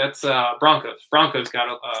 that's Broncos. Broncos got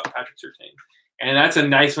a Patrick Surtain, and that's a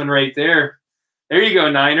nice one right there. There you go,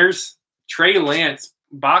 Niners. Trey Lance,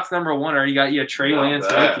 box number 1. Already got you a Trey Lance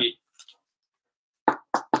rookie.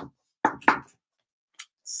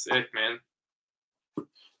 Sick, man.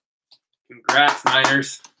 Congrats,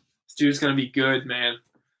 Niners. This dude's going to be good, man.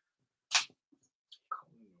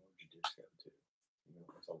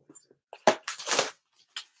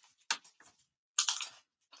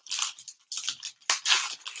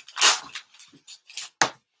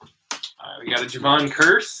 We got a Javon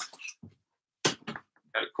Curse.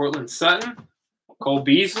 Got a Cortland Sutton. Cole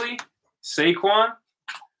Beasley. Saquon.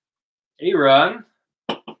 A-Rod.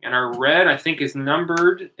 And our red, I think, is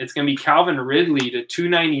numbered. It's going to be Calvin Ridley to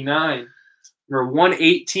 299. We're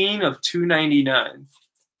 118 of 299.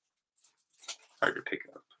 Hard to pick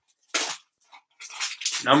up.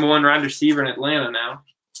 Number 1 wide receiver in Atlanta now.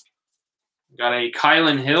 Got a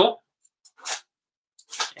Kylan Hill.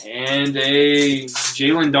 And a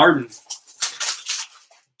Jalen Darden.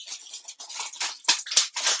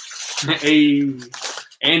 Hey,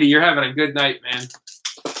 Andy, you're having a good night, man.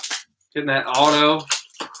 Getting that auto.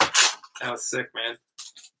 That was sick, man.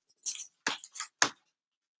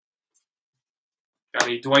 Got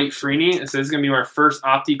a Dwight Freeney. This is going to be our first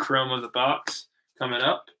Opti-Chrome of the box coming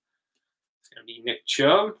up. It's going to be Nick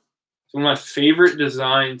Chubb. It's one of my favorite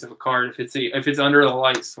designs of a card. If it's under the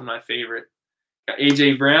lights, one of my favorite. Got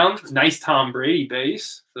A.J. Brown. Nice Tom Brady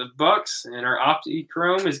base for the Bucks. And our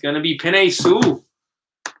Opti-Chrome is going to be Penei Sewell.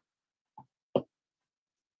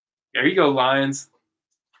 There you go, Lions.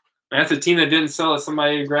 That's a team that didn't sell it.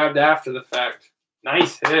 Somebody grabbed after the fact.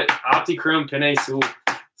 Nice hit. Opti-Chrome Penei Sewell.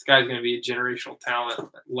 This guy's going to be a generational talent.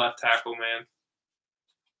 Left tackle, man.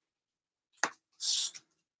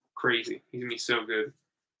 Crazy. He's going to be so good.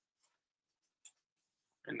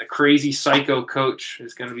 And the crazy psycho coach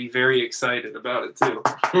is going to be very excited about it, too.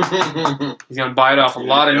 He's going to bite off a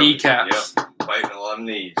lot of kneecaps. Yep, biting a lot of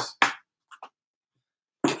knees.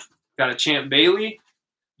 Got a Champ Bailey.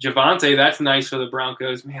 Javante, that's nice for the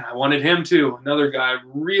Broncos. Man, I wanted him, too. Another guy I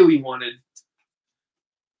really wanted.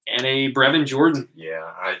 And a Brevin Jordan.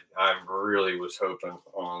 Yeah, I really was hoping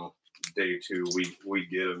on day 2 we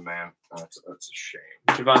get him, man. That's a shame.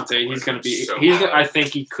 Javante, he's going to be. So I think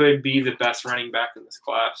he could be the best running back in this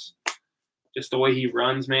class. Just the way he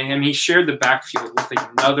runs, man. He shared the backfield with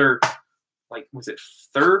another, like, was it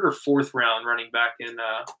 3rd or 4th round running back in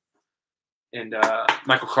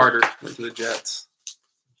Michael Carter went to the Jets.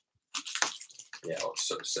 Yeah, it was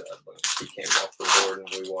so sad when he came off the board and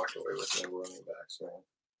we walked away with no running backs, man.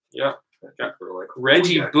 Yep. Got like,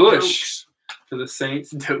 Reggie Bush for the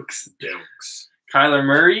Saints. Dokes. Kyler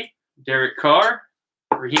Murray, Derek Carr,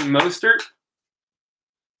 Raheem Mostert.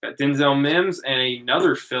 Got Denzel Mims and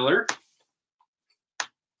another filler.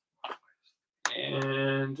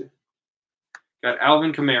 And got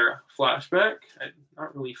Alvin Kamara. Flashback.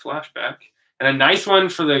 Not really flashback. And a nice one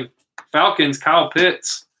for the Falcons, Kyle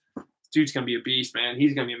Pitts. This dude's going to be a beast, man.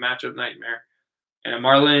 He's going to be a matchup nightmare. And a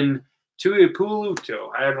Marlon Tuipulotu.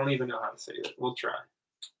 I don't even know how to say it. We'll try.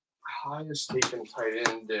 Highest taken tight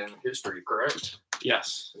end in history, correct?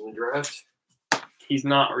 Yes. In the draft? He's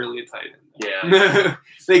not really a tight end. Yeah.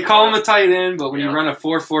 They call him a tight end, but when you run a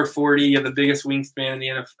 4.4 40, you have the biggest wingspan in the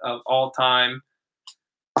NFL of all time.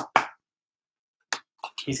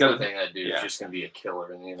 He's got the thing that dude is just going to be a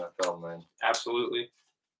killer in the NFL, man. Absolutely.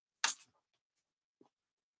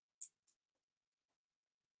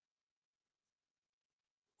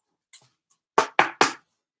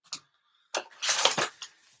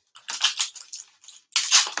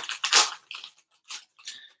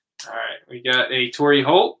 All right, we got a Torrey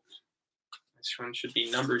Holt. This one should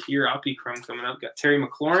be numbered here. Opti-Chrome coming up. Got Terry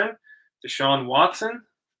McLaurin, Deshaun Watson.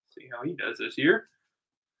 See how he does this year.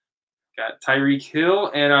 Got Tyreek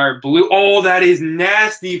Hill and our blue. Oh, that is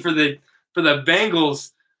nasty for the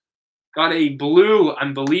Bengals. Got a blue. I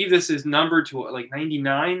believe this is numbered to like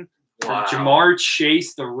 99 for Jamar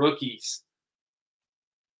Chase, the rookies.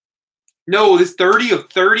 No, this 30 of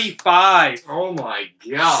 35. Oh my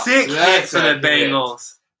God! Sick hit for the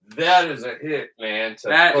Bengals. That is a hit, man. To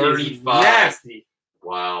that 35. Is nasty.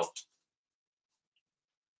 Wow.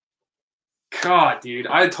 God, dude,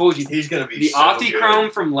 I told you he's gonna be the so Opti-Chrome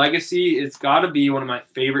good. from Legacy. It's got to be one of my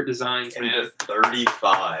favorite designs, man.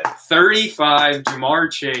 35. 35,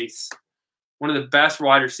 Jamar Chase, one of the best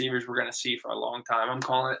wide receivers we're gonna see for a long time. I'm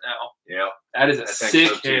calling it now. Yeah, that is a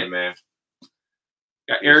sick hit, man.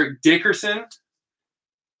 Got Eric Dickerson,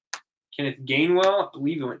 Kenneth Gainwell. I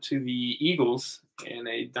believe he went to the Eagles, and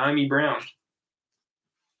a Dimey Brown.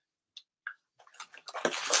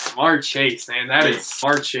 Jamar Chase, man, that is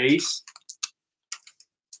Jamar Chase.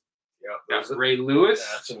 Yeah, got Ray Lewis.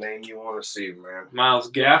 That's a name you want to see, man. Myles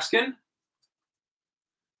Gaskin.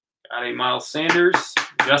 Got a Miles Sanders.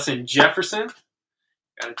 Justin Jefferson.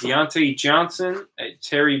 Got a Deontay Johnson. A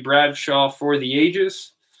Terry Bradshaw for the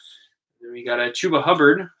ages. Then we got a Chuba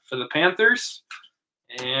Hubbard for the Panthers.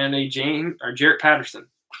 And a Jarrett Patterson.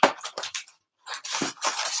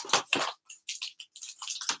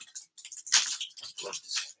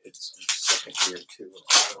 Let's hit some second here, too.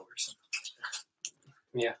 Or something.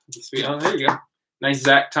 Yeah, sweet. Oh, there you go. Nice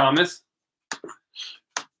Zach Thomas.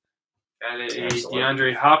 Got a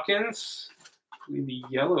DeAndre Hopkins. The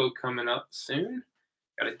yellow coming up soon.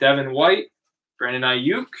 Got a Devin White, Brandon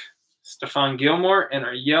Ayuk, Stephon Gilmore, and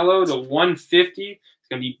our yellow to 150 is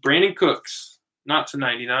going to be Brandon Cooks. Not to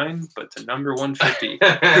 99, but to number 150.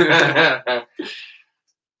 To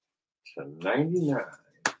 99.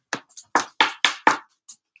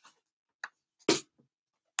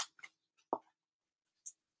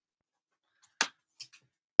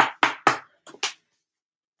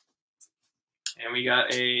 And we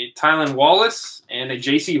got a Tylan Wallace and a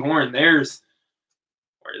J.C. Horn. There's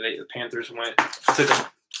where the Panthers went. To the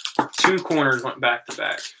two corners went back to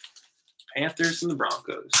back. Panthers and the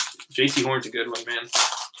Broncos. J.C. Horn's a good one, man.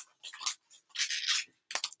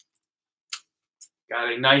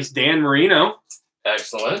 Got a nice Dan Marino.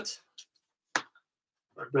 Excellent.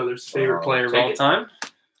 My brother's favorite player of all time.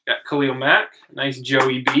 Got Khalil Mack. Nice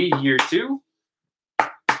Joey B, year 2.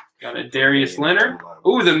 Got a Darius Leonard.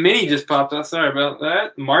 Ooh, the mini just popped up. Sorry about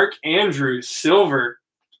that. Mark Andrews, silver.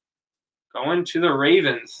 Going to the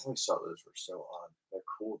Ravens. I always thought those were so odd. They're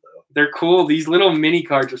cool, though. They're cool. These little mini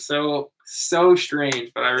cards are so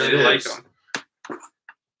strange, but I really like them.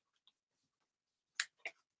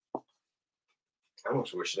 I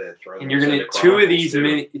almost wish they had thrown. And you're gonna get two of these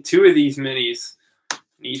minis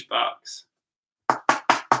in each box.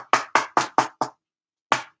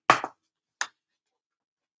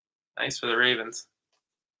 Nice for the Ravens.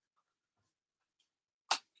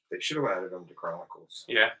 They should have added them to Chronicles.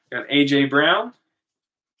 Yeah, got AJ Brown,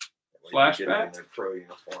 flashback, in their pro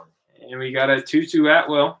uniform, and we got a Tutu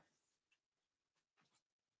Atwell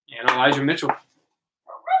and Elijah Mitchell.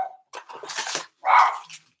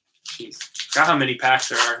 Jeez, got how many packs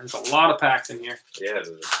there are? There's a lot of packs in here. Yeah, there's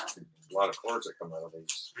a lot of cards that come out of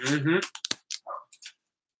these. Mm-hmm.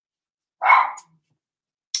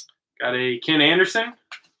 Got a Ken Anderson.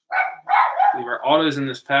 Leave our autos in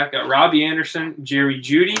this pack. Got Robbie Anderson, Jerry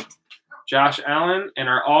Jeudy, Josh Allen, and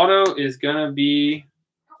our auto is gonna be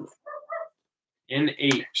in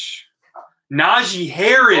H. Najee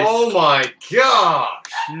Harris. Oh my gosh!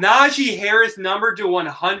 Najee Harris, numbered to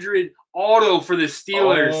 100, auto for the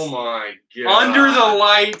Steelers. Oh my god! Under the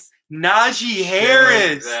lights, Najee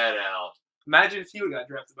Harris. Check that out. Imagine if he would have got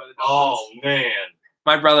drafted by the Dolphins. Oh man!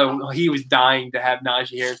 My brother, he was dying to have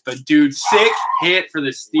Najee Harris, but dude, sick hit for the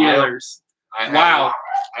Steelers. Wow.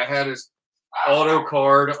 I had his auto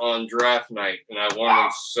card on draft night, and I wanted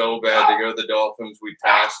him so bad to go to the Dolphins. We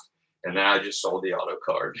passed, and then I just sold the auto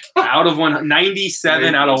card. Out of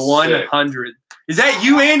 97 out of 100. Is that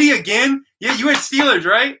you, Andy, again? Yeah, you had Steelers,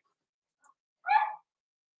 right?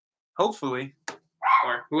 Hopefully.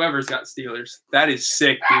 Or whoever's got Steelers. That is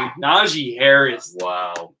sick, dude. Najee Harris.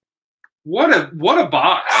 Wow. What a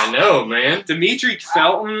box. I know, man. Dimitri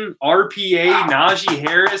Felton, RPA, Najee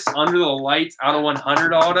Harris, under the lights, out of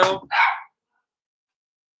 100 auto.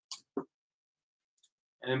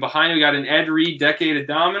 And then behind we got an Ed Reed, Decade of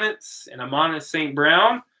Dominance, and Amon St.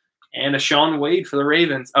 Brown, and a Sean Wade for the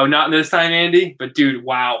Ravens. Oh, not this time, Andy. But, dude,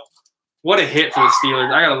 wow. What a hit for the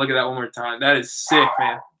Steelers. I got to look at that one more time. That is sick,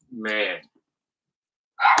 man. Man.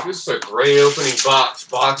 This is a great opening box,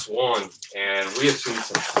 box one, and we have seen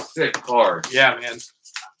some sick cards. Yeah, man.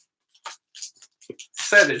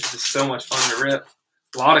 Set is just so much fun to rip.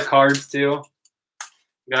 A lot of cards, too.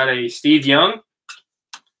 Got a Steve Young.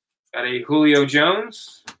 Got a Julio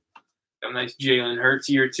Jones. Got a nice Jalen Hurts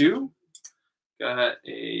year 2. Got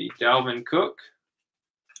a Dalvin Cook.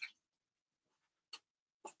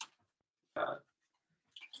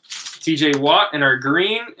 TJ Watt, and our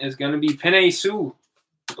green is going to be Penei Sewell.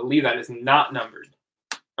 I believe that is not numbered.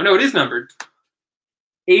 Oh, no, it is numbered.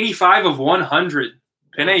 85 of 100.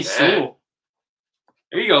 Penei Sewell.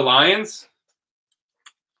 There you go, Lions.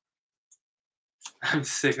 I'm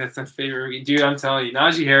sick. That's my favorite. Dude, I'm telling you,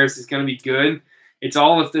 Najee Harris is going to be good. It's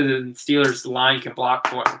all if the Steelers line can block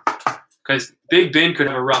for him. Because Big Ben could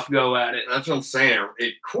have a rough go at it. That's what I'm saying.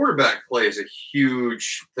 Quarterback play is a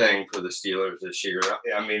huge thing for the Steelers this year.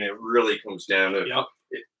 I mean, it really comes down to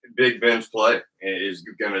Big Ben's play is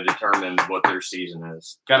going to determine what their season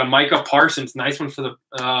is. Got a Micah Parsons. Nice one for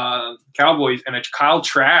the Cowboys. And a Kyle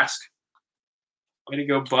Trask. Way to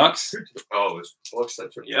go, Bucks. Oh, it's Bucks.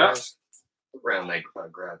 That's what Trask. What round they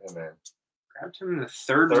grabbed him in? Grabbed him in the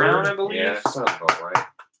third round, I believe. Yeah, that sounds about right.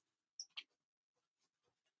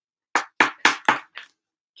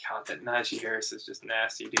 God, that Najee Harris is just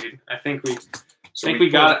nasty, dude. I think we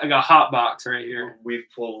got a hot box right here. We've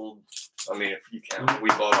pulled. I mean, if you count, we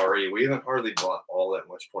bought already. We haven't hardly bought all that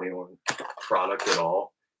much 21 product at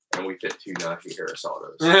all, and we fit 2 Najee Harris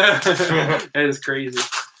autos. That is crazy.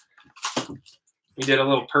 We did a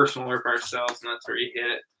little personal work ourselves, and that's where he hit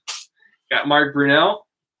it. Got Mark Brunell,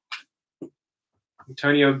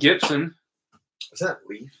 Antonio Gibson. Is that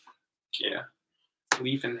Leaf? Yeah,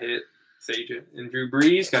 Leaf and hit. Sage it. And Drew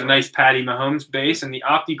Brees. Got a nice Patty Mahomes base. And the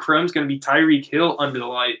Opti Chrome's going to be Tyreek Hill under the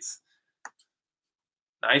lights.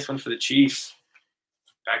 Nice one for the Chiefs.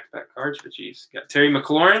 Back-to-back cards for the Chiefs. Got Terry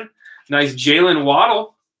McLaurin. Nice Jalen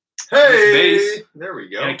Waddle. Hey! Nice there we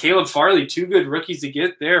go. And Caleb Farley. 2 good rookies to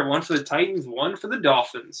get there. 1 for the Titans, 1 for the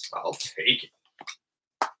Dolphins. I'll take it.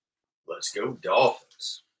 Let's go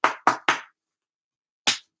Dolphins.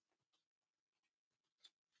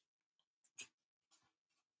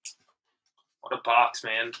 What a box,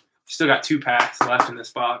 man. Still got 2 packs left in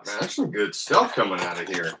this box. Man, there's some good stuff coming out of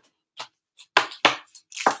here.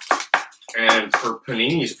 And for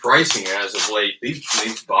Panini's pricing as of late,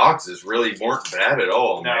 these boxes really weren't bad at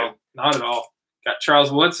all. No, man. Not at all. Got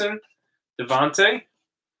Charles Woodson, Devontae.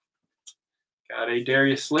 Got a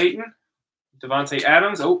Darius Slayton, Devontae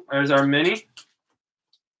Adams. Oh, there's our mini.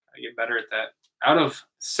 I get better at that. Out of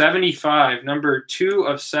 75, number 2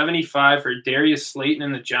 of 75 for Darius Slayton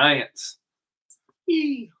and the Giants.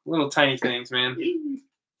 Little tiny things, man.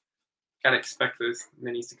 Gotta expect those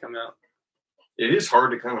minis to come out. It is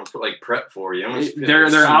hard to kind of like prep for you. They're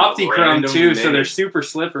OptiChrome too, so they're super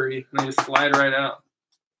slippery. They just slide right out.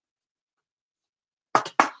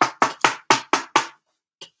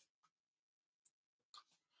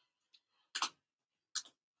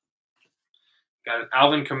 Got an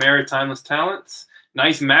Alvin Kamara Timeless Talents.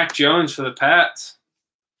 Nice Mac Jones for the Pats.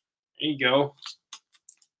 There you go.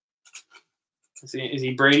 Is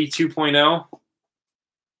he Brady 2.0?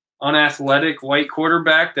 Unathletic white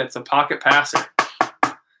quarterback that's a pocket passer.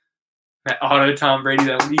 That auto Tom Brady,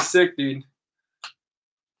 that would be sick, dude.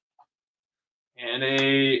 And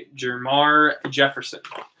a Jermar Jefferson.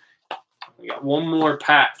 We got one more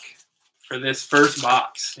pack for this first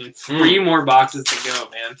box. And 3 more boxes to go,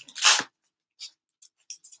 man.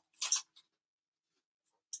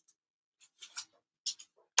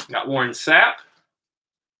 Got Warren Sapp,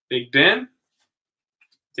 Big Ben,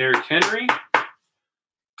 Derrick Henry,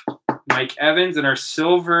 Mike Evans, and our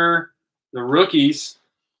silver, the rookies,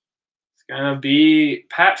 it's going to be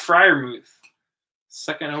Pat Freiermuth.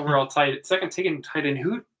 Second overall tight, second taken tight end.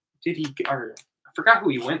 Who did he, or I forgot who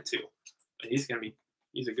he went to, but he's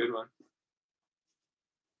a good one.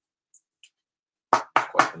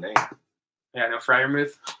 Quite the name. Yeah, no,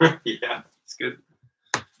 Freiermuth. Yeah. It's good.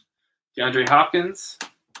 DeAndre Hopkins.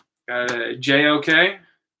 Got a JOK.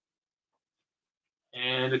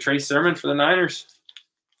 And a Trey Sermon for the Niners.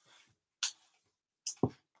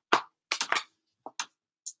 Does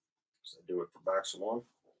that do it for box 1?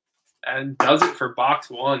 And does it for box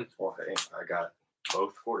 1. Okay, I got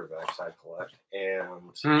both quarterbacks I collect and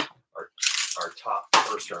our top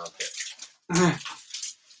first round pick.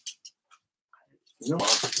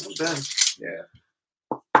 Yeah.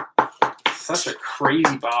 Such a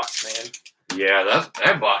crazy box, man. Yeah,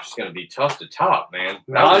 that box is going to be tough to top, man.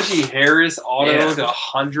 Najee Harris auto to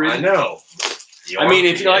 100. I know. I mean,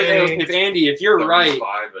 if Andy, if you're right,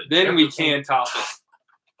 then we can top it.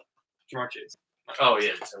 Jamar Chase. Oh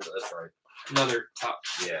yeah, that's right. Another top.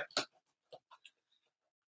 Yeah.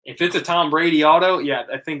 If it's a Tom Brady auto, yeah,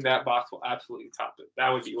 I think that box will absolutely top it. That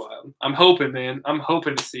would be wild. I'm hoping, man. I'm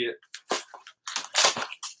hoping to see it.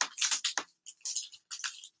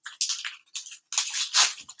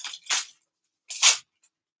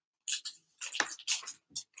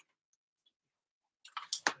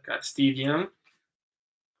 Got Steve Young.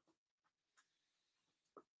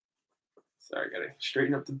 Sorry, got to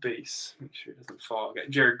straighten up the base. Make sure it doesn't fall. Got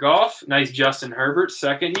Jared Goff. Nice Justin Herbert,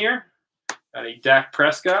 second year. Got a Dak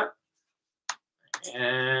Prescott.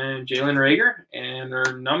 And Jalen Reagor. And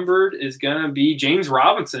our numbered is going to be James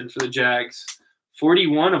Robinson for the Jags.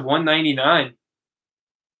 41 of 199.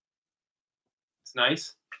 It's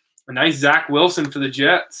nice. A nice Zach Wilson for the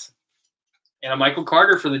Jets. And a Michael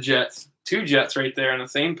Carter for the Jets. 2 Jets right there in the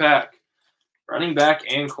same pack. Running back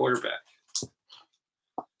and quarterback.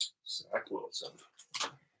 Zach Wilson.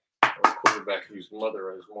 A quarterback whose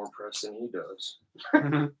mother has more press than he does.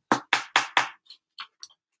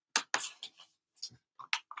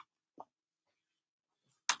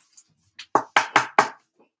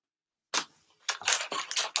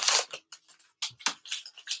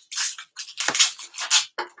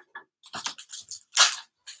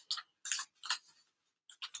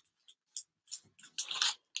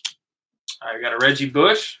 All right, we got a Reggie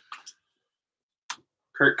Bush,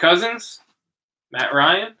 Kirk Cousins, Matt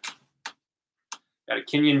Ryan, got a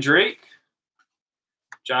Kenyon Drake,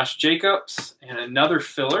 Josh Jacobs, and another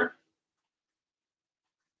filler.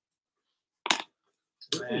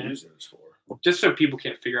 What do you use those for? Just so people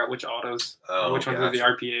can't figure out which autos, or which ones are the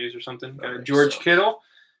RPAs or something. Got a George Kittle,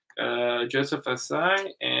 Joseph Asai,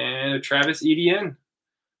 and a Travis Etienne.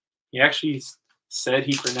 He actually said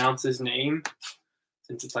he pronounced his name.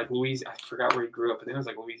 Since it's like Louisiana, I forgot where he grew up. I think it was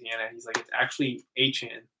like Louisiana. He's like, it's actually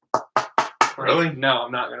H-N. Really? No,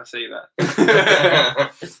 I'm not going to say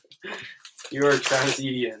that. You are Travis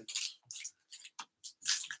Etienne.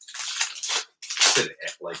 Is it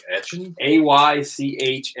like Etchen?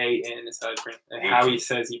 Aychan is how he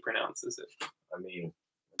says he pronounces it. I mean,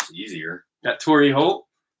 it's easier. Got Torrey Holt.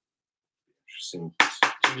 Interesting.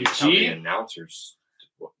 G. The announcers.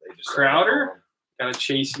 They just Crowder. Got a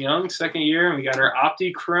Chase Young, second year. And we got our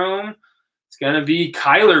OptiChrome. It's going to be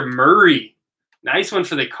Kyler Murray. Nice one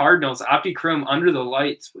for the Cardinals. OptiChrome under the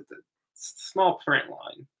lights with the small print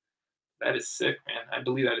line. That is sick, man. I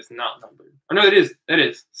believe that is not numbered. Oh, no, it is. That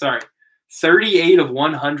is. Sorry. 38 of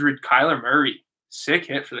 100, Kyler Murray. Sick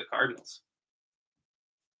hit for the Cardinals.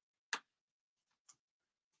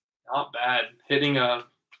 Not bad. Hitting a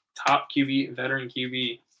top QB, veteran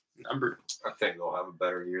QB number. I think they'll have a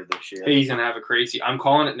better year this year. He's gonna have a crazy. I'm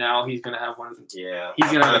calling it now. He's gonna have one of the. Yeah.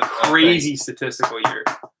 He's gonna have a crazy statistical year.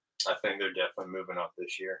 I think they're definitely moving up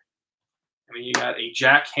this year. I mean, you got a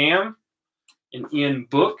Jack Ham, an Ian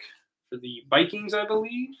Book for the Vikings, I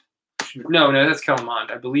believe. No, that's Kellen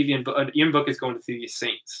Mond. I believe Ian Book is going to the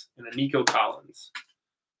Saints, and a Nico Collins.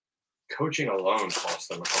 Coaching alone cost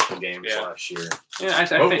them a couple games last year. Yeah,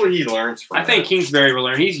 hopefully he learns from I think Kingsbury will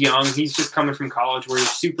learn. He's young. He's just coming from college where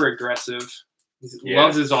he's super aggressive. He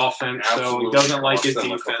loves his offense, so he doesn't like his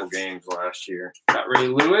defense. A couple games last year. Got Ray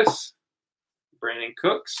Lewis, Brandon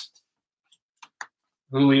Cooks,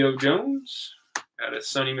 Julio Jones, got a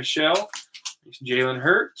Sonny Michel, Jalen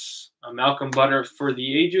Hurts, a Malcolm Butler for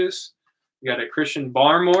the ages. We got a Christian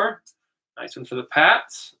Barmore, nice one for the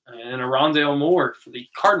Pats, and a Rondale Moore for the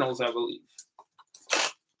Cardinals, I believe.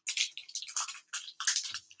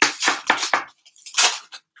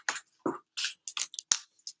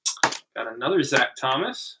 Got another Zach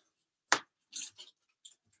Thomas.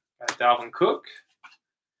 Got Dalvin Cook,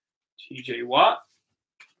 TJ Watt,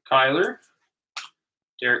 Kyler,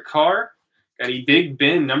 Derek Carr. Got a Big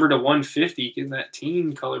Ben, number to 150, getting that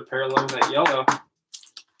team color parallel with that yellow.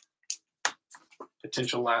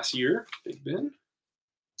 Potential last year, Big Ben.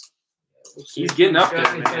 He's getting up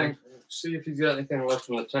there, man. See if he's got anything left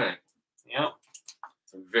in the tank. Yep.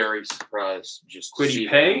 I'm very surprised just to Quiddy see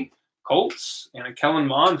Pay, Colts, and a Kellen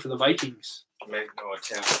Mond for the Vikings. Make no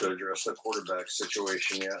attempts to address the quarterback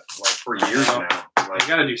situation yet. Like for years now. Like, they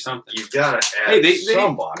got to do something. You got to add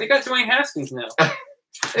somebody. They got Dwayne Haskins now.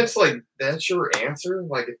 It's like, that's your answer?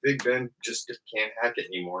 Like, if Big Ben just can't hack it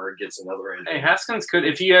anymore, it gets another injury. Hey, Haskins could,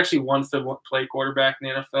 if he actually wants to play quarterback in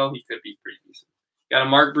the NFL, he could be pretty decent. Got a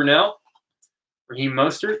Mark Brunell, Raheem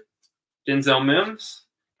Mostert, Denzel Mims,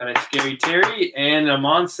 got a Scary Terry, and a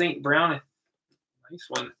Amon St. Brown. Nice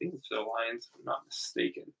one. I think it's for the Lions, if I'm not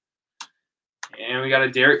mistaken. And we got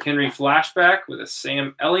a Derrick Henry flashback with a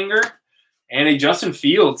Sam Ellinger and a Justin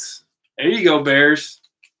Fields. There you go, Bears.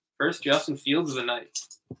 First Justin Fields of the night.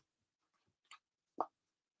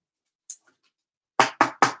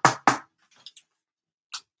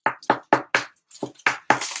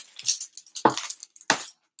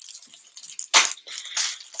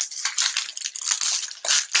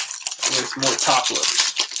 There's more top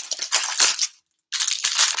loaders.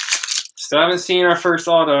 Still haven't seen our first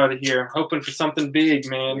auto out of here. I'm hoping for something big,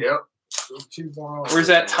 man. Yep. Where's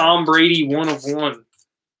that Tom Brady 1 of 1?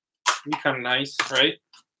 Be kind of nice, right?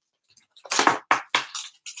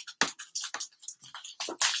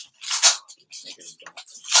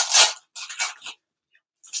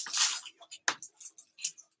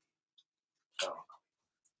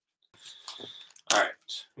 All right,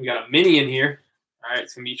 we got a mini in here. All right,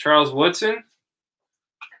 it's going to be Charles Woodson,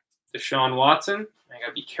 Deshaun Watson. I got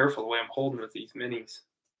to be careful the way I'm holding with these minis.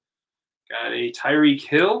 Got a Tyreek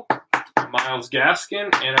Hill, Myles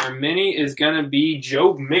Gaskin, and our mini is going to be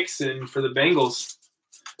Joe Mixon for the Bengals.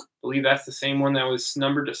 I believe that's the same one that was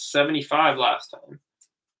numbered to 75 last time.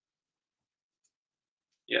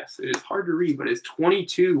 Yes, it is hard to read, but it's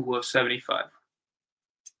 22 of 75.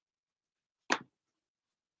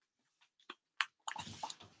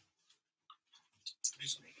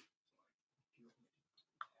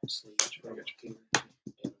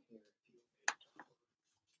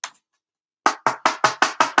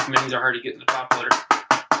 Minis are hard to get in the top loader.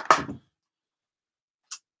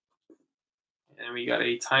 And we got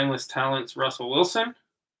a Timeless Talents Russell Wilson.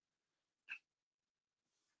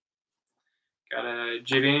 Got a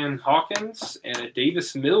Javian Hawkins and a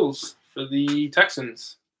Davis Mills for the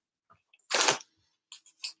Texans.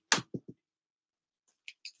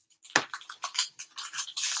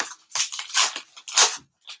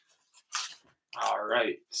 All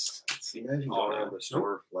right. Let's see. Imagine going to the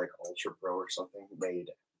store like Ultra Pro or something, made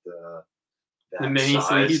the mini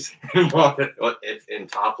sleeves in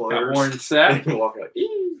top loaders. Got Warren Sapp. Walk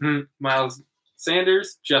out. Miles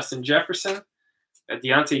Sanders, Justin Jefferson, got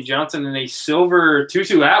Deontay Johnson, and a silver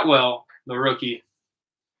Tutu Atwell, the rookie.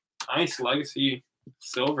 Nice legacy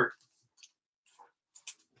silver.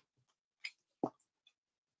 It'd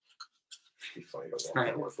be funny to walk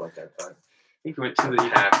that look like that time. I think we went to the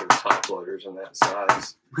half of the top loaders in that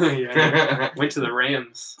size. Yeah, went to the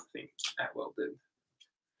Rams. I think Atwell did.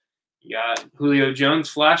 You got Julio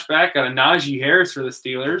Jones flashback. Got a Najee Harris for the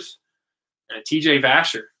Steelers. And a TJ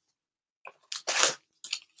Vasher.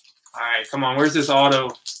 All right, come on. Where's this auto?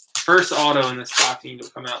 First auto in this box will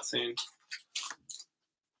come out soon.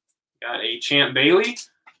 Got a Champ Bailey.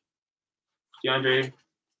 DeAndre.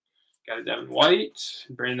 Got a Devin White.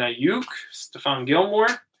 Brandon Ayuk. Stephon Gilmore.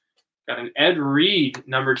 Got an Ed Reed,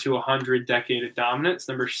 number 200, Decade of Dominance,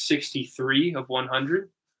 number 63 of 100.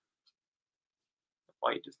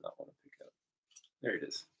 White does not want to pick up. There it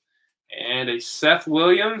is. And a Seth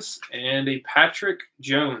Williams and a Patrick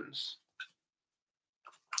Jones.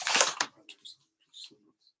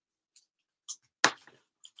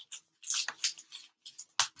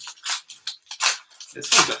 This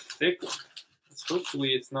is a thick one.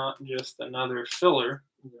 Hopefully it's not just another filler.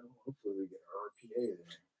 Yeah, hopefully we get our RPA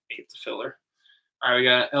there. It's a filler. All right, we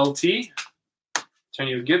got LT,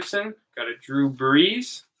 Antonio Gibson, got a Drew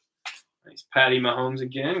Brees, nice Patty Mahomes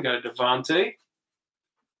again, got a Devontae.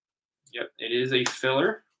 Yep, it is a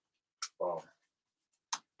filler. Wow.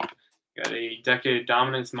 Got a Decade of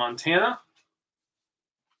Dominance Montana.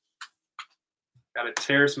 Got a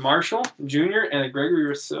Terrace Marshall Jr. and a Gregory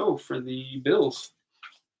Rousseau for the Bills.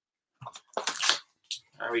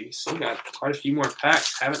 All right, we still got quite a few more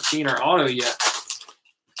packs. Haven't seen our auto yet.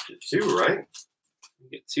 Get 2, right? We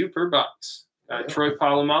get 2 per box. Got a Troy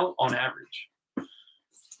Polamalu on average.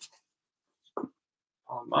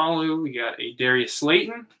 Polamalu, we got a Darius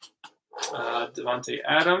Slayton. Devontae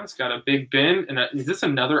Adams, got a Big Ben. And is this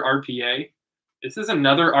another RPA? This is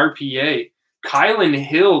another RPA. Kylan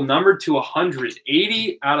Hill, number 200,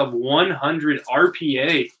 80 out of 100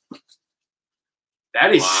 RPA.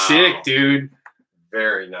 That is sick, dude.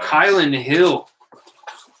 Very nice. Kylan Hill.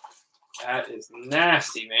 That is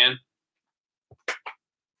nasty, man.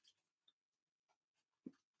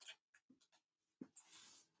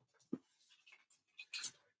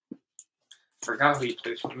 Forgot who he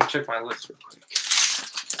plays for. Let me check my list real quick.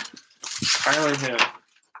 Kylan Hill.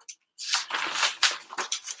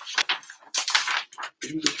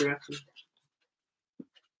 Did he get drafted?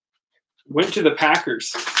 Went to the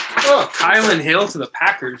Packers. Oh, Kylan Hill to the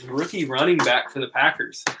Packers. Rookie running back for the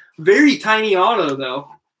Packers. Very tiny auto, though.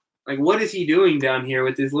 Like, what is he doing down here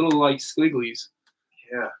with his little, like, squigglies?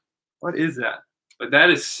 Yeah. What is that? But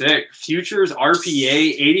that is sick. Futures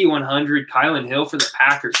RPA 8100 Kylan Hill for the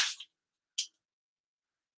Packers.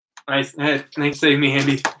 Nice save me,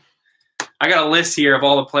 Andy. I got a list here of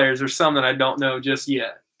all the players. There's some that I don't know just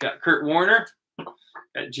yet. Got Kurt Warner.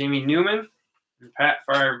 Got Jamie Newman. And Pat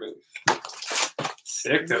Freiermuth.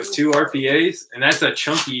 Sick. Those 2 RPAs. And that's a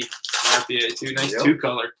chunky RPA, too. Nice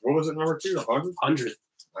 2-color. What was it, number 2? 100? 100.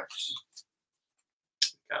 Nice.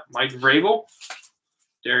 Got Mike Vrabel.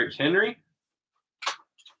 Derrick Henry.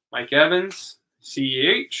 Mike Evans.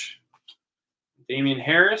 CEH. Damian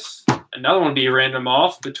Harris. Another one be a random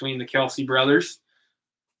off between the Kelsey brothers.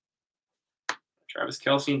 Travis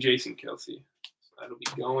Kelsey and Jason Kelsey. So that'll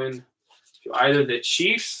be going to either the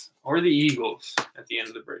Chiefs or the Eagles at the end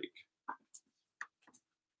of the break.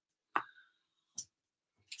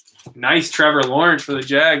 Nice Trevor Lawrence for the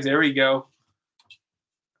Jags. There we go.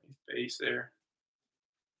 Nice base there.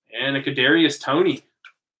 And a Kadarius Toney.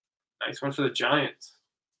 Nice one for the Giants.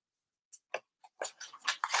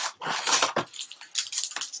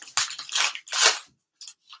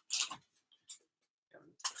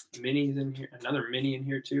 Minis in here. Another mini in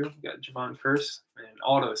here, too. We got Javon Curse and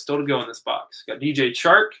auto still to go in this box. Got DJ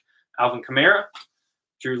Chark, Alvin Kamara,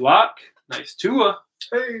 Drew Lock. Nice Tua.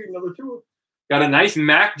 Hey, another Tua. Got a nice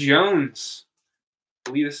Mac Jones.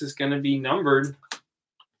 I believe this is going to be numbered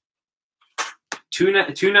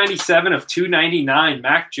 297 of 299.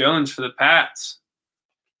 Mac Jones for the Pats.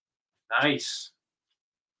 Nice.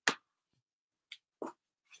 You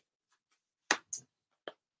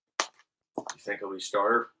think he'll be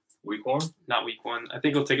starter week 1? Not week 1. I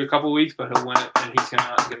think it'll take a couple weeks, but he'll win it, and he's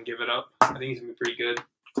not going to give it up. I think he's going to be pretty good.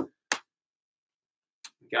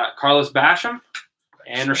 Got Carlos Basham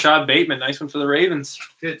and Rashad Bateman. Nice one for the Ravens.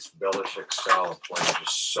 Fits Belichick's style of play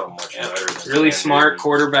just so much better. Than really smart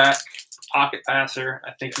quarterback, pocket passer.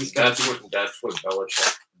 I think he's got that's what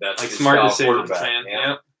Belichick. That's like his smart style decisions, quarterback. man. Yeah.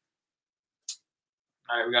 Yep.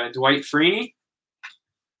 All right, we got a Dwight Freeney,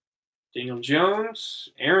 Daniel Jones,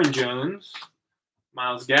 Aaron Jones,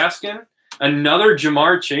 Myles Gaskin, another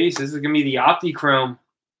Jamar Chase. This is going to be the Optichrome.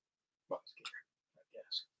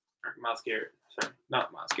 Myles Garrett. Sorry,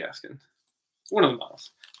 not Myles Gaskin. One of the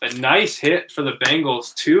Myles. A nice hit for the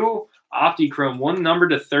Bengals. 2 Optichrome, 1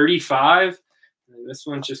 numbered to 35. And this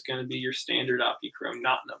one's just going to be your standard Optichrome,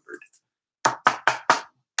 not numbered.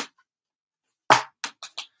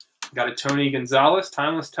 Got a Tony Gonzalez,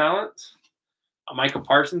 Timeless Talent. A Micah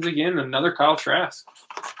Parsons again, another Kyle Trask.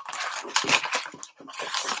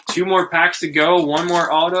 2 more packs to go, 1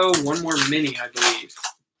 more auto, 1 more mini, I believe.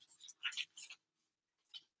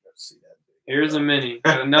 Let's see that. Here's a mini.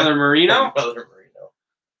 Got another Marino. Another Marino.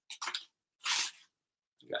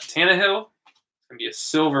 You got Tannehill. It's going to be a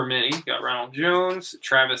silver mini. Got Ronald Jones,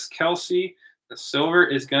 Travis Kelsey, The silver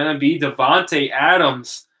is going to be Devontae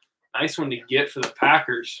Adams. Nice one to get for the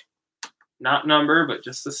Packers. Not number, but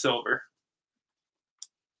just the silver.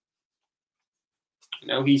 I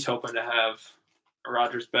know he's hoping to have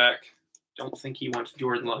Rodgers back. Don't think he wants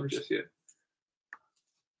Jordan Love just yet.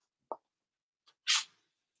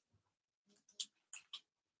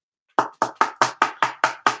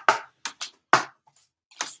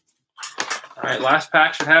 All right, last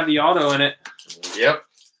pack should have the auto in it. Yep.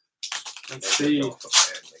 Let's see.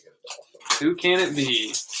 Who can it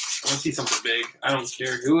be? I want to see something big. I don't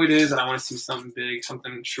care who it is. I want to see something big,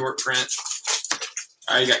 something short print.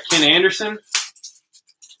 All right, you got Ken Anderson,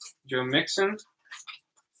 Joe Mixon,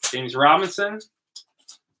 James Robinson,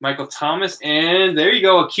 Michael Thomas, and there you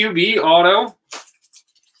go, a QB auto.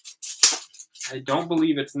 I don't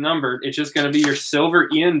believe it's numbered. It's just going to be your silver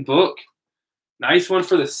Ian Book. Nice one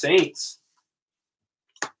for the Saints.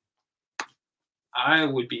 I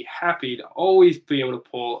would be happy to always be able to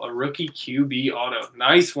pull a rookie QB auto.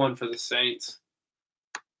 Nice one for the Saints.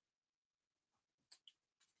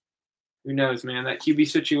 Who knows, man? That QB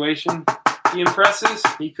situation, he impresses.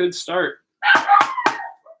 He could start.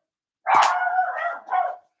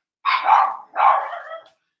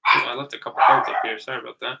 Oh, I left a couple cards up here. Sorry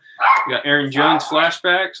about that. We got Aaron Jones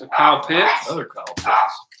flashbacks, Kyle Pitts. Another Kyle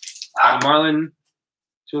Pitts. Marlon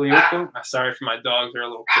Tulioko. Sorry for my dogs. They're a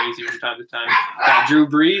little crazy from time to time. Got Drew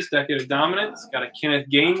Brees, Decade of Dominance. Got a Kenneth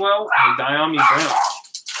Gainwell and a Diami Brown.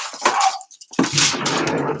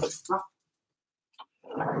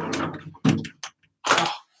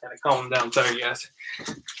 Oh, gotta calm down. Sorry, guys.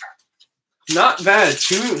 Not bad.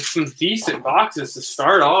 Some decent boxes to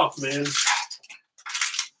start off, man.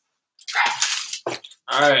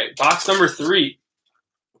 All right, box number 3.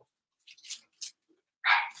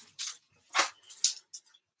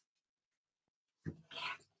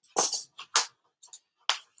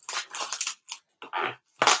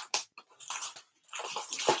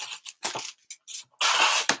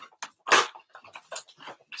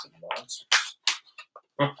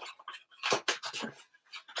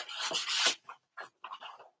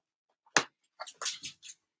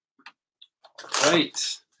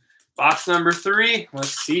 Right. Box number 3. Let's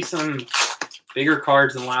see some bigger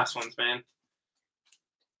cards than the last ones, man.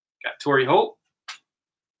 Got Torrey Holt,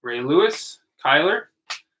 Ray Lewis, Kyler,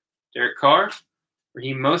 Derek Carr,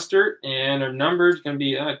 Raheem Mostert, and our number is going to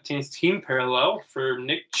be team parallel for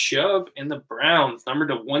Nick Chubb and the Browns, numbered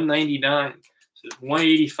to 199. So it's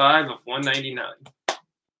 185 of 199.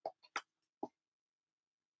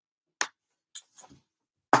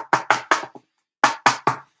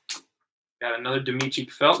 Got another Demetric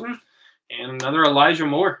Felton and another Elijah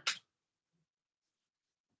Moore.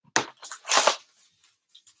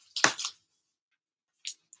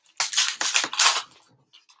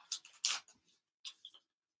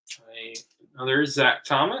 Another Zach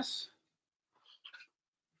Thomas.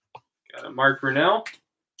 Got a Mark Brunell,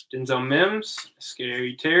 Denzel Mims,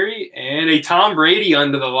 Scary Terry, and a Tom Brady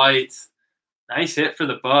under the lights. Nice hit for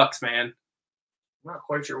the Bucks, man. Not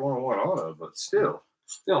quite your 101 auto, but still.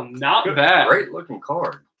 Still not bad. Great looking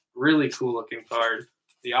card. Really cool looking card.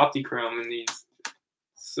 The Optichrome in these,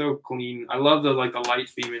 so clean. I love the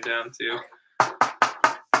lights beaming down too.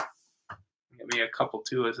 Got me a couple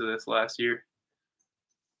Tuas of this last year.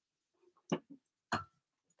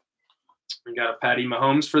 We got a Patty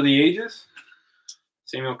Mahomes for the ages,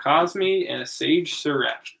 Samuel Cosme, and a Sage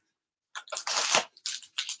Surratt.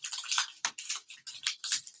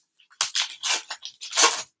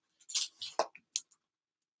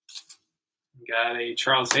 Got a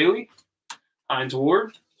Charles Haley, Hines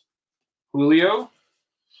Ward, Julio.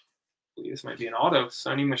 This might be an auto.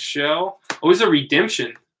 Sonny Michel. Oh, it's a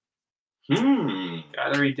redemption.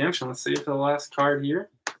 Got a redemption. Let's see if the last card here.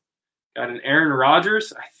 Got an Aaron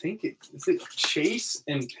Rodgers. I think is it Chase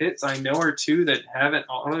and Pitts. I know are two that haven't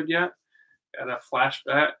autoed yet. Got a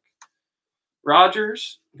flashback.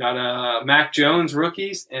 Rodgers. Got a Mac Jones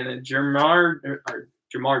rookies and a Jamar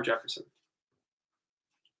Jefferson.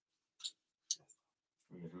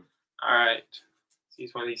 All right.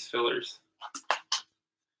 He's one of these fillers.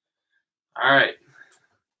 All right.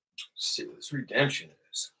 Let's see what this redemption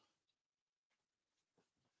is.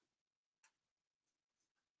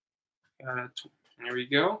 There we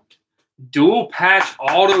go. Dual patch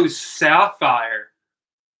autos Sapphire.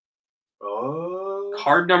 Oh.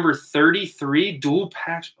 Card number 33, dual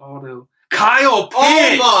patch auto. Kyle Pitts.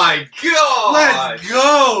 Oh my God. Let's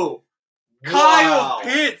go. Wow. Kyle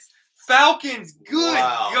Pitts. Falcons. Good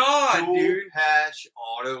God, dual dude. patch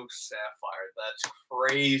auto Sapphire. That's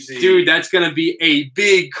crazy. Dude, that's going to be a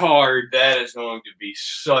big card. That is going to be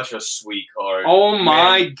such a sweet card. Oh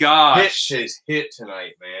my gosh. Pitch his hit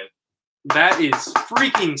tonight, man. That is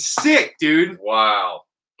freaking sick, dude. Wow.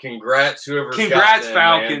 Congrats, whoever. Congrats,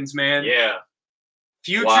 Falcons, man. Yeah.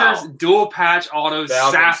 Futures, dual patch autos,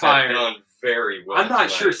 Falcons Sapphire. have done very well. I'm not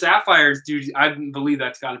sure. Sapphires, dude, I believe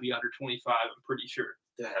that's got to be under 25. I'm pretty sure.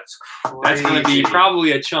 That's crazy. That's going to be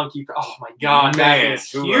probably a chunky. Oh, my God. Man, that is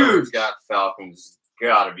whoever's huge. got Falcons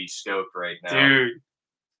got to be stoked right now. Dude.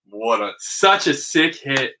 What a. Such a sick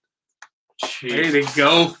hit. Jeez. Way to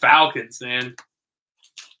go, Falcons, man.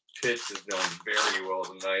 Pitts has done very well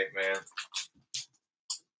tonight, man.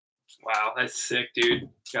 Wow, that's sick, dude.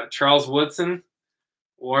 Got Charles Woodson,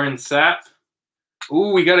 Warren Sapp.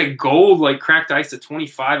 Ooh, we got a gold, like, cracked ice to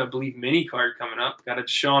 25, I believe, mini card coming up. Got a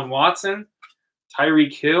Deshaun Watson,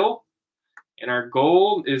 Tyreek Hill. And our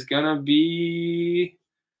gold is going to be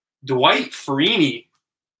Dwight Freeney.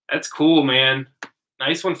 That's cool, man.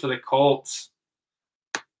 Nice one for the Colts.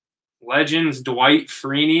 Legends, Dwight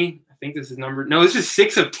Freeney. I think this is number. No, this is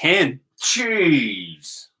 6 of 10.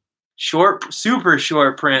 Jeez. Short, super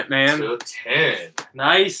short print, man. To 10.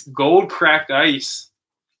 Nice gold cracked ice.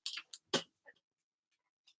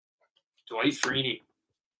 Dwight Freeney.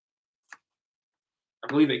 I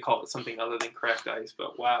believe they call it something other than cracked ice,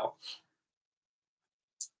 but wow.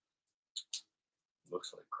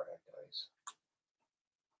 Looks like cracked ice.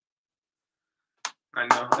 I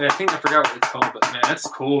know. I think I forgot what it's called, but man, that's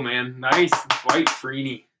cool, man. Nice Dwight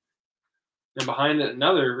Freeney. And behind it,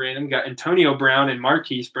 another random got Antonio Brown and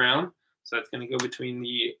Marquise Brown. So that's going to go between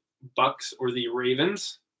the Bucks or the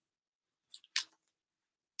Ravens.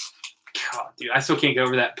 God, dude, I still can't get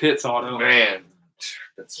over that Pitts auto. Man,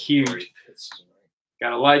 that's huge.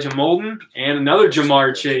 Got Elijah Molden and another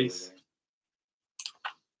Jamar Chase.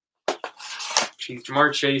 Jeez,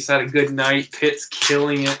 Jamar Chase had a good night. Pitts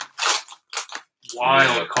killing it.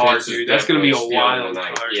 Wild card, dude. That's going to be a wild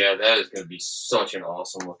card. Yeah, that is going to be such an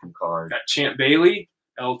awesome looking card. Got Champ Bailey,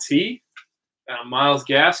 LT. Got Myles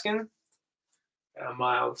Gaskin. Got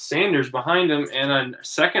Miles Sanders behind him. And a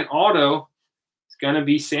second auto is going to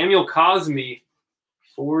be Samuel Cosme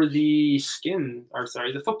for the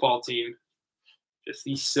the football team. Just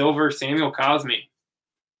the silver Samuel Cosme.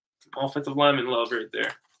 Offensive lineman love right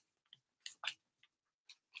there.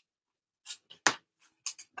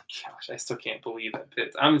 Gosh, I still can't believe that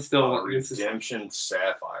Pitts. I'm still Redemption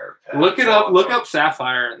Sapphire. Look it up. Look up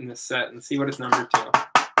Sapphire in this set and see what it's numbered to.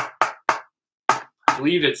 I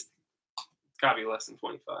believe it's got to be less than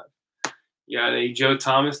 25. You got a Joe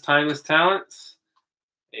Thomas Timeless Talents,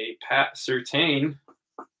 a Pat Surtain,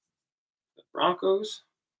 the Broncos,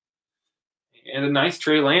 and a nice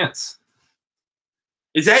Trey Lance.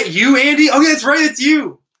 Is that you, Andy? Oh, yeah, that's right. It's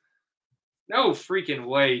you. No freaking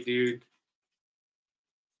way, dude.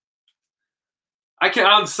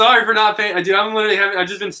 I'm sorry for not paying. Dude, I've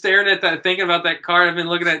just been staring at that, thinking about that card. I've been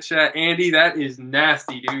looking at chat. Andy, that is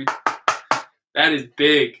nasty, dude. That is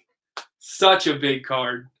big. Such a big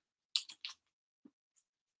card.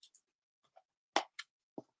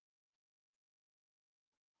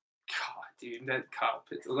 God, dude, that Kyle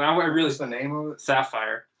Pitts. What's the name of it?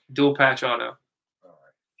 Sapphire. Dual patch auto.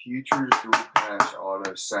 Futures dual patch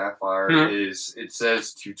auto Sapphire is, it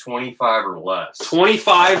says to 25 or less.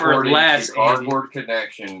 25 or less. Cardboard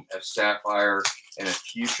connection, a Sapphire, and a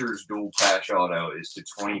Futures dual patch auto is to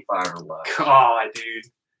 25 or less. God, dude.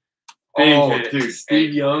 Big hit. Dude.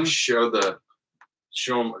 Steve Young. Show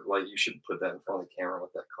them, like, you should put that in front of the camera,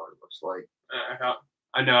 what that card looks like.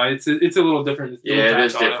 I know, it's a little different. Yeah, it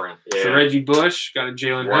is different. Yeah. So Reggie Bush, got a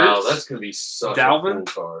Jalen Hurts. Wow, that's going to be such a cool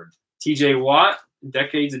card. TJ Watt.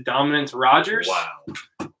 Decades of Dominance Rodgers.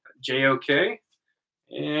 Wow. JOK.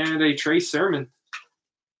 And a Trey Sermon.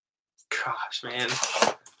 Gosh, man.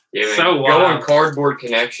 Yeah, man. So go on Cardboard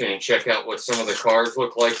Connection and check out what some of the cards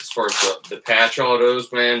look like as far as the patch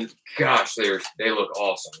autos, man. Gosh, they look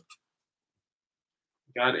awesome.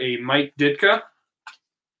 Got a Mike Ditka.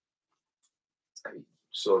 I'm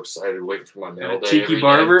so excited waiting for my mail day. Tiki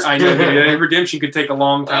Barber. I know that redemption could take a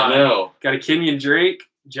long time. I know. Got a Kenyon Drake.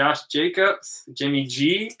 Josh Jacobs, Jimmy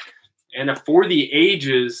G, and a For the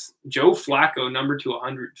Ages, Joe Flacco, number to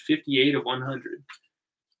 100, 58 of 100.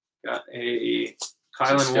 Got a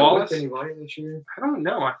Kylan Wallace. With anybody this year? I don't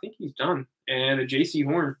know. I think he's done. And a JC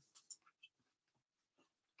Horn.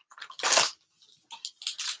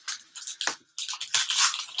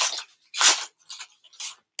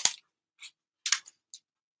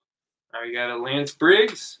 We got a Lance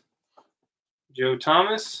Briggs, Joe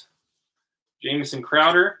Thomas, Jamison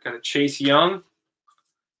Crowder, got a Chase Young.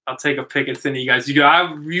 I'll take a pic and send you guys.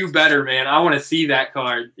 You better, man. I want to see that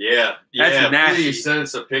card. Yeah. That's nasty. Please send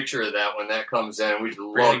us a picture of that when that comes in. We'd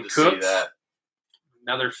love to see that.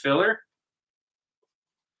 Another filler.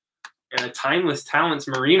 And a Timeless Talents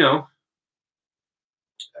Marino.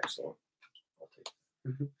 Excellent. I'll take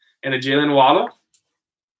it. And a Jalen Waddle.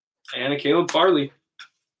 And a Caleb Farley.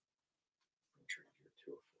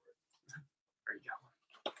 There you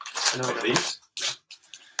go. One of these?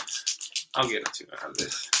 I'll get a 2 out of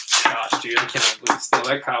this. Gosh, dude, I cannot believe still.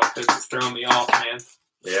 That Kyle Pitts is throwing me off, man.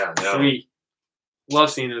 Yeah, no. Sweet. Love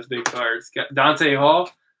seeing those big cards. Got Dante Hall,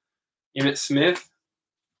 Emmitt Smith,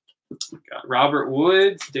 got Robert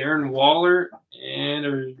Woods, Darren Waller, and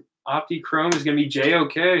our Opti Chrome is going to be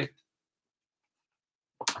JOK.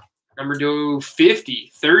 Number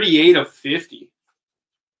 50, 38 of 50.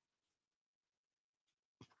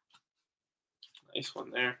 Nice one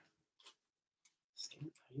there.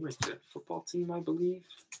 He went to the football team, I believe.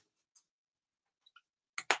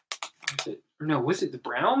 Was it the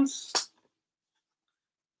Browns?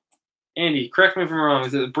 Andy, correct me if I'm wrong.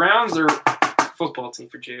 Is it the Browns or football team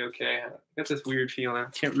for JOK? I got this weird feeling. I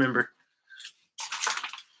can't remember.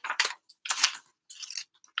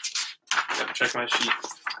 Gotta check my sheet.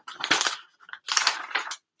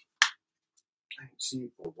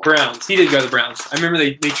 Browns. He did go to the Browns. I remember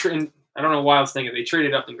they traded. I don't know why I was thinking they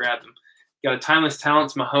traded up and grabbed him. Got a Timeless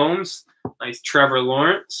Talents Mahomes. Nice Trevor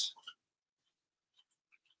Lawrence.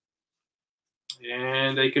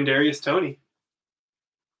 And a Kadarius Toney.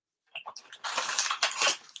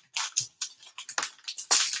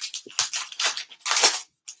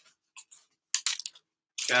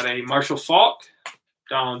 Got a Marshall Faulk,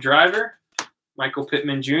 Donald Driver, Michael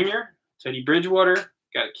Pittman Jr., Teddy Bridgewater,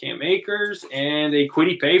 got a Cam Akers, and a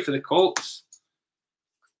Kwity Paye for the Colts.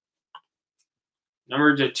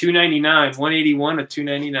 Number to 299, 181 to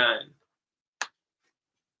 299.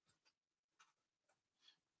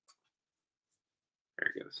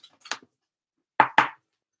 There it goes.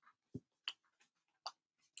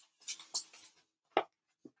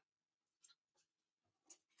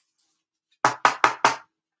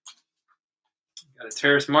 Got a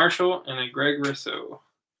Terrace Marshall and a Greg Risso.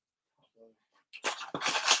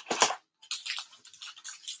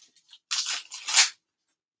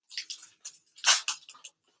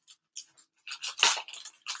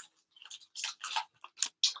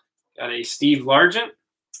 Got a Steve Largent,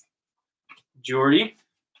 Jordy.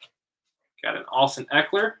 Got an Austin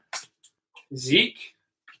Eckler, Zeke,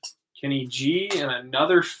 Kenny G, and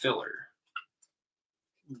another filler.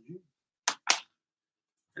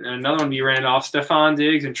 And then another one be ran off, Stephon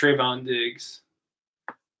Diggs and Trayvon Diggs.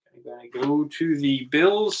 I'm going to go to the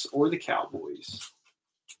Bills or the Cowboys.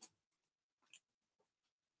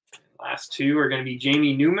 Last two are going to be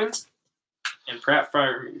Jamie Newman and Pratt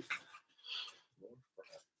Freiermuth.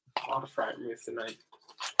 A lot of Freiermuth tonight.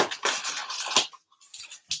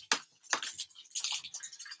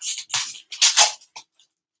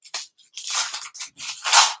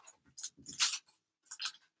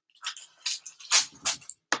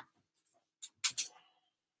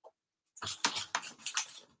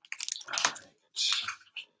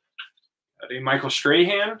 Michael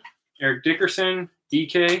Strahan, Eric Dickerson,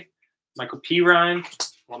 DK, Michael Pirine,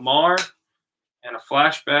 Lamar, and a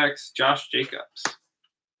flashbacks, Josh Jacobs.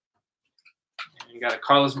 And you got a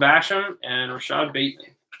Carlos Basham and Rashad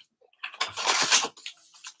Bateman.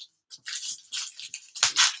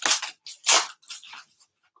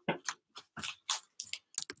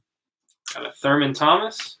 Got a Thurman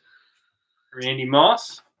Thomas, Randy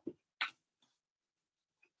Moss,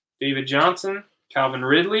 David Johnson, Calvin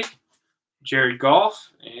Ridley, Jared Goff,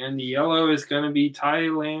 and the yellow is going to be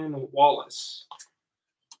Tylan Wallace,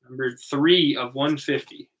 number 3 of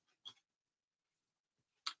 150.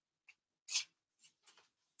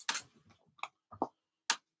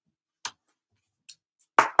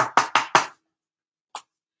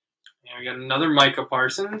 And we got another Micah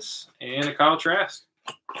Parsons and a Kyle Trask.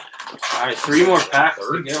 All right, 3 more packs.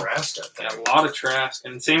 Third Trask, I think. Yeah, a lot of Trask.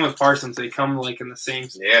 And same with Parsons. They come like in the same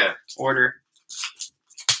order.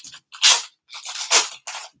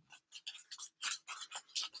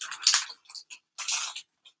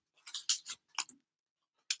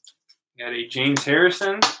 Got a James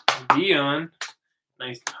Harrison, Dion,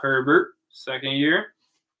 nice Herbert, second year.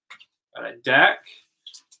 Got a Dak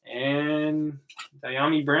and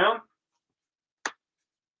Diami Brown.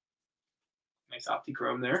 Nice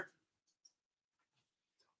Optichrome there.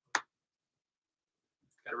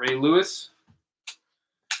 Got a Ray Lewis,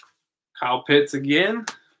 Kyle Pitts again,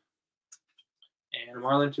 and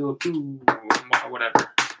Marlon Tuipu,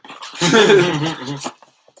 whatever.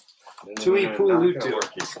 Tuipu.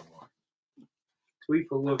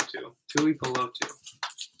 Tuipulotu.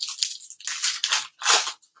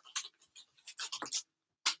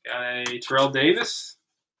 Got a Terrell Davis,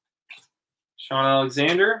 Sean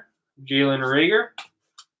Alexander, Jalen Rager,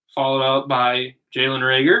 followed up by Jalen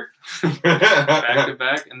Reagor, back to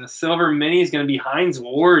back. And the silver mini is going to be Hines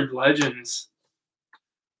Ward, Legends.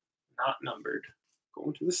 Not numbered.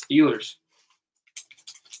 Going to the Steelers.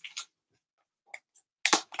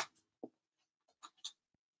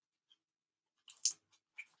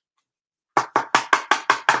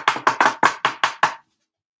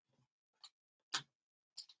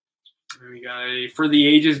 And we got a For the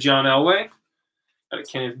Ages John Elway. Got a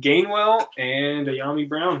Kenneth Gainwell and a Yami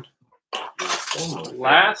Brown.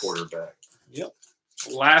 Last quarterback. Yep.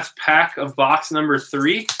 Last pack of box number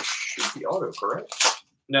 3. Should be auto, correct?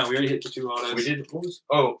 No, we already hit the 2 autos. We did. What was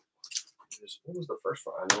the first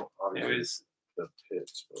one? I know obviously It was the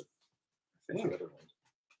Pits, but I think. the other one.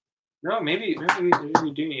 No, maybe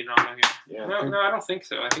we do need an auto here. Yeah. No, I don't think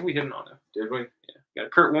so. I think we hit an auto. Did we? Yeah. Got a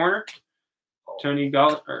Kurt Warner, Tony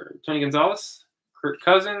Gonzalez, Kirk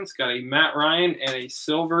Cousins, got a Matt Ryan, and a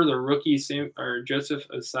silver, the rookie Joseph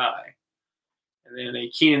Osai. And then a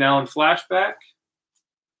Keenan Allen flashback,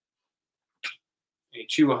 a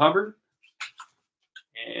Chuba Hubbard,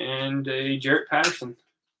 and a Jarrett Patterson.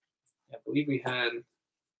 I believe we had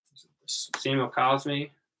Samuel Cosme.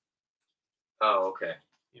 Oh, okay.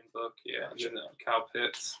 In book, yeah. And then Kyle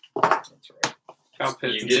Pitts. That's right. Kyle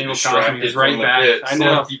Pitts You and get Samuel distracted Cosme is right from the back. Pits. I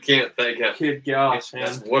know. You can't think of Kid gosh,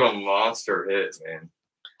 man. What a monster hit, man.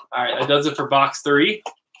 All right, that does it for box 3.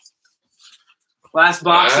 Last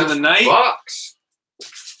box of the night. Box.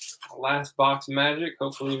 Last box magic.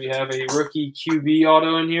 Hopefully we have a rookie QB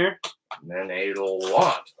auto in here. And then a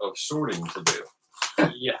lot of sorting to do.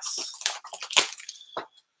 Yes.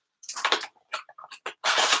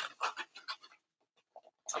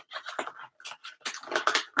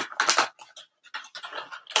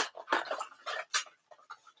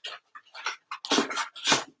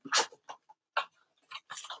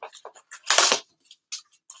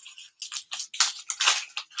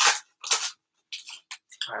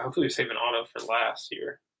 Hopefully we save an auto for last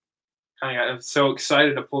here. I was so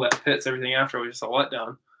excited to pull that Pitts. Everything after was just a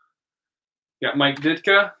letdown. Got Mike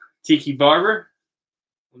Ditka, Tiki Barber,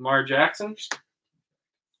 Lamar Jackson,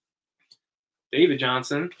 David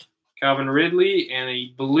Johnson, Calvin Ridley, and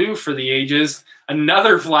a blue For the Ages.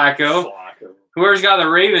 Another Flacco. Whoever's got the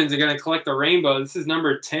Ravens are going to collect the rainbow. This is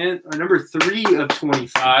number 10 or number 3 of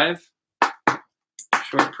 25.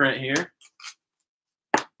 Short print here.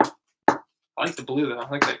 I like the blue, though. I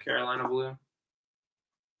like that Carolina blue.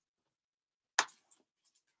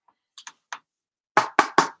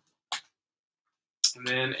 And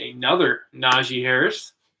then another Najee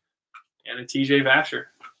Harris and a TJ Vasher.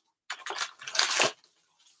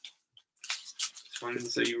 This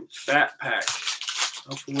one's a fat pack.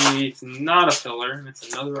 Hopefully it's not a filler, and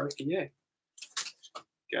it's another RPA.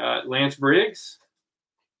 Got Lance Briggs,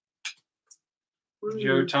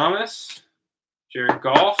 Joe Thomas, Jared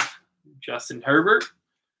Goff, Justin Herbert,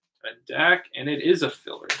 a Dak, and it is a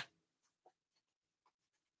filler.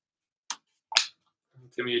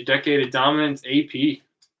 It's going to be a Decade of Dominance AP.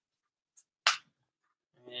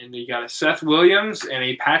 And you got a Seth Williams and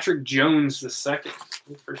a Patrick Jones II.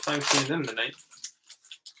 First time seeing them tonight.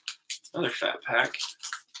 Another fat pack.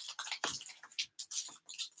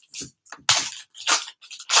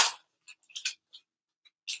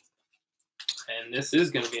 And this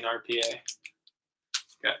is going to be an RPA.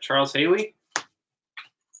 Got Charles Haley,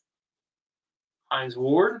 Hines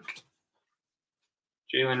Ward,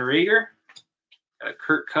 Jalen Reagor, got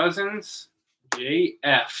Kirk Cousins,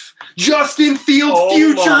 JF. Justin Fields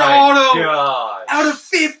future auto gosh. out of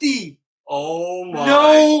 50. Oh my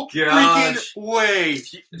no gosh. freaking way.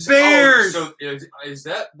 Bears. Oh, so is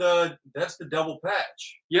that that's the double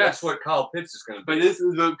patch? Yes. That's what Kyle Pitts is going to be. But this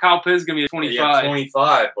is the Kyle Pitts is going to be a 25. Yeah,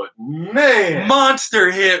 25, but man. Monster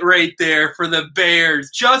hit right there for the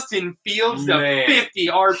Bears. Justin Fields, the 50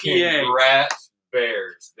 RPA. Congrats,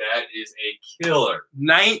 Bears. That is a killer.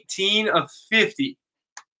 19 of 50.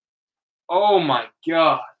 Oh my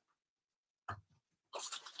God.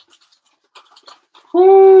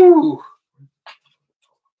 Whoo.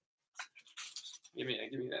 Give me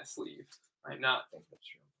that sleeve. Might not think that's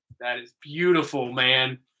true. That is beautiful,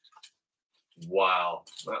 man. Wow.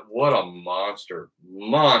 What a monster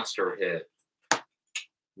hit.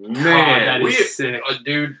 Man, that is sick.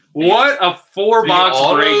 Dude. What a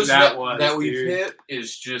 4-box break that was. That we've hit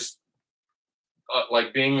is just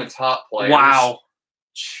like being the top players. Wow.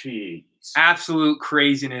 Jeez. Absolute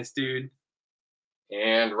craziness, dude.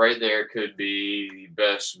 And right there could be the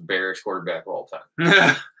best Bears quarterback of all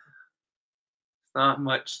time. Not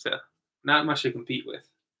much to compete with.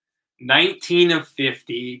 19 of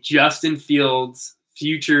 50. Justin Fields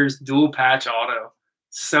futures dual patch auto.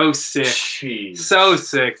 So sick. Jeez. So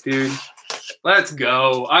sick, dude. Let's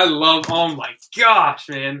go. I love, oh my gosh,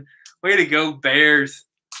 man. Way to go, Bears.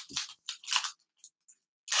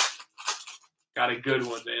 Got a good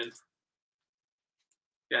one, man.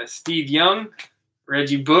 Got Steve Young,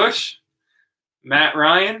 Reggie Bush, Matt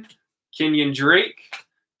Ryan, Kenyon Drake,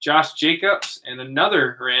 Josh Jacobs, and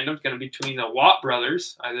another random going to be between the Watt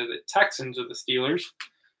brothers, either the Texans or the Steelers.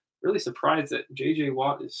 Really surprised that J.J.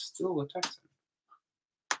 Watt is still a Texan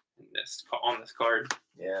on this card.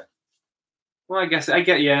 Yeah. Well, I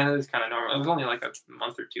get, yeah, it's kind of normal. It was only like a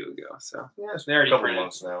month or two ago, so. Yeah, it's they already a couple printed.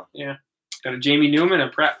 months now. Yeah. Got a Jamie Newman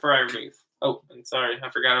and Pratt Fryermuth. Oh, and sorry, I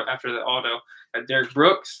forgot after the auto. Got Derek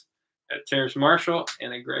Brooks, got Terrace Marshall,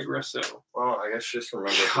 and a Greg Rousseau. Well, I guess just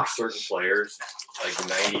remember for certain players, like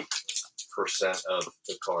 90% of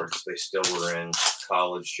the cards, they still were in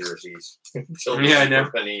college jerseys until I know.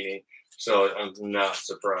 Panini. So I'm not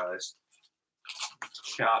surprised.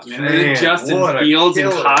 God, man. Justin Fields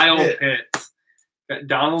and Kyle Pitts. Got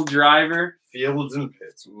Donald Driver. Fields and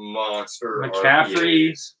Pitts. Monster.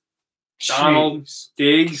 McCaffrey. RPAs. Donald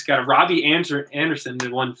Diggs. Got a Robbie Anderson to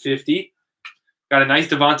 150. Got a nice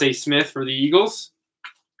Devontae Smith for the Eagles.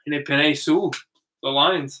 And a Penei Sewell, the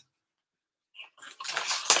Lions.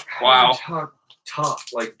 Wow. Top,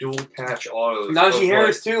 like dual patch autos. Najee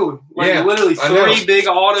Harris, too. Like, yeah, literally 3 big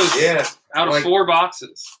autos out of like, 4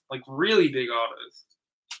 boxes. Like, really big autos.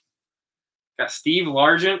 Got Steve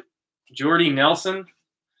Largent, Jordy Nelson,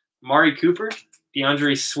 Amari Cooper,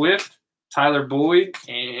 DeAndre Swift, Tyler Boyd,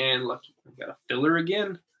 and look, we got a filler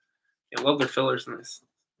again. I love their fillers in this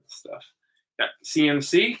stuff. Got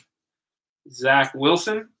CMC, Zach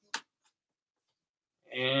Wilson,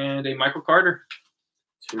 and a Michael Carter.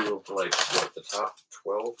 2 of, like, what, the top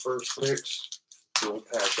 12 first picks? Dual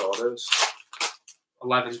patch autos?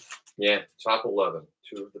 11. Yeah, top 11.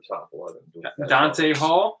 2 of the top 11. Dante autos.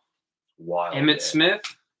 Hall, Wild, Emmitt Smith,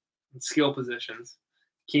 and skill positions.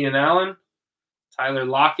 Keenan Allen, Tyler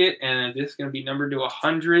Lockett, and this is going to be numbered to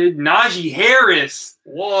 100. Najee Harris.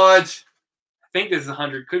 What? I think this is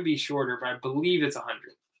 100. Could be shorter, but I believe it's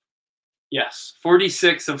 100. Yes,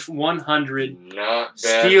 46 of 100. Not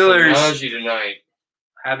bad Steelers for Najee tonight.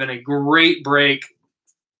 Having a great break.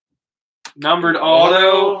 Numbered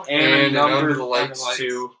auto and numbered lights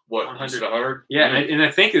to what? 100. 100? Yeah, and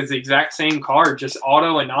I think it's the exact same card, just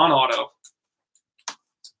auto and non-auto.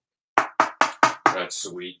 That's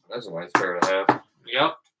sweet. That's a nice pair to have.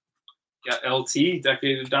 Yep. Got LT,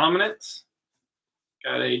 Decade of Dominance.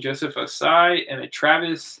 Got a Joseph Osai and a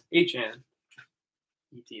Travis Etienne.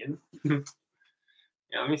 Yeah,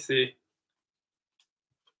 let me see.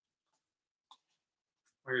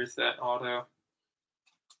 Where is that auto?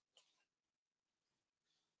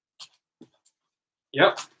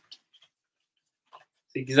 Yep. It's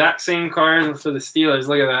the exact same card for the Steelers.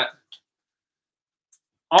 Look at that.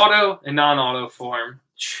 Auto and non-auto form.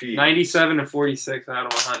 Jeez. 97 to 46 out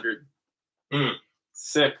of 100.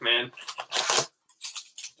 Sick, man.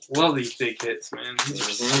 Love these big hits, man. These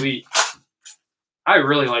are sweet. I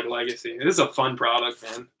really like Legacy. This is a fun product,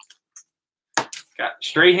 man. Got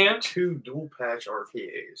Strahan. 2 dual patch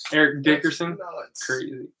RPAs. Eric Dickerson.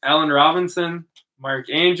 Crazy. Allen Robinson. Mark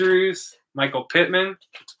Andrews. Michael Pittman.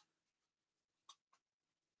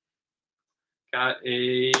 Got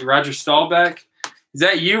a Roger Staubach. Is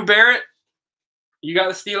that you, Barrett? You got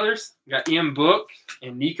the Steelers? Got Ian Book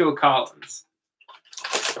and Nico Collins.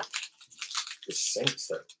 The Saints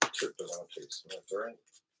that took Devontae Smith, right?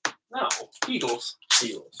 No, Eagles.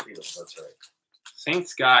 Eagles, that's right.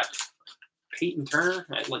 Saints got Peyton Turner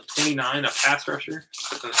at like 29, a pass rusher.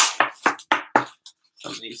 Some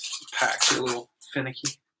of these packs are a little finicky.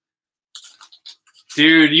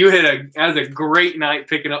 Dude, that was a great night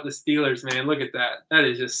picking up the Steelers, man. Look at that. That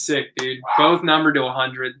is just sick, dude. Wow. Both numbered to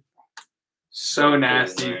 100. So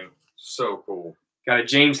nasty. Cool, so cool. Got a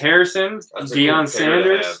James Harrison, Deion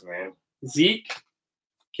Sanders, Zeke,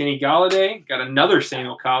 Kenny Galladay. Got another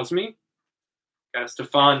Samuel Cosme. Got a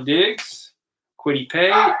Stephon Diggs, Kwity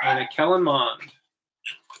Paye, and a Kellen Mond.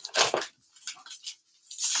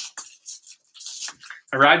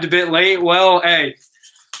 Arrived a bit late. Well, hey,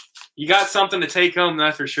 you got something to take home,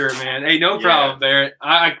 that's for sure, man. Hey, no problem, Barrett.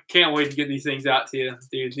 I can't wait to get these things out to you,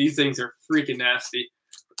 dude. These things are freaking nasty.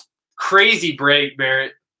 Crazy break,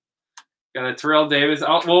 Barrett. Got a Terrell Davis.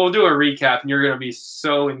 We'll do a recap, and you're going to be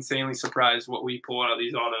so insanely surprised what we pull out of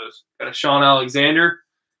these autos. Got a Sean Alexander,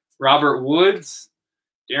 Robert Woods,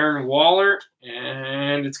 Darren Waller,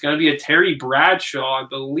 and it's going to be a Terry Bradshaw, I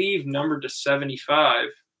believe, numbered to 75.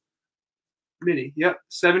 Mini. Yep,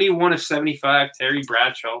 71 of 75, Terry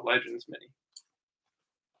Bradshaw, Legends Mini.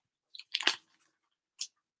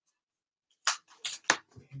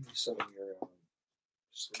 Some of your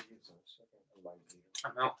sleeves in a second.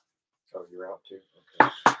 I'm out. Oh, you're out too?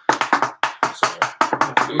 Okay. So,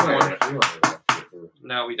 we don't have enough to get through.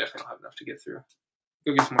 No, we definitely don't have enough to get through.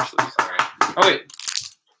 Go get some more sleeves. All right. Oh, wait.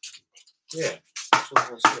 Yeah. That's what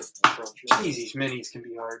I said. Jeez, these minis can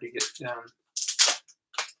be hard to get down.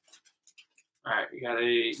 All right, we got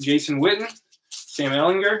a Jason Witten, Sam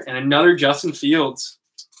Ellinger, and another Justin Fields.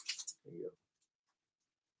 There you go.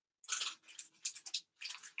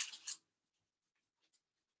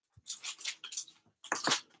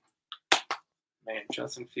 Man,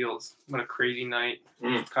 Justin Fields, what a crazy night.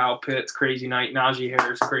 Mm. Kyle Pitts, crazy night. Najee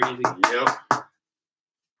Harris, crazy. Yep.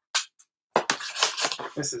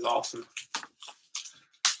 This is awesome.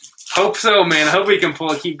 Hope so, man. I hope we can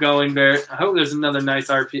keep going, Barrett. I hope there's another nice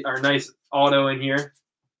RP or nice auto in here.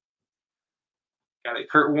 Got a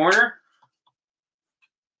Kurt Warner,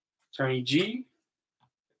 Tony G,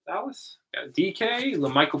 Dallas. Got a DK,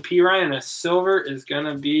 LaMichael P. Ryan, and a silver is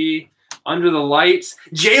gonna be under the lights.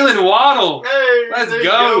 Jalen Waddle. Hey, Let's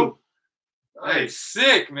go. Nice.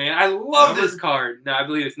 Sick, man. I love this card. No, I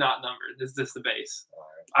believe it's not numbered. This is just the base.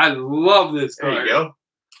 I love this card. There you go.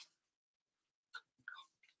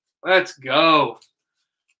 Let's go.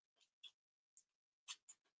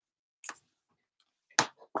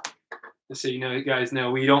 Just so you know, you guys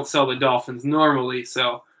know, we don't sell the Dolphins normally,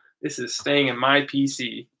 so this is staying in my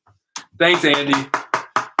PC. Thanks, Andy.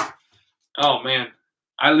 Oh, man.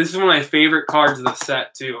 This is one of my favorite cards of the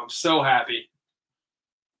set, too. I'm so happy.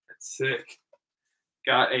 That's sick.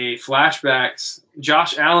 Got a flashbacks.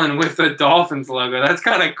 Josh Allen with the Dolphins logo. That's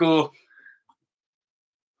kind of cool.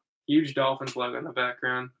 Huge Dolphins logo in the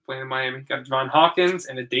background. Playing in Miami. Got Javon Hawkins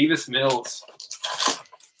and a Davis Mills.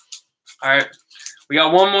 All right. We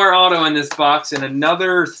got one more auto in this box and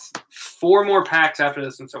another 4 more packs after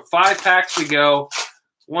this one. So 5 packs to go.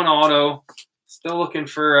 1 auto. Still looking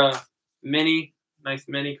for a mini. Nice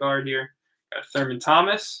mini card here. Got Thurman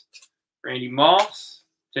Thomas. Randy Moss.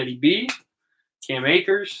 Teddy B. Cam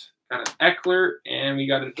Akers. Got an Eckler. And we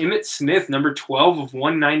got an Emmitt Smith, number 12 of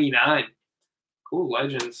 199. Cool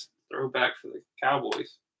Legends. Throwback for the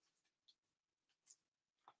Cowboys.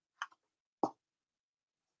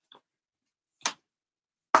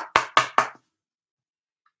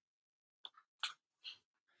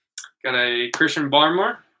 Got a Christian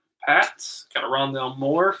Barmore, Pats. Got a Rondell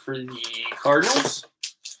Moore for the Cardinals.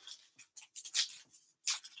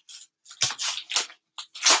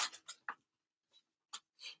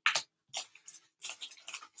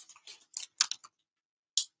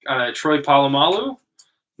 Got a Troy Polamalu,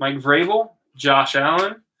 Mike Vrabel, Josh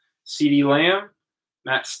Allen, CeeDee Lamb,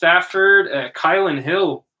 Matt Stafford, Kylan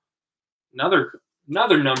Hill. Another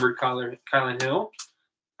numbered Kylan Hill.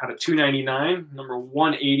 Out of 299, number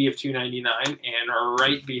 180 of 299, and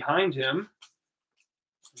right behind him,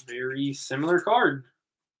 very similar card,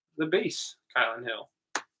 the base, Kylan Hill.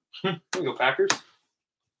 There we go, Packers.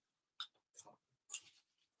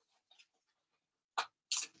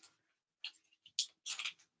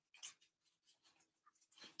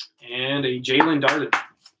 And a Jalen Darden.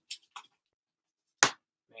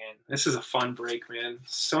 This is a fun break, man.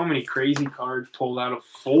 So many crazy cards pulled out of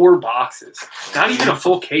 4 boxes. Not even a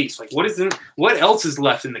full case. Like, what else is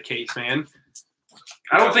left in the case, man?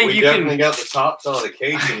 I don't think you can. We definitely got the tops out of the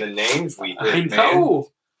case and the names we hit, I know. Man.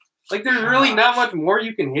 Like, there's really not much more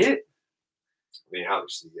you can hit. I mean,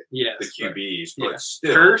 obviously, yes, the QBs, but yeah.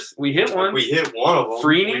 still. Curse, we hit one. We hit one of them.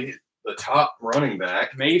 Freeney. The top running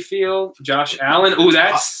back. Mayfield, Josh Allen. Oh,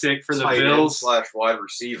 that's sick for the Bills. / wide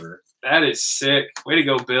receiver. That is sick. Way to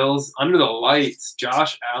go, Bills. Under the lights,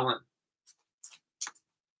 Josh Allen.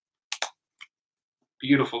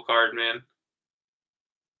 Beautiful card, man.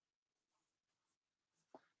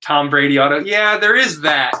 Tom Brady auto. Yeah, there is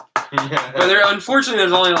that. But unfortunately,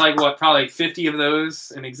 there's only like, what, probably 50 of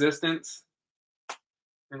those in existence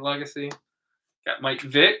in Legacy. Got Mike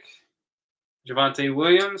Vick, Javonte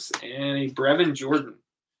Williams, and a Brevin Jordan.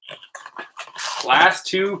 Last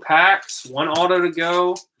 2 packs, 1 auto to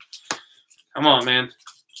go. Come on, man.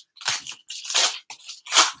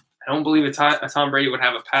 I don't believe a Tom Brady would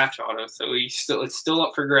have a patch auto, so it's still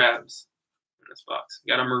up for grabs in this box.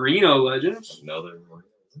 Got a Marino Legend. Another one.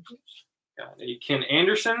 Got a Ken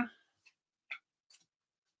Anderson.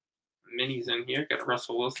 Minis in here. Got a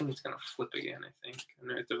Russell Wilson. He's going to flip again, I think. And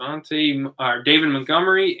there's David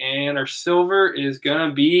Montgomery. And our silver is going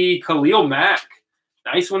to be Khalil Mack.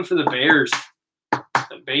 Nice one for the Bears.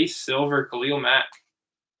 The base silver Khalil Mack.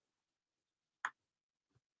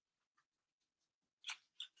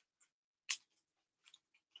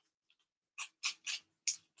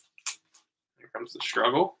 Here comes the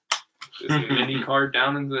struggle. This mini card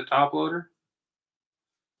down into the top loader.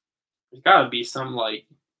 There's got to be some, like,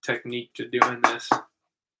 technique to doing this.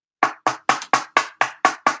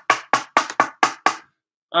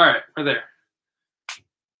 All right, we're there.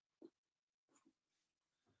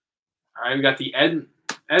 All right, we got the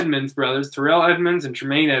Edmonds brothers, Terrell Edmonds and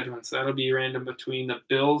Tremaine Edmonds. That'll be random between the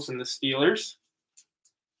Bills and the Steelers.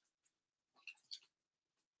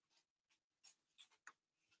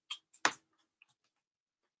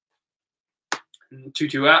 And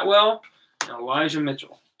Tutu Atwell and Elijah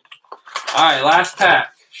Mitchell. All right, last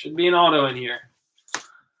pack. Should be an auto in here.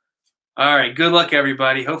 All right, good luck,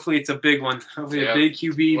 everybody. Hopefully it's a big one. Hopefully a big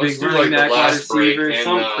QB, Let's big running back, wide receiver.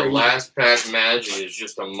 And last pack magic is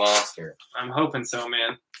just a monster. I'm hoping so,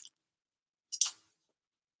 man.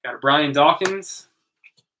 Got a Brian Dawkins,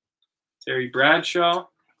 Terry Bradshaw,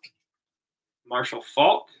 Marshall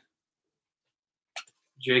Falk,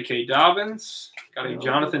 J.K. Dobbins. Got a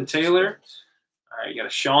Jonathan Taylor. All right, you got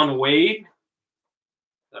a Sean Wade,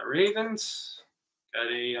 the Ravens.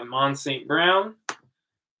 Got a Amon St. Brown.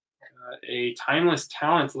 Got a Timeless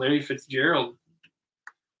Talent, Larry Fitzgerald.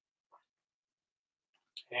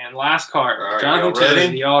 And last card, right, Jonathan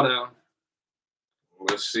Taylor, the auto.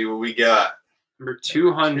 Let's see what we got. Number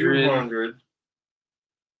 200.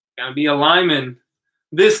 Gotta be a lineman.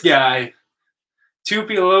 This guy,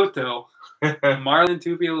 Tupioloto. Marlon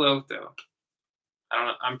Tupioloto. I don't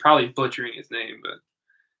know. I'm probably butchering his name, but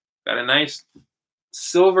got a nice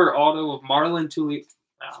silver auto of Marlon Tupioloto.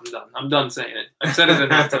 No, I'm done. I'm done saying it. I've said it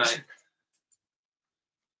enough tonight.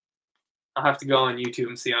 I'll have to go on YouTube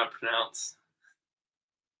and see how it's pronounced.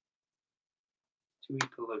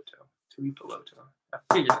 Tuipiloto. I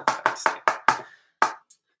figured that's how you say it.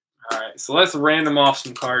 All right, so let's random off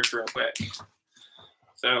some cards real quick.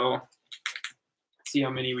 So, let's see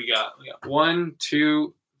how many we got. We got 1,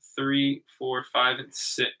 2, 3, 4, 5, and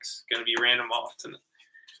 6. Going to be random off tonight.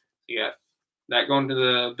 You got that going to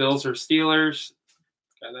the Bills or Steelers.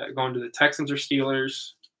 Got that going to the Texans or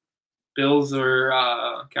Steelers. Bills or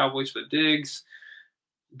Cowboys for the Diggs.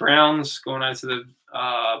 Browns going out to the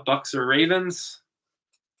Bucks or Ravens.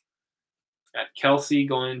 Got Kelsey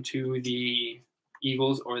going to the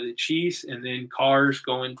Eagles or the Chiefs. And then Cars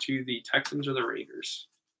going to the Texans or the Raiders.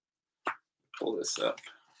 Pull this up.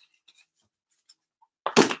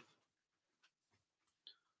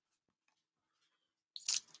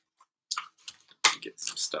 Get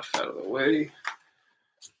some stuff out of the way.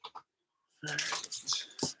 All right.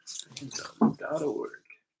 .org.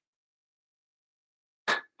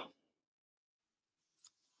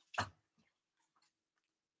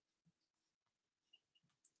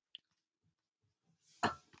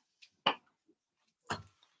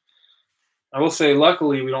 I will say,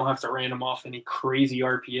 luckily, we don't have to random off any crazy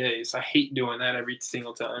RPAs. I hate doing that every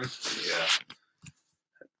single time. Yeah.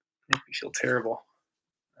 Make me feel terrible.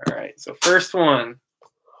 All right, so first one.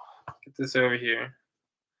 Get this over here.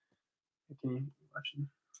 Can you watch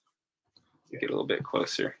it? Get a little bit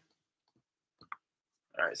closer.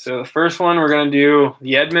 All right, so the first one, we're going to do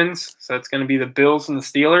the Edmonds. So that's going to be the Bills and the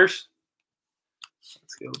Steelers.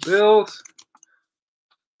 Let's go Bills.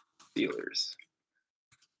 Steelers.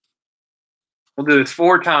 We'll do this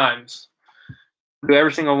 4 times. Do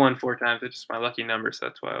every single one 4 times. It's just my lucky number, so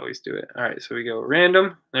that's why I always do it. All right, so we go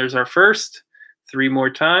random. There's our first. 3 more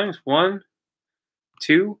times. 1,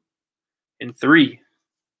 2, and 3.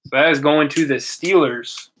 So that is going to the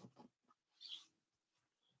Steelers.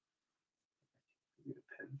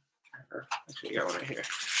 Actually, I got one right here.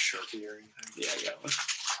 Sharpie or anything? Yeah, I got one.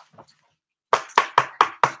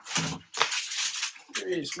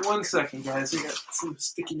 Just 1 second, guys. I got some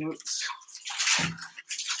sticky notes.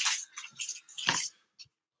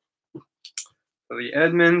 So the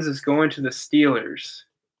Edmonds is going to the Steelers.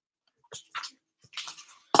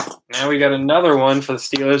 Now we got another one for the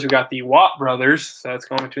Steelers. We got the Watt brothers. So that's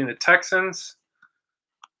going between the Texans.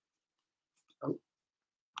 Oh.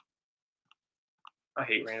 I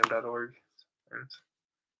hate random.org.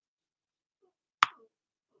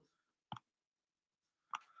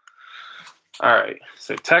 All right.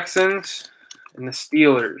 So Texans and the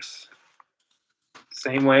Steelers.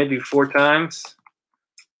 Same way, do 4 times.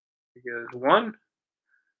 It goes 1,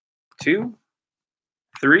 2,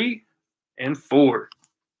 3, and 4.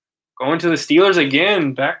 Going to the Steelers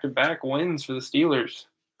again. Back-to-back wins for the Steelers.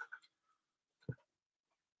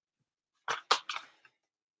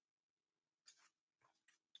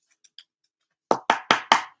 That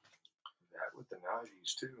with the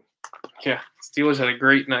Najees, too. Yeah, Steelers had a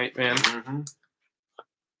great night, man. Mm-hmm.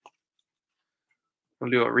 We'll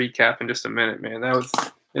do a recap in just a minute, man.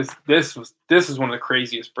 This is one of the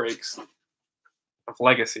craziest breaks of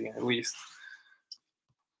legacy, at least.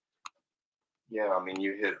 Yeah, I mean,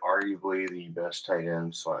 you hit arguably the best tight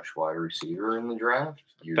end / wide receiver in the draft.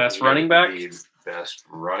 Best running back? The best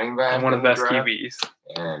running back. And one of the best QBs.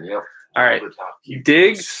 And, yep. All right.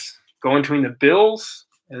 Diggs going between the Bills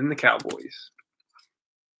and the Cowboys.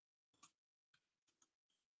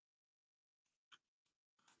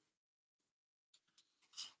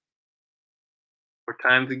 4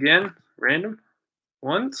 times again. Random.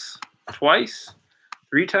 Once, twice,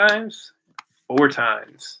 3 times, 4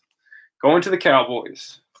 times. Going to the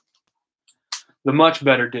Cowboys. The much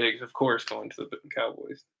better Diggs, of course, going to the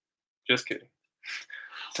Cowboys. Just kidding.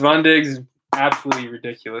 Stephon Diggs is absolutely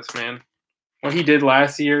ridiculous, man. What he did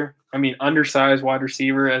last year, I mean, undersized wide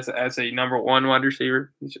receiver as a #1 wide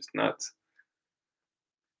receiver, he's just nuts.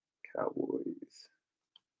 Cowboys.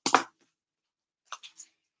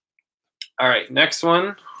 All right, next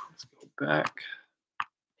one. Let's go back.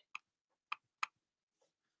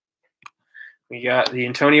 We got the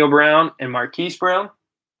Antonio Brown and Marquise Brown.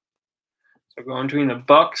 So going between the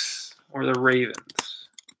Bucks or the Ravens.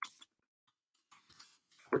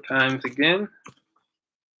 4 times again.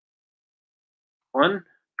 1,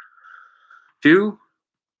 2,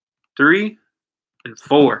 3, and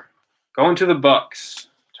 4. Going to the Bucks.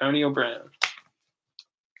 Antonio Brown.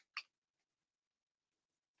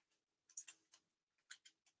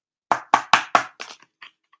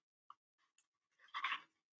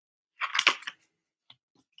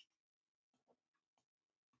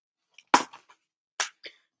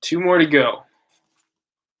 Two more to go.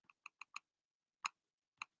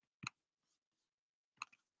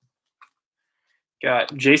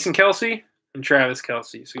 Got Jason Kelce and Travis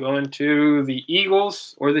Kelce. So going to the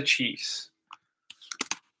Eagles or the Chiefs.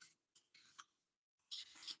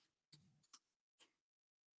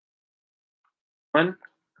 1,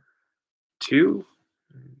 2,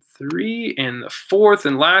 3, and the 4th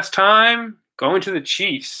and last time, going to the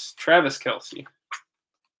Chiefs. Travis Kelce.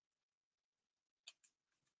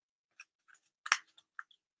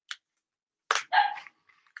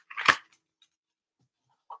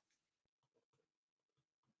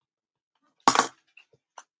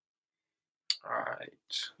 All right,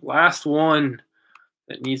 last one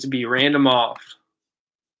that needs to be random off.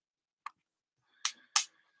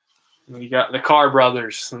 We got the Carr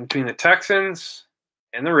brothers between the Texans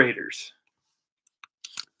and the Raiders.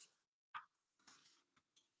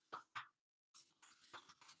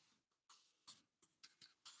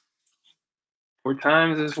 4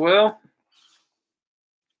 times as well.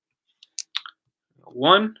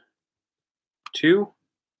 1, 2,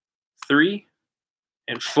 3,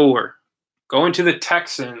 and 4. Going to the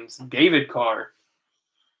Texans, David Carr.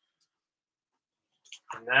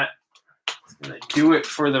 And that's going to do it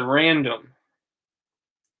for the random.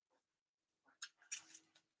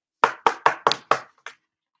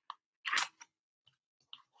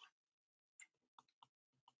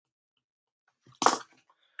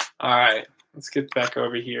 All right, let's get back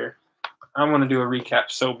over here. I want to do a recap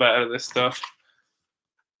so bad of this stuff.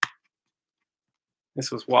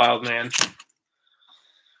 This was wild, man.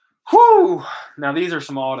 Whew! Now these are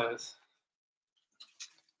some autos.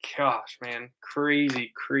 Gosh, man.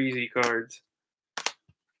 Crazy, crazy cards.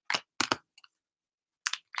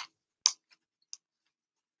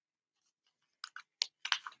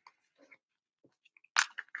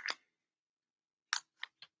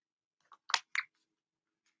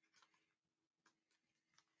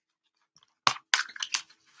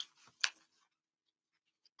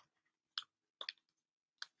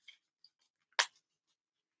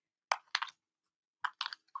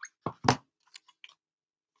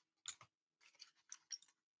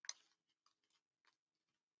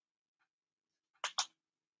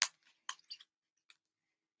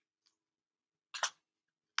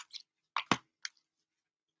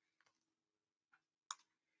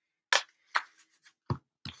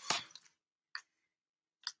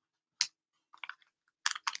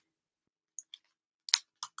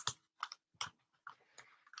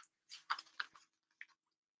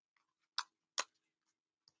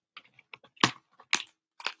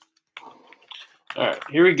 All right,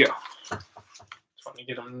 here we go. Just want to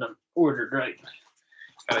get them ordered right.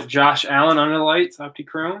 Got a Josh Allen under the lights,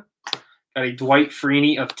 Optichrome. Got a Dwight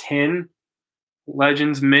Freeney of 10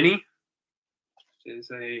 Legends Mini. Which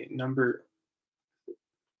is a number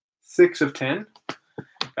 6 of 10.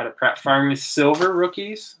 Got a Pratt Farmers Silver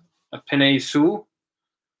rookies. A Penei Sewell.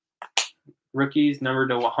 Rookies numbered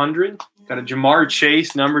to 100. Got a Jamar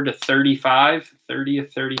Chase numbered to 35. 30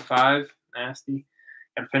 of 35. Nasty.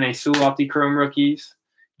 Got a Penei Sewell Optichrome rookies.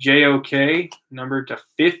 JOK numbered to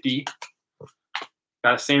 50.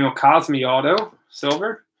 Got a Samuel Cosme auto,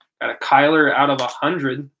 silver. Got a Kyler out of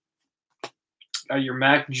 100. Got your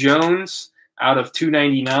Mac Jones out of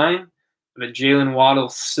 299. Got a Jalen Waddle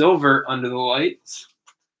silver under the lights.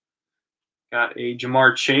 Got a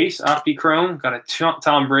Jamar Chase Optichrome. Got a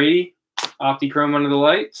Tom Brady Optichrome Under the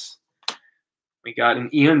Lights. We got an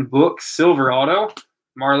Ian Book Silver Auto.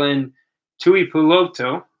 Marlon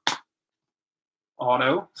Tuipuloto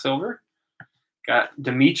Auto Silver. Got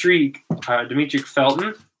Dimitri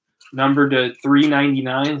Felton, numbered to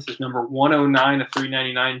 399. This is number 109 of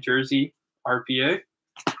 399 jersey RPA.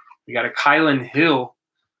 We got a Kylan Hill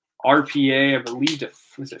RPA, I believe,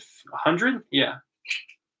 was it 100? Yeah.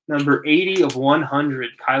 Number 80 of 100,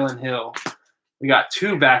 Kylan Hill. We got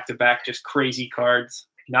 2 back-to-back just crazy cards.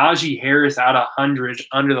 Najee Harris out of 100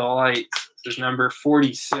 Under the Lights. This is number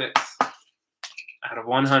 46 out of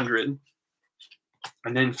 100.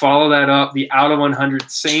 And then follow that up, the out of 100,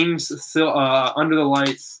 same Under the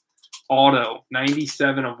Lights auto,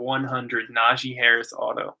 97 of 100, Najee Harris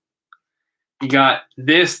auto. You got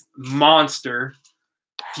this monster,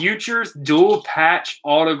 Futures dual patch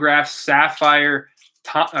autograph Sapphire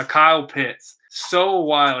Kyle Pitts. So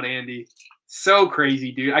wild, Andy. So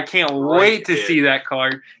crazy, dude. I can't wait to see that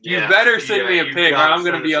card. Yeah. You better send me a pic or I'm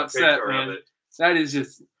going to be send us a upset, picture of man. it. That is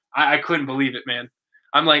just, I couldn't believe it, man.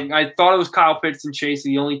 I'm like, I thought it was Kyle Pitts and Chase,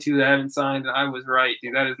 the only 2 that haven't signed, and I was right,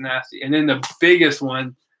 dude. That is nasty. And then the biggest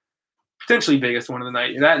one, potentially biggest one of the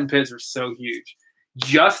night, that and Pitts are so huge.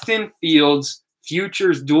 Justin Fields,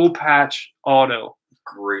 Futures dual patch auto.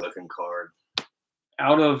 Great looking card.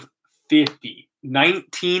 Out of 50.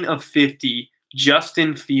 19 of 50.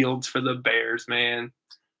 Justin Fields for the Bears, man.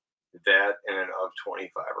 That and an of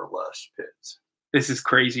 25 or less Pitts. This is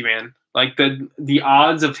crazy, man. Like the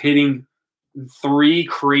odds of hitting 3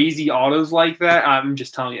 crazy autos like that, I'm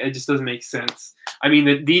just telling you, it just doesn't make sense. I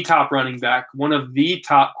mean, the top running back, one of the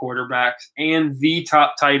top quarterbacks, and the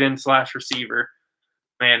top tight end / receiver.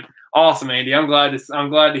 Man, awesome, Andy. I'm glad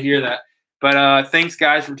to hear that. But thanks,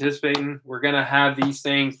 guys, for participating. We're gonna have these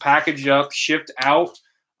things packaged up, shipped out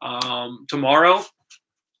tomorrow.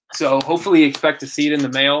 So hopefully, expect to see it in the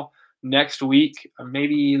mail next week,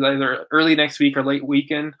 maybe either early next week or late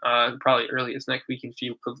weekend. Probably earliest next weekend if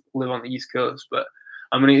you live on the East Coast. But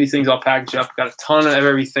I'm gonna get these things all packaged up. Got a ton of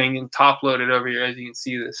everything and top loaded over here, as you can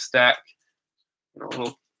see this stack. A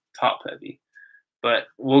little top heavy. But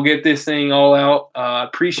we'll get this thing all out.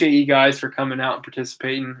 Appreciate you guys for coming out and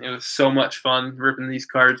participating. It was so much fun ripping these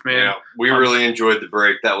cards, man. Yeah, we really enjoyed the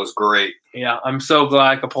break. That was great. Yeah, I'm so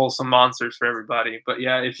glad I could pull some monsters for everybody. But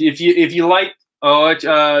yeah, if you like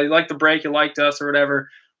you like the break, you liked us or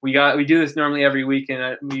whatever, we do this normally every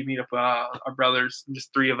weekend. We meet up our brothers,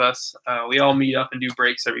 just 3 of us. We all meet up and do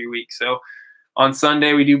breaks every week. So on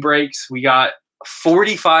Sunday we do breaks. We got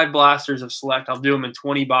 45 blasters of Select. I'll do them in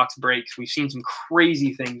 20-box breaks. We've seen some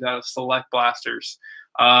crazy things out of Select blasters.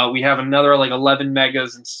 We have another like 11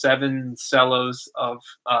 megas and 7 cellos of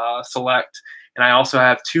Select. And I also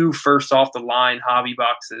have 2 first off the line hobby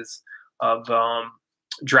boxes of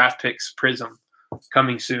Draft Picks Prism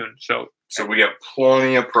coming soon. So we got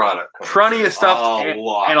plenty of product. Plenty of stuff and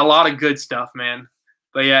a lot of good stuff, man.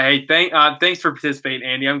 But yeah, hey, thanks for participating,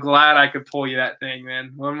 Andy. I'm glad I could pull you that thing,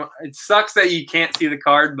 man. It sucks that you can't see the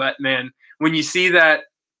card, but man, when you see that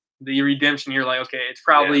the redemption, you're like, okay, it's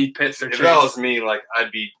probably Pitts or Chase. If that was me, like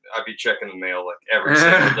I'd be checking the mail like every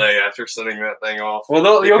single day after sending that thing off. Well,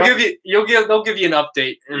 they'll give you an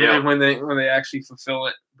update when they actually fulfill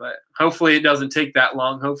it. But hopefully it doesn't take that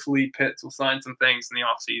long. Hopefully Pitts will sign some things in the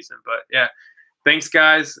off season. But yeah, thanks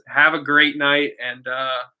guys. Have a great night and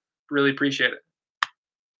really appreciate it.